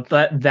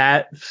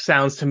that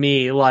sounds to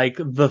me like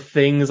the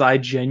things I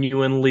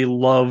genuinely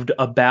loved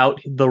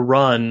about the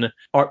run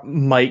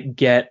might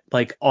get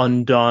like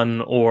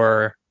undone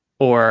or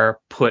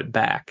put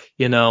back.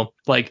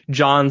 Like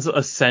John's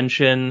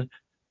ascension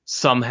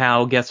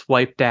somehow gets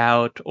wiped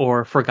out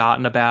or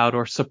forgotten about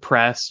or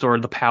suppressed, or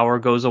the power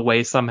goes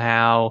away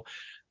somehow.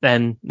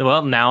 Then,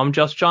 well, now I'm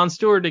just John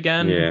Stewart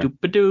again. Yeah.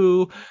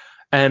 Doop-a-doo.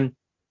 And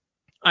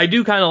I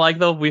do kind of like,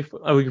 though, we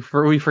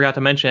forgot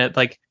to mention it,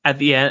 like at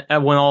the end,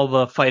 when all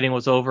the fighting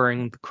was over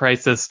in the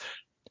Crisis,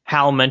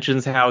 Hal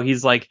mentions how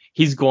he's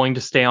going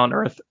to stay on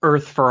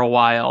Earth for a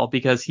while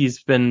because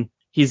he's been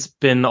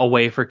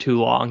away for too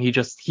long.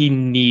 He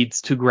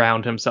needs to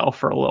ground himself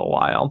for a little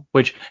while,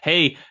 which,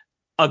 hey,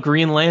 a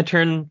Green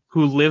Lantern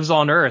who lives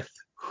on Earth,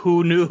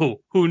 who knew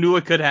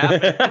it could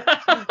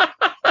happen?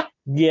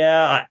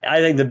 Yeah, I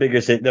think the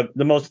biggest, the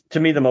most, to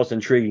me, the most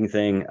intriguing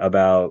thing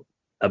about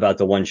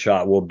the one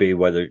shot will be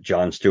whether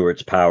Jon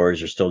Stewart's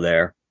powers are still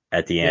there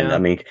at the end. Yeah. I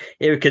mean,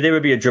 it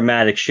would be a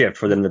dramatic shift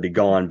for them to be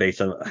gone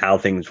based on how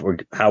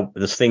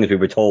the things we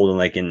were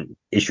told in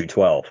issue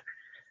 12.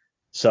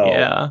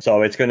 Yeah.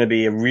 So it's going to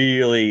be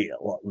really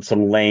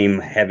some lame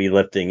heavy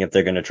lifting if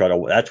they're going to try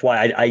to. That's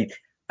why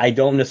I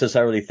don't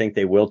necessarily think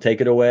they will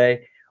take it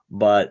away,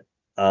 but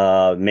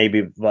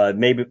maybe it's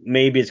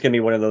going to be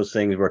one of those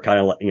things where kind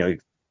of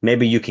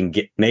maybe you can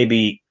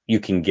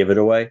give it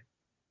away,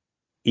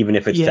 even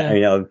if it's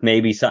Yeah.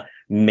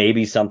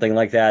 maybe something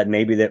like that,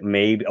 maybe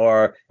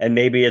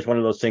it's one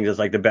of those things that's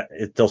like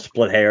they'll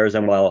split hairs,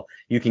 and well,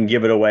 you can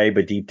give it away,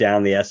 but deep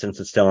down the essence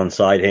is still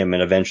inside him,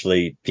 and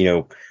eventually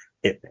it'll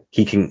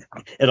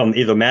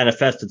either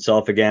manifest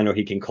itself again, or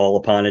he can call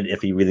upon it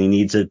if he really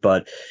needs it,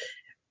 but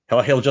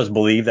he'll just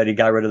believe that he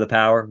got rid of the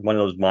power. One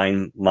of those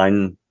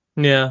mind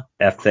Yeah.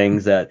 f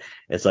things that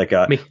it's like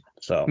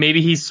so.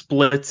 Maybe he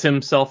splits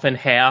himself in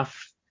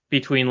half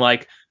between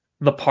like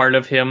the part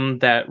of him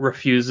that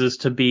refuses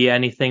to be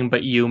anything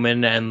but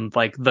human and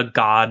like the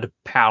god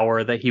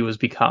power that he was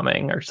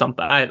becoming or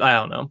something. I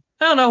don't know.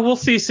 I don't know. We'll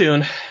see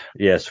soon.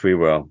 Yes, we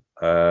will.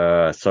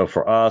 So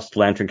for us,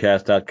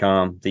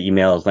 LanternCast.com. The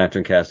email is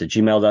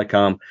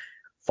LanternCast@gmail.com.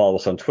 Follow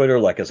us on Twitter,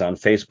 like us on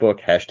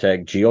Facebook,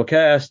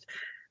 #GeoCast,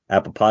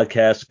 Apple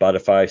Podcasts,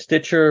 Spotify,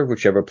 Stitcher,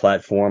 whichever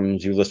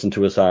platforms you listen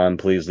to us on.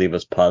 Please leave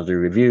us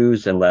positive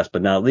reviews. And last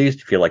but not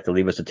least, if you'd like to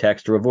leave us a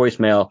text or a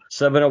voicemail,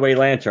 708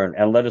 Lantern,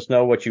 and let us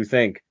know what you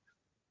think.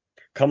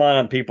 Come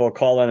on, people,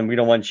 call in, and we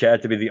don't want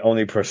Chad to be the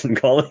only person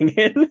calling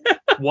in.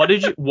 What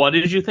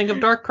did you think of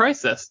Dark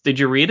Crisis? Did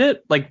you read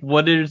it? Like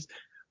what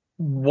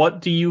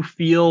do you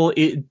feel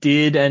it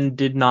did and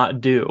did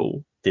not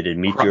do? Did it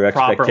meet your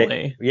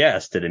expectations?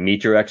 Yes. Did it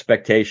meet your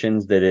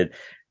expectations? Did it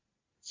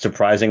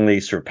surprisingly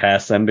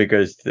surpass them?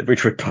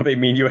 Which would probably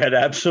mean you had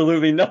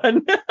absolutely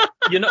none.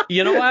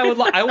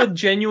 I would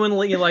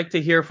genuinely like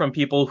to hear from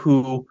people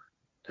who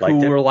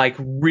Liked it? were like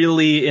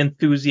really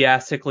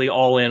enthusiastically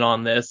all in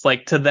on this.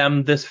 Like to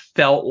them, this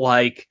felt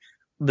like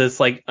this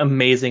like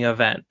amazing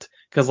event,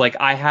 because like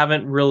I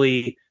haven't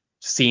really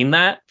seen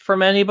that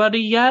from anybody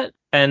yet,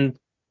 and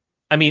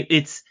I mean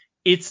it's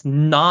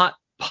not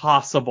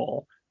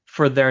possible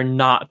for there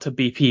not to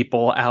be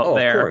people out Oh, of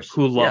there course.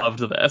 who Yeah. loved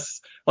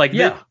this. Like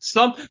Yeah.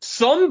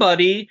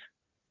 somebody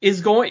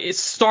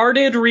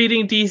started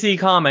reading DC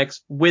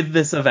Comics with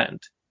this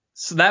event.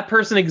 So that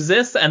person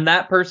exists, and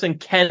that person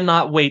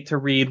cannot wait to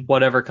read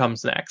whatever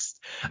comes next.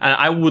 And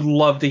I would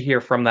love to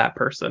hear from that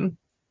person.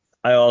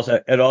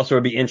 It also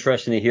would be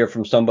interesting to hear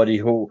from somebody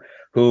who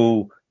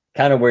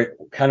kind of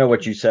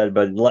what you said,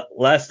 but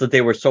less that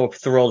they were so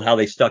thrilled how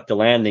they stuck the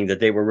landing, that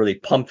they were really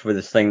pumped for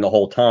this thing the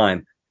whole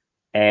time,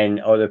 and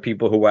other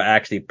people who were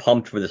actually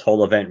pumped for this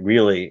whole event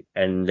really,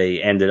 and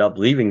they ended up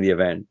leaving the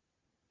event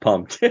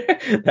pumped.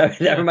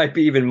 That might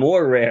be even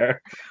more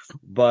rare,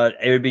 but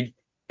it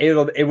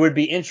would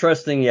be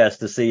interesting, yes,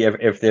 to see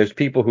if there's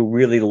people who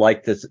really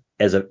like this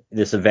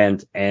this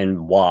event,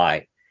 and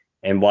why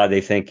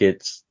they think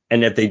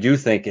and if they do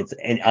think it's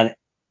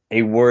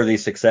a worthy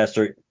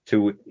successor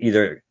to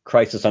either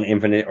Crisis on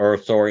Infinite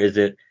Earths, or is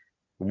it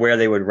where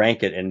they would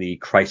rank it in the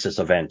Crisis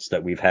events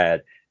that we've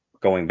had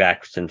going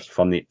back since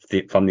from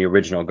the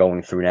original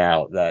going through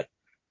now.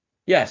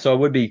 So I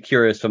would be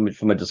curious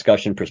from a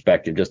discussion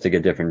perspective, just to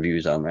get different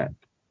views on that.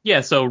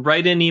 Yeah, so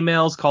write in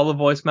emails, call the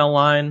voicemail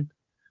line.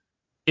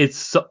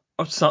 It's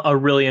a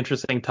really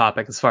interesting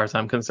topic as far as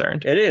I'm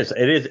concerned. It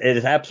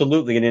is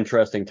absolutely an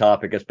interesting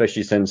topic,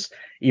 especially since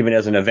even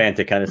as an event,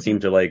 it kind of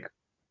seemed to it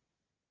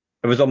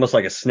was almost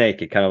like a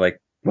snake. It kind of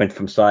went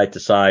from side to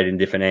side in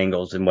different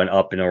angles and went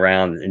up and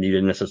around, and you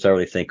didn't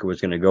necessarily think it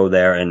was going to go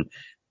there, and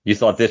you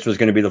thought this was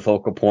going to be the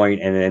focal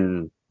point, and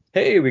then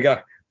hey, we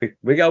got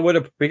rid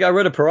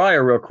of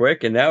Pariah real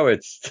quick, and now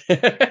it's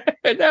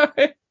now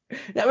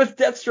it's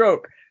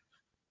Deathstroke.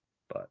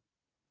 But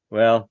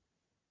well,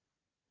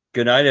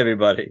 good night,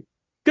 everybody.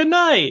 Good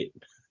night.